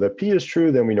we know that P is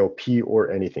true, then we know P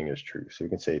or anything is true. So we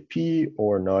can say P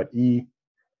or not E,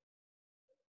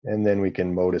 and then we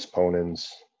can modus ponens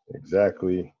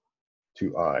exactly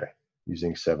to I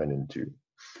using 7 and 2.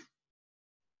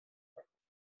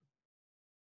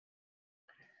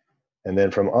 And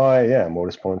then from I, yeah,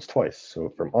 modus ponens twice. So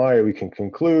from I, we can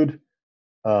conclude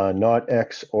not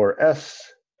X or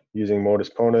S using modus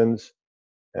ponens,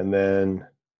 and then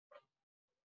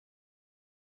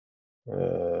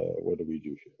what do we do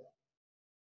here?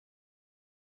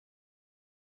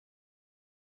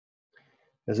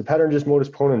 As a pattern, just modus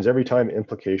ponens every time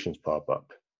implications pop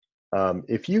up.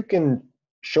 If you can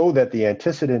show that the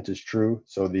antecedent is true,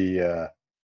 so the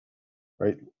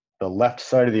right, the left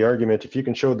side of the argument, if you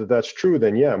can show that that's true,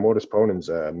 then yeah, modus ponens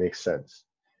makes sense.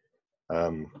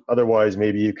 Otherwise,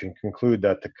 maybe you can conclude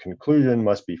that the conclusion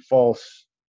must be false,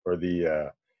 or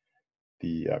the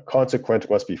consequent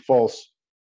must be false,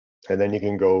 and then you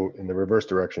can go in the reverse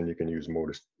direction. You can use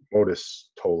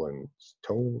modus tollens.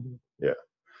 Yeah.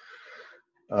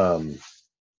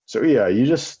 So yeah, you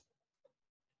just,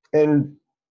 and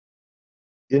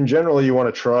in general, you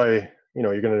want to try, you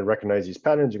know, you're going to recognize these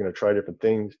patterns, you're going to try different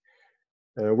things.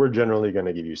 We're generally going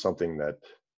to give you something that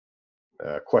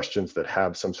questions that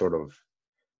have some sort of,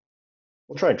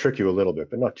 we'll try and trick you a little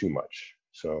bit, but not too much.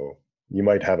 So you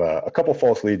might have a couple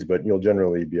false leads, but you'll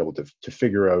generally be able to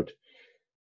figure out,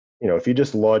 you know, if you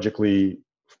just logically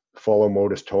follow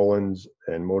modus tollens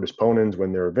and modus ponens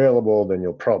when they're available, then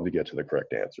you'll probably get to the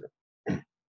correct answer.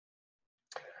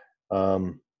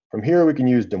 From here, we can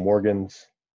use De Morgan's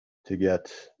to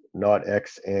get not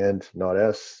X and not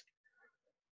S.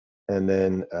 And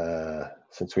then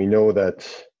since we know that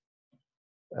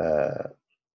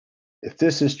if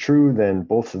this is true, then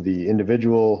both of the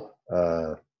individual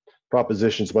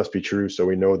propositions must be true. So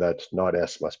we know that not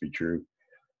S must be true.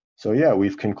 So yeah,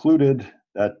 we've concluded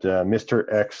that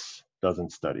Mr. X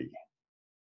doesn't study.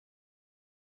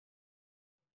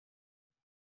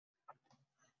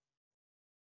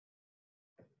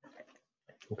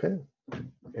 Okay,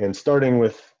 and starting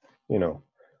with, you know,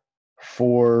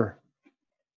 four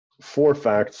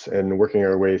facts and working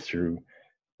our way through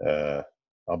a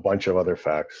bunch of other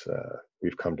facts,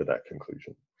 we've come to that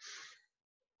conclusion.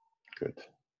 Good.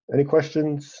 Any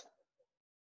questions?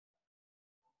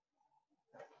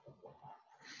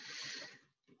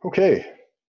 Okay.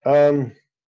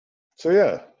 So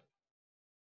yeah,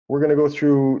 we're going to go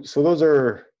through. So those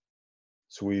are.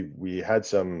 So we had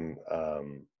some.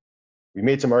 We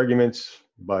made some arguments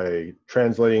by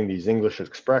translating these English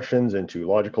expressions into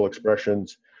logical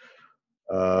expressions.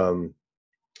 And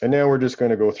now we're just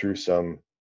going to go through some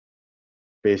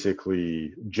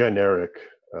basically generic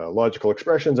logical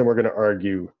expressions, and we're going to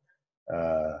argue.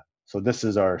 So this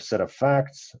is our set of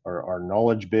facts, our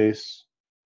knowledge base.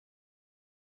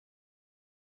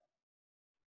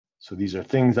 So these are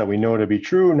things that we know to be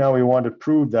true. Now we want to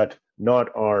prove that not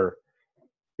R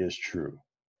is true.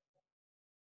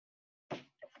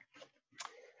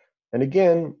 And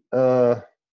again, so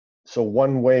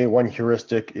one way, one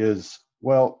heuristic is,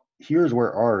 well, here's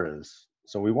where R is.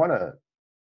 So we want to,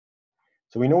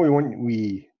 so we know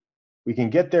we can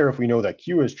get there if we know that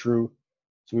Q is true.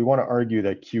 So we want to argue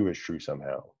that Q is true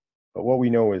somehow. But what we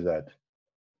know is that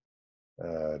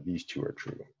these two are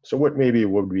true. So what maybe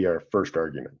would be our first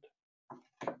argument?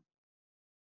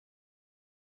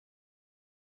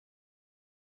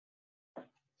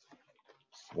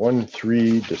 One,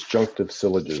 3, disjunctive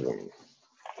syllogism.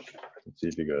 Let's see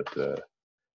if you got,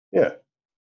 yeah.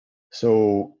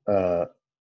 So,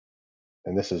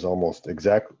 and this is almost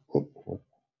exact.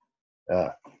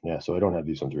 Yeah, so I don't have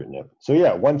these ones written out. So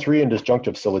yeah, 1, 3, and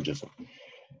disjunctive syllogism.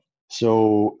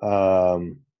 So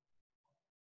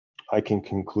I can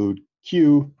conclude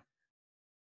Q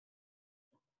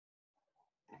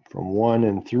from 1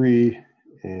 and 3,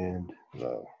 and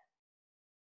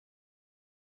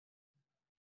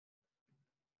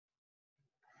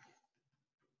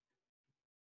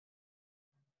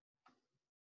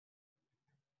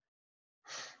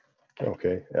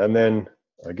okay, and then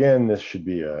again, this should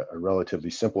be a relatively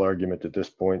simple argument at this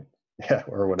point, yeah,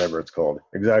 or whatever it's called.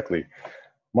 Exactly,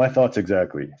 my thoughts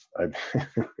exactly.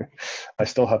 I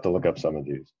still have to look up some of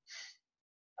these.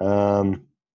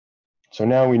 So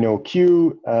now we know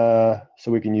Q, so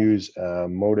we can use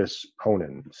modus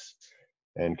ponens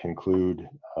and conclude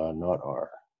not R.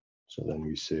 So then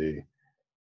we say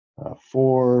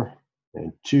 4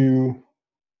 and 2.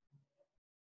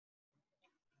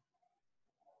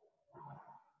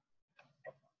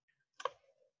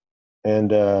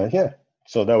 And yeah,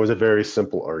 so that was a very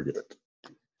simple argument.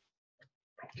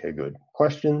 Okay, good.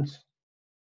 Questions?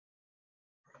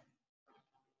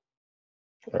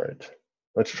 All right,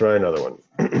 let's try another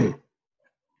one.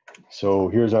 So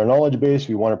here's our knowledge base.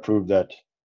 We want to prove that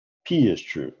P is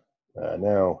true.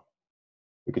 Now,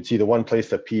 we can see the one place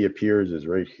that P appears is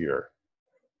right here.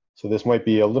 So this might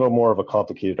be a little more of a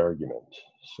complicated argument.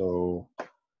 So,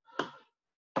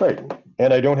 right,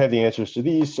 and I don't have the answers to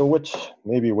these, so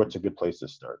maybe what's a good place to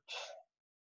start?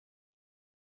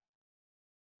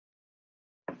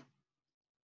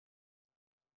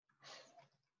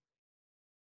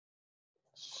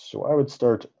 So I would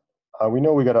start, we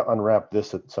know we got to unwrap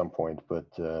this at some point, but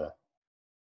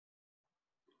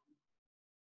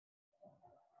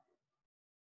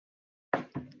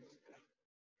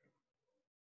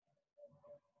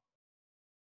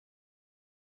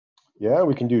yeah,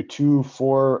 we can do 2,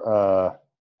 4, or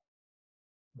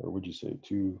would you say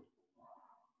 2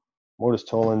 modus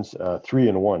tollens, 3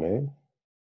 and 1, eh?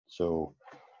 So,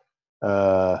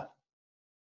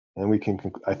 and we can,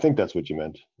 I think that's what you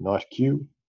meant, not Q.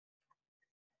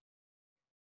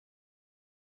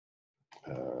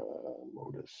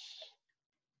 Modus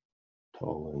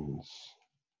tollens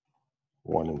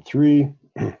 1 and 3.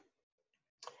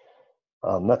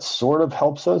 That sort of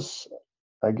helps us,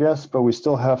 I guess, but we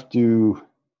still have to,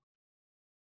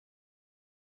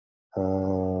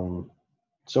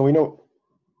 so we know,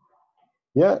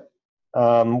 yeah,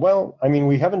 well, I mean,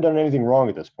 we haven't done anything wrong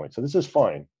at this point, so this is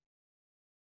fine.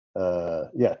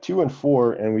 Yeah, 2 and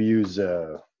 4, and we use,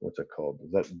 what's it called?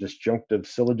 Is that disjunctive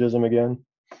syllogism again?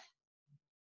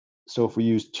 So if we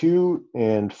use 2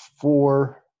 and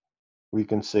 4, we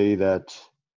can say that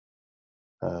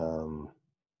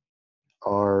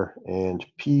R and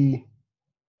P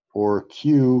or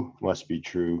Q must be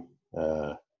true.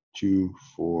 2,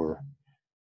 4.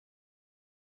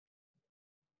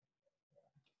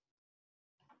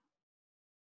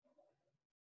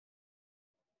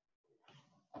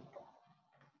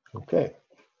 Okay.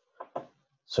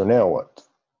 So now what?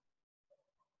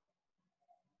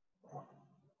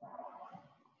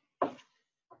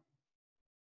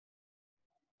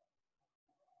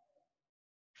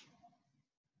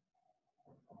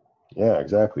 Yeah,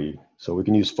 exactly. So we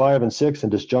can use 5 and 6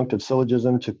 and disjunctive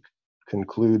syllogism to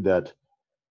conclude that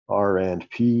R and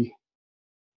P.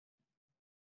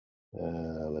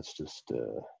 Let's just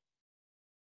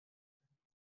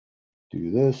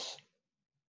do this.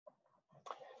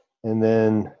 And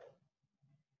then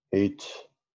 8.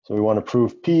 So we want to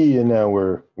prove P, and now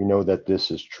we know that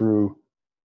this is true.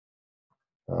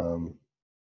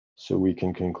 So we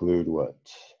can conclude what?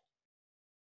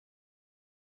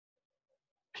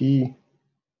 P,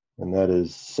 and that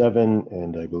is 7,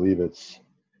 and I believe it's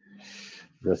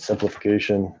the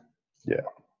simplification. Yeah.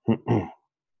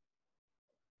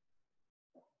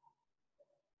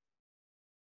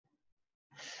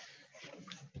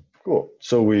 Cool.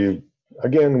 So we've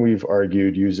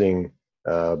argued using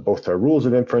both our rules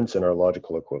of inference and our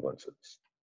logical equivalences.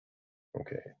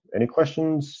 Okay, any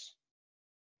questions?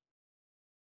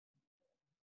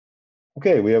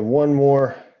 Okay, we have one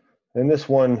more, and this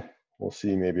one, we'll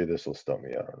see, maybe this will stump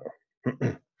me, I don't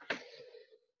know.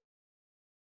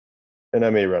 And I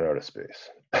may run out of space.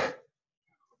 But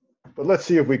let's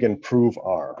see if we can prove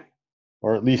R,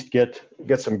 or at least get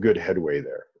some good headway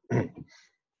there.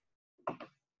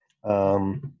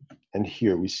 And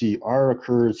here we see R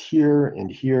occurs here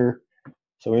and here.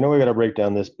 So we know we got to break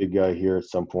down this big guy here at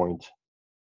some point.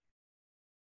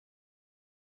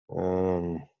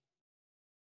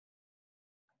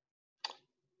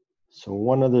 So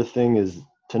one other thing is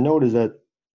to note is that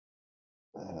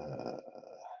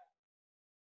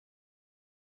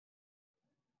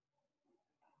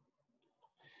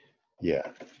Yeah,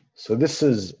 so this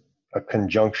is a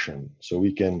conjunction. So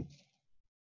we can,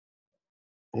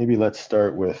 maybe let's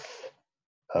start with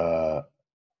a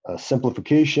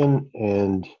simplification,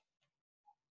 and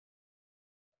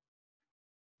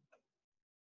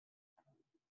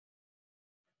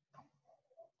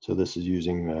so this is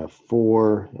using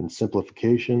 4 and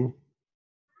simplification.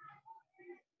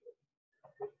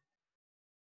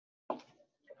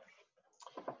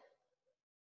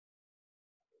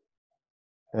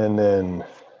 And then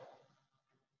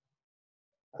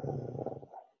I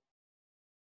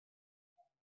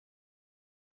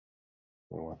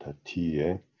want that T,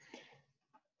 eh?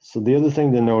 So the other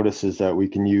thing to notice is that we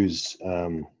can use,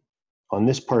 on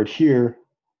this part here,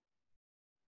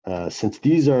 since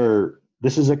this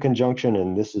is a conjunction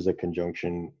and this is a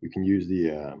conjunction, we can use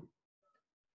the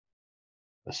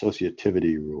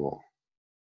associativity rule.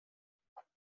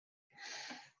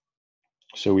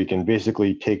 So we can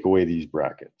basically take away these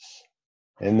brackets.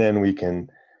 And then we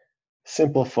can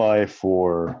simplify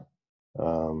for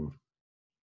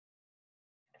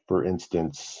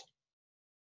instance,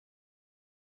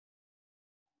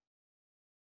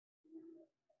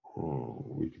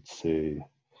 we could say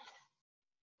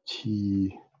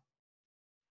T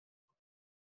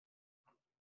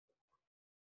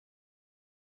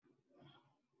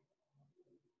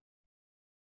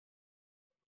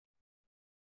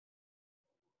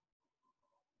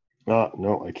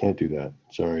no, I can't do that.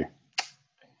 Sorry.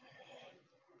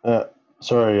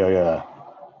 Sorry,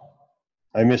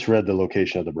 I misread the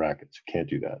location of the brackets. Can't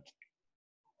do that.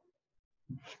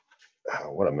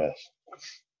 Oh, what a mess.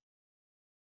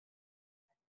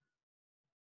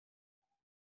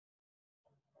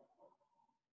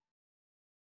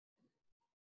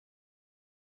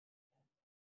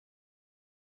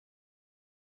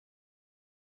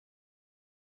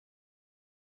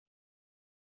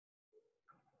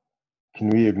 Can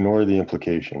we ignore the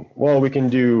implication? Well, we can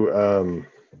do,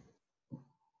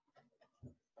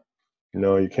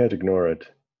 no, you can't ignore it.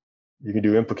 You can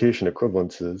do implication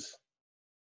equivalences.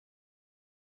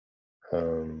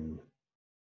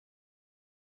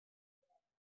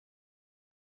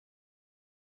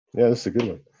 Yeah, this is a good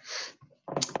one.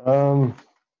 All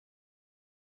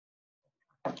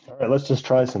right, let's just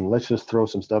try some, let's just throw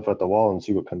some stuff at the wall and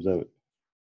see what comes out.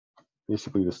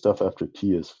 Basically, the stuff after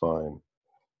T is fine.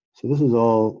 So this is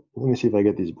all, let me see if I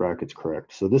get these brackets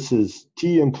correct. So this is,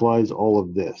 T implies all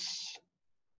of this.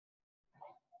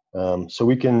 So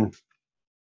we can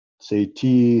say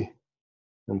T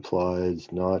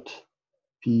implies not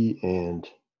P and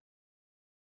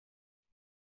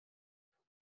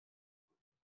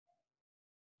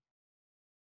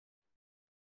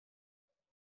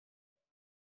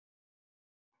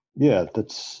yeah,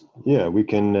 that's, yeah, we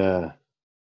can,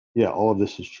 yeah, all of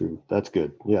this is true. That's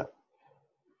good, yeah.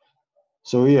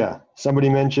 So yeah, somebody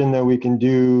mentioned that we can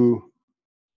do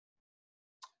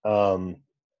 1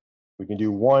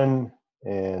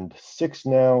 and 6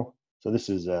 now. So this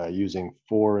is using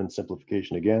 4 and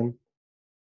simplification again.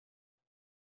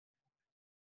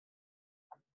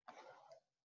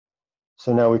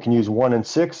 So now we can use 1 and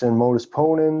 6 and modus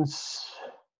ponens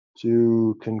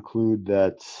to conclude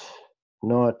that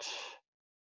not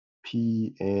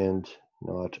P and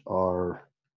not R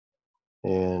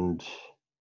and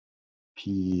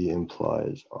P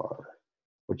implies R,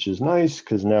 which is nice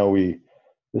because now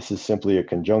this is simply a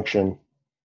conjunction.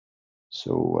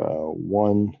 So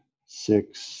 1,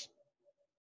 6,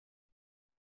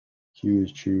 Q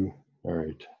is true. All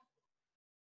right.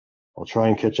 I'll try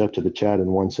and catch up to the chat in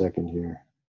 1 second here.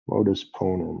 Modus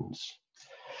ponens.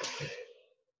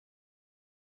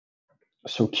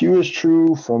 So Q is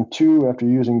true from 2 after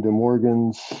using De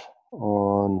Morgan's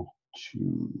on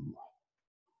 2.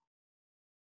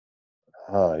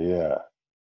 Yeah.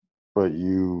 But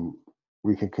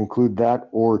we can conclude that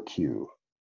or Q.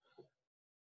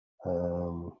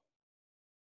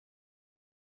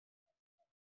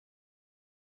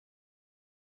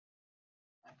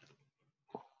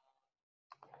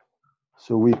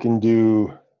 So we can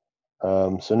do,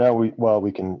 so now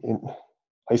we can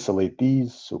isolate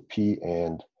these. So P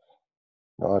and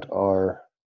not R,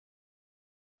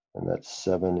 and that's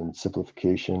 7 in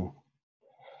simplification.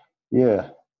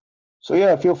 Yeah. So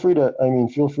yeah, feel free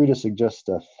to suggest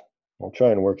stuff. I'll try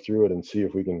and work through it and see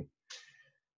if we can.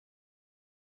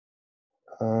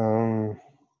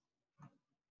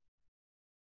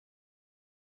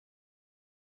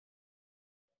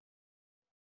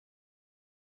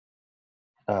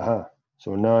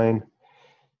 So 9,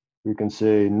 we can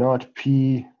say not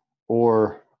P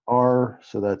or R,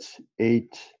 so that's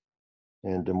 8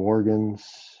 and De Morgan's.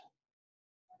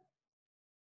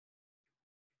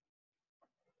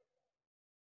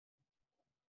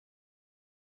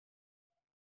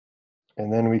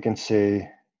 And then we can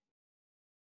say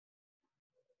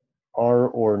R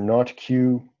or not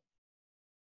Q.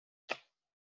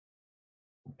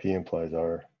 P implies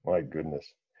R. My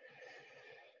goodness.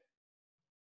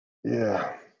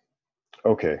 Yeah.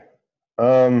 Okay.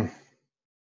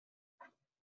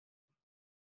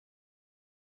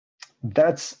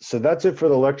 That's it for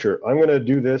the lecture. I'm going to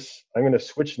do this. I'm going to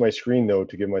switch my screen though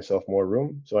to give myself more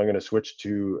room. So I'm going to switch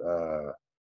to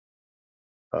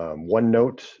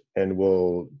OneNote, and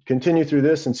we'll continue through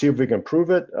this and see if we can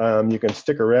prove it. You can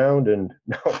stick around, and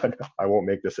no, I won't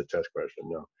make this a test question.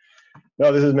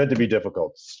 No, this is meant to be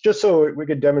difficult. It's just so we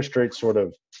could demonstrate sort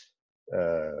of.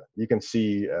 You can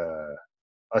see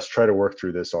us try to work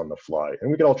through this on the fly,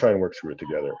 and we can all try and work through it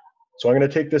together. So I'm going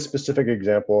to take this specific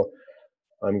example.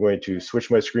 I'm going to switch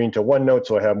my screen to OneNote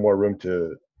so I have more room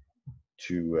to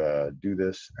do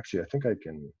this. Actually, I think I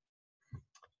can.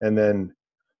 And then,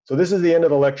 so this is the end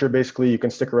of the lecture. Basically, you can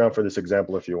stick around for this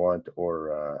example if you want,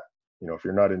 or you know, if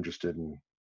you're not interested, and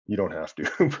you don't have to.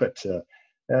 But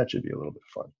that should be a little bit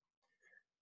fun.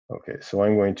 Okay, so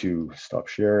I'm going to stop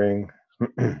sharing.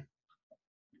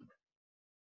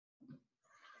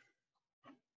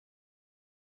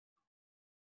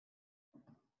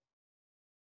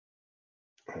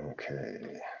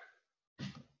 Okay.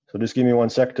 So just give me 1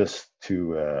 sec to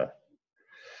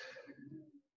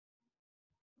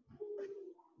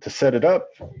set it up,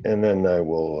 and then I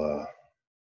will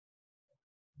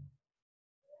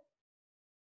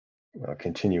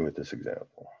continue with this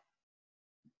example.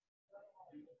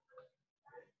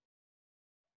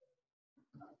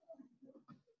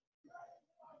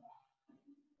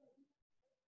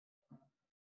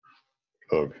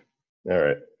 Ugh. All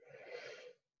right.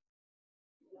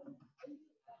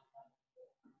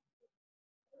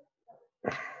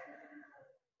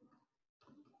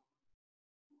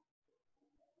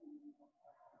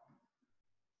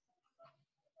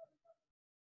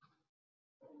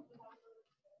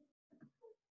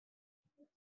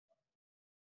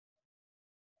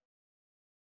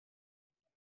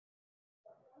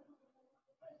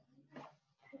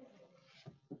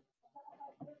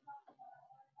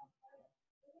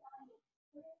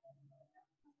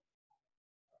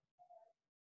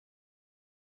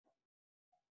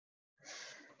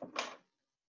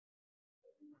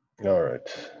 All right.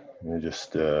 Let me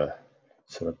just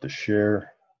set up the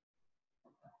share.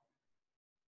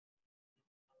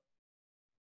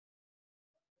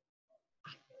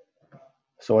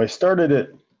 So I started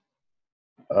it.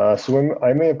 So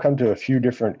I may have come to a few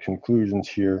different conclusions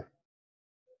here,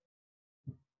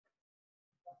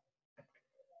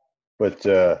 but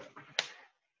this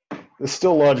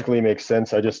still logically makes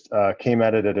sense. I just came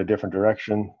at it at a different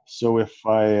direction. So if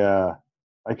I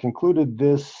concluded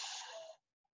this,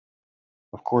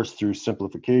 of course, through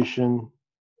simplification.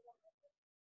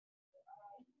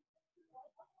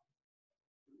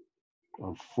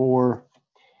 Of 4.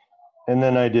 And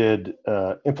then I did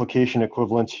implication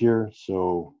equivalence here.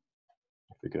 So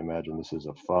if you can imagine, this is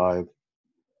a 5.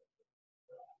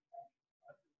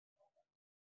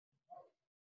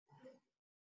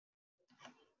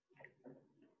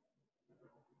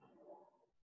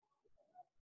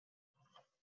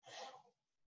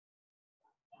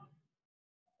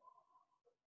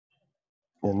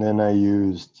 And then I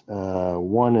used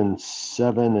 1 and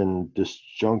 7 in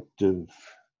disjunctive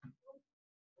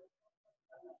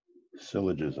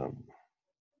syllogism.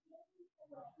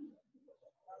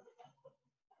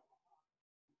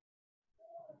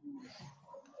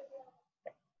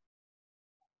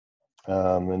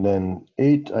 And then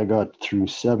 8, I got through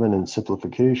 7 in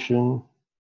simplification.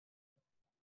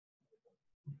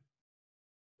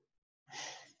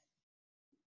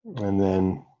 And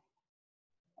then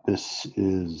this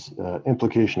is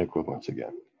implication equivalence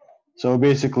again. So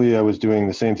basically, I was doing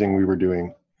the same thing we were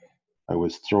doing. I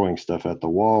was throwing stuff at the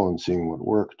wall and seeing what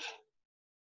worked.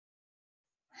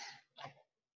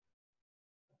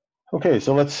 Okay,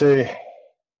 so let's say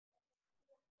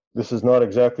this is not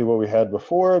exactly what we had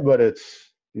before, but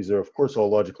these are of course all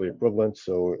logically equivalent.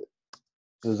 So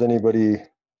does anybody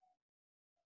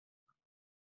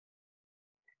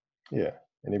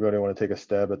want to take a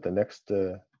stab at the next?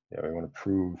 Yeah, we want to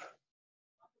prove.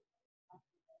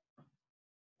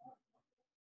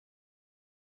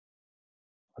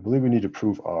 I believe we need to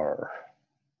prove R.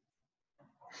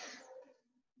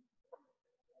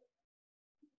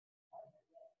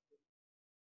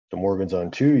 De Morgan's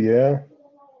on 2, yeah.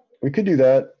 We could do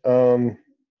that. Oh,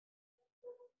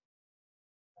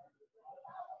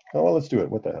 well, let's do it.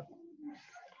 What the heck?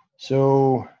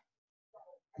 So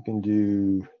we can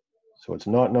do, so it's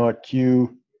not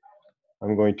Q.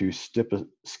 I'm going to skip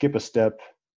a step.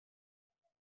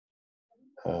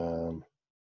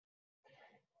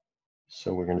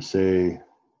 So we're going to say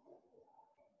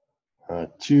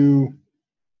 2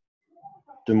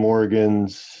 De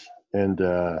Morgans and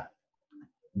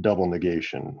double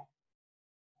negation.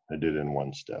 I did it in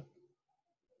one step.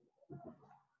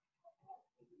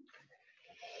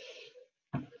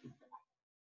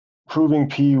 Proving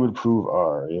P would prove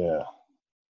R, yeah.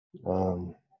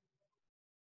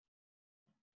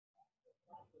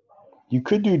 You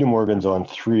could do De Morgans on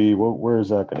 3. Well, where is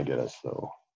that going to get us,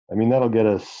 though? I mean, that'll get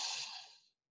us.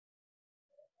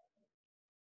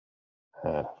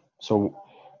 So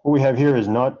what we have here is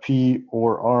not P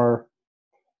or R,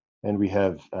 and we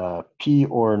have P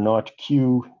or not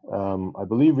Q. I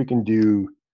believe we can do,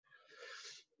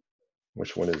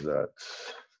 which one is that?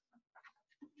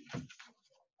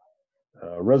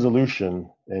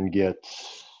 Resolution and get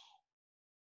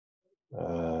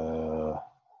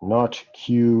not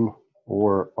Q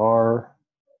or R.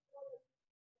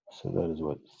 So that is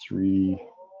what, 3,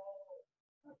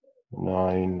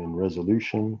 9 in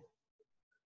resolution.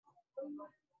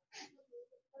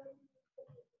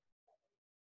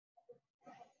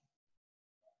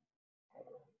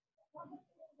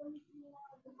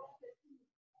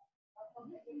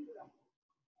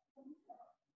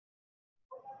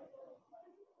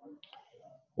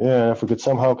 Yeah, if we could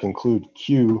somehow conclude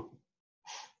Q.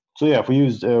 So yeah, if we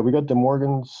used, we got De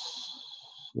Morgan's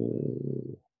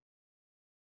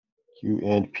Q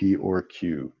and P or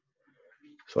Q.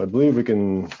 So I believe we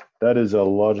can, that is a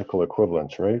logical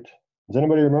equivalence, right? Does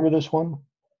anybody remember this one?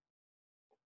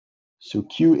 So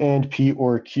Q and P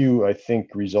or Q, I think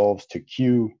resolves to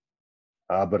Q,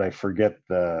 but I forget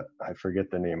the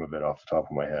name of it off the top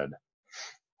of my head.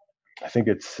 I think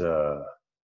it's,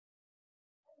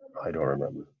 I don't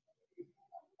remember.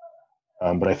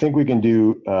 But I think we can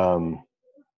do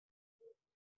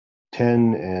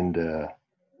 10 and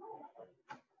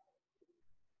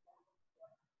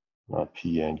not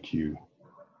P and Q.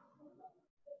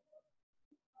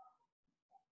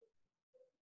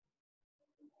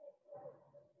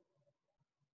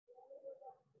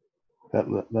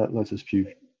 That lets us P.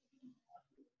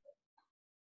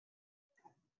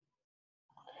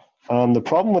 The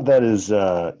problem with that is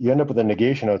you end up with a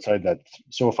negation outside that.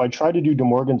 So if I try to do De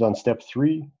Morgan's on step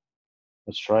 3,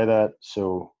 let's try that.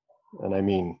 So, and I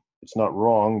mean, it's not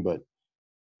wrong, but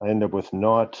I end up with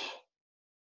not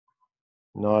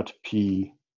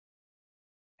P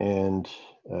and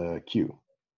Q.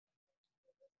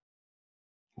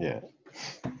 Yeah.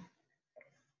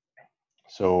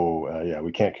 So yeah,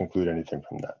 we can't conclude anything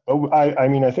from that. But I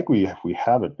mean, I think we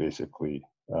have it basically.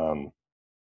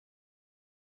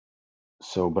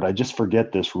 So, but I just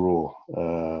forget this rule.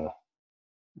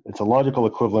 It's a logical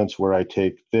equivalence where I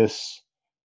take this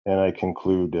and I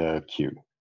conclude Q.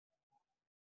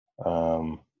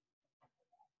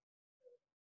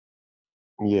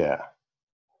 Yeah.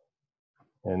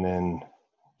 And then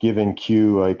given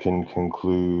Q, I can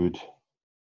conclude,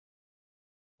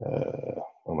 oh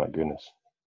my goodness.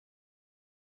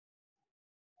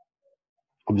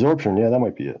 Absorption, yeah, that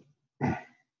might be it.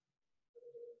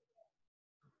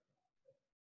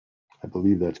 I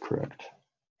believe that's correct.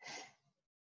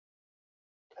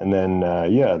 And then,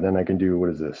 yeah, then I can do, what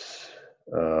is this?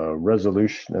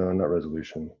 Resolution, no, not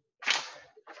resolution.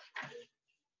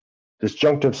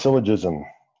 Disjunctive syllogism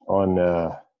on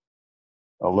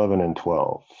 11 and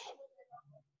 12.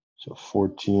 So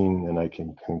 14, and I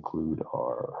can conclude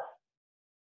R.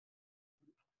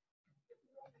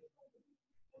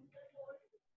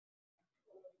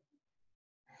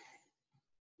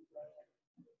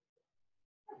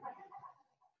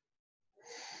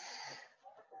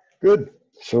 Good.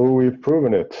 So we've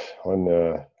proven it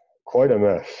on quite a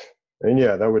mess. And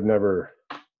yeah, that would never,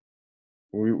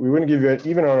 we wouldn't give you,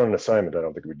 even on an assignment, I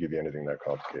don't think we'd give you anything that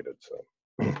complicated. So,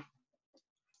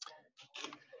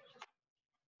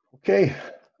 okay.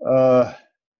 If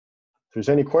there's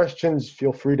any questions,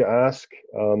 feel free to ask.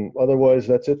 Otherwise,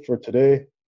 that's it for today.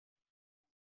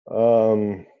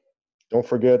 Don't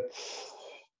forget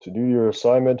to do your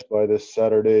assignment by this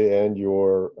Saturday and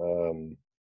your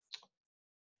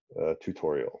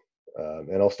tutorial.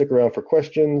 And I'll stick around for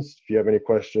questions if you have any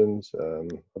questions.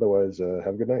 Otherwise,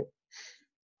 have a good night.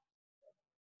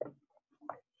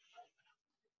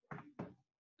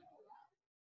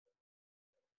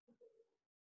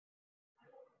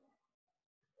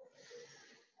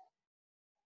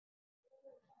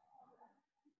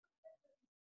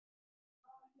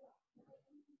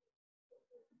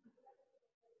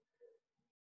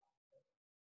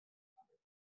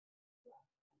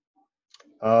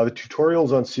 The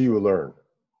tutorials on See You Learn.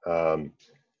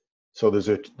 So there's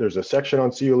a section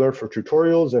on See You Learn for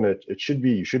tutorials, and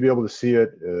you should be able to see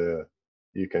it.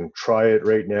 You can try it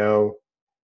right now.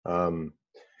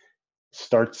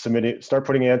 Start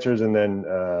putting answers, and then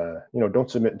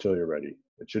don't submit until you're ready.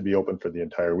 It should be open for the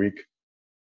entire week.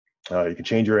 You can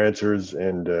change your answers,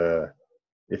 and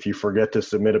if you forget to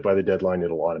submit it by the deadline,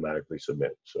 it'll automatically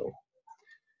submit. So.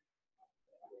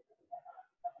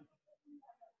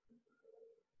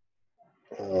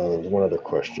 There's one other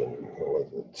question.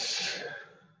 What was it?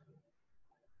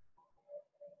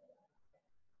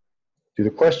 Do the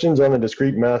questions on the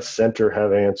discrete math center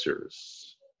have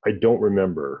answers? I don't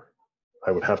remember.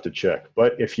 I would have to check.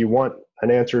 But if you want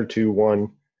an answer to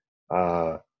one,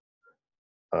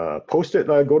 post it.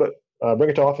 Bring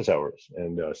it to office hours,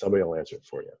 and somebody will answer it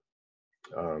for you.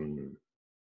 And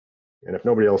if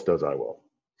nobody else does, I will.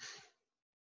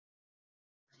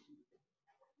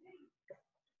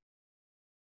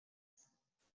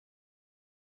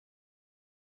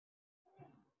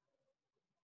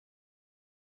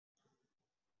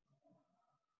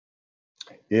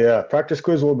 Yeah, practice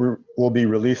quiz will be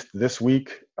released this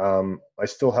week. I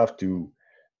still have to.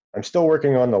 I'm still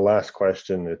working on the last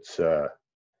question. It's a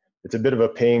bit of a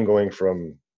pain going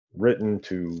from written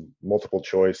to multiple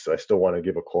choice. I still want to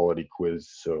give a quality quiz,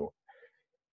 so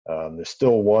there's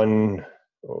still like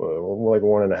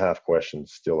 1.5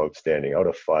 questions still outstanding out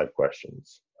of 5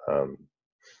 questions.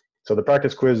 So the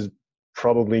practice quiz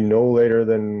probably no later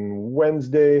than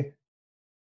Wednesday,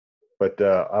 but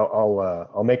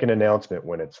I'll make an announcement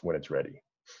when it's ready.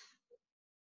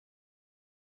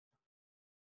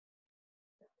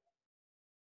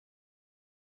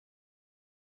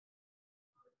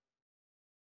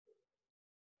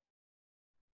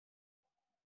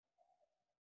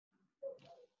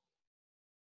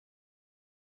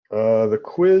 The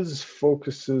quiz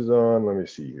focuses on, let me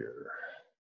see here.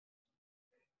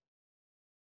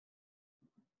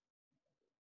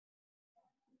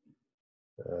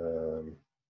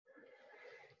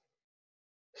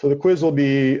 So the quiz will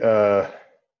be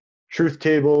truth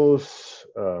tables,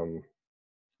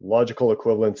 logical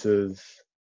equivalences,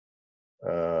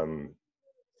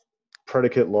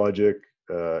 predicate logic,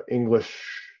 English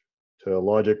to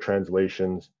logic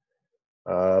translations,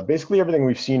 basically everything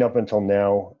we've seen up until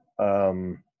now,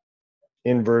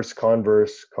 inverse,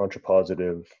 converse,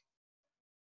 contrapositive,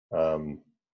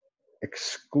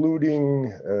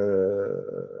 excluding,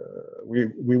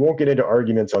 we won't get into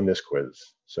arguments on this quiz.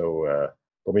 So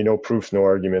there'll be no proofs, no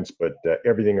arguments, but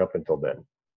everything up until then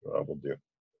will do.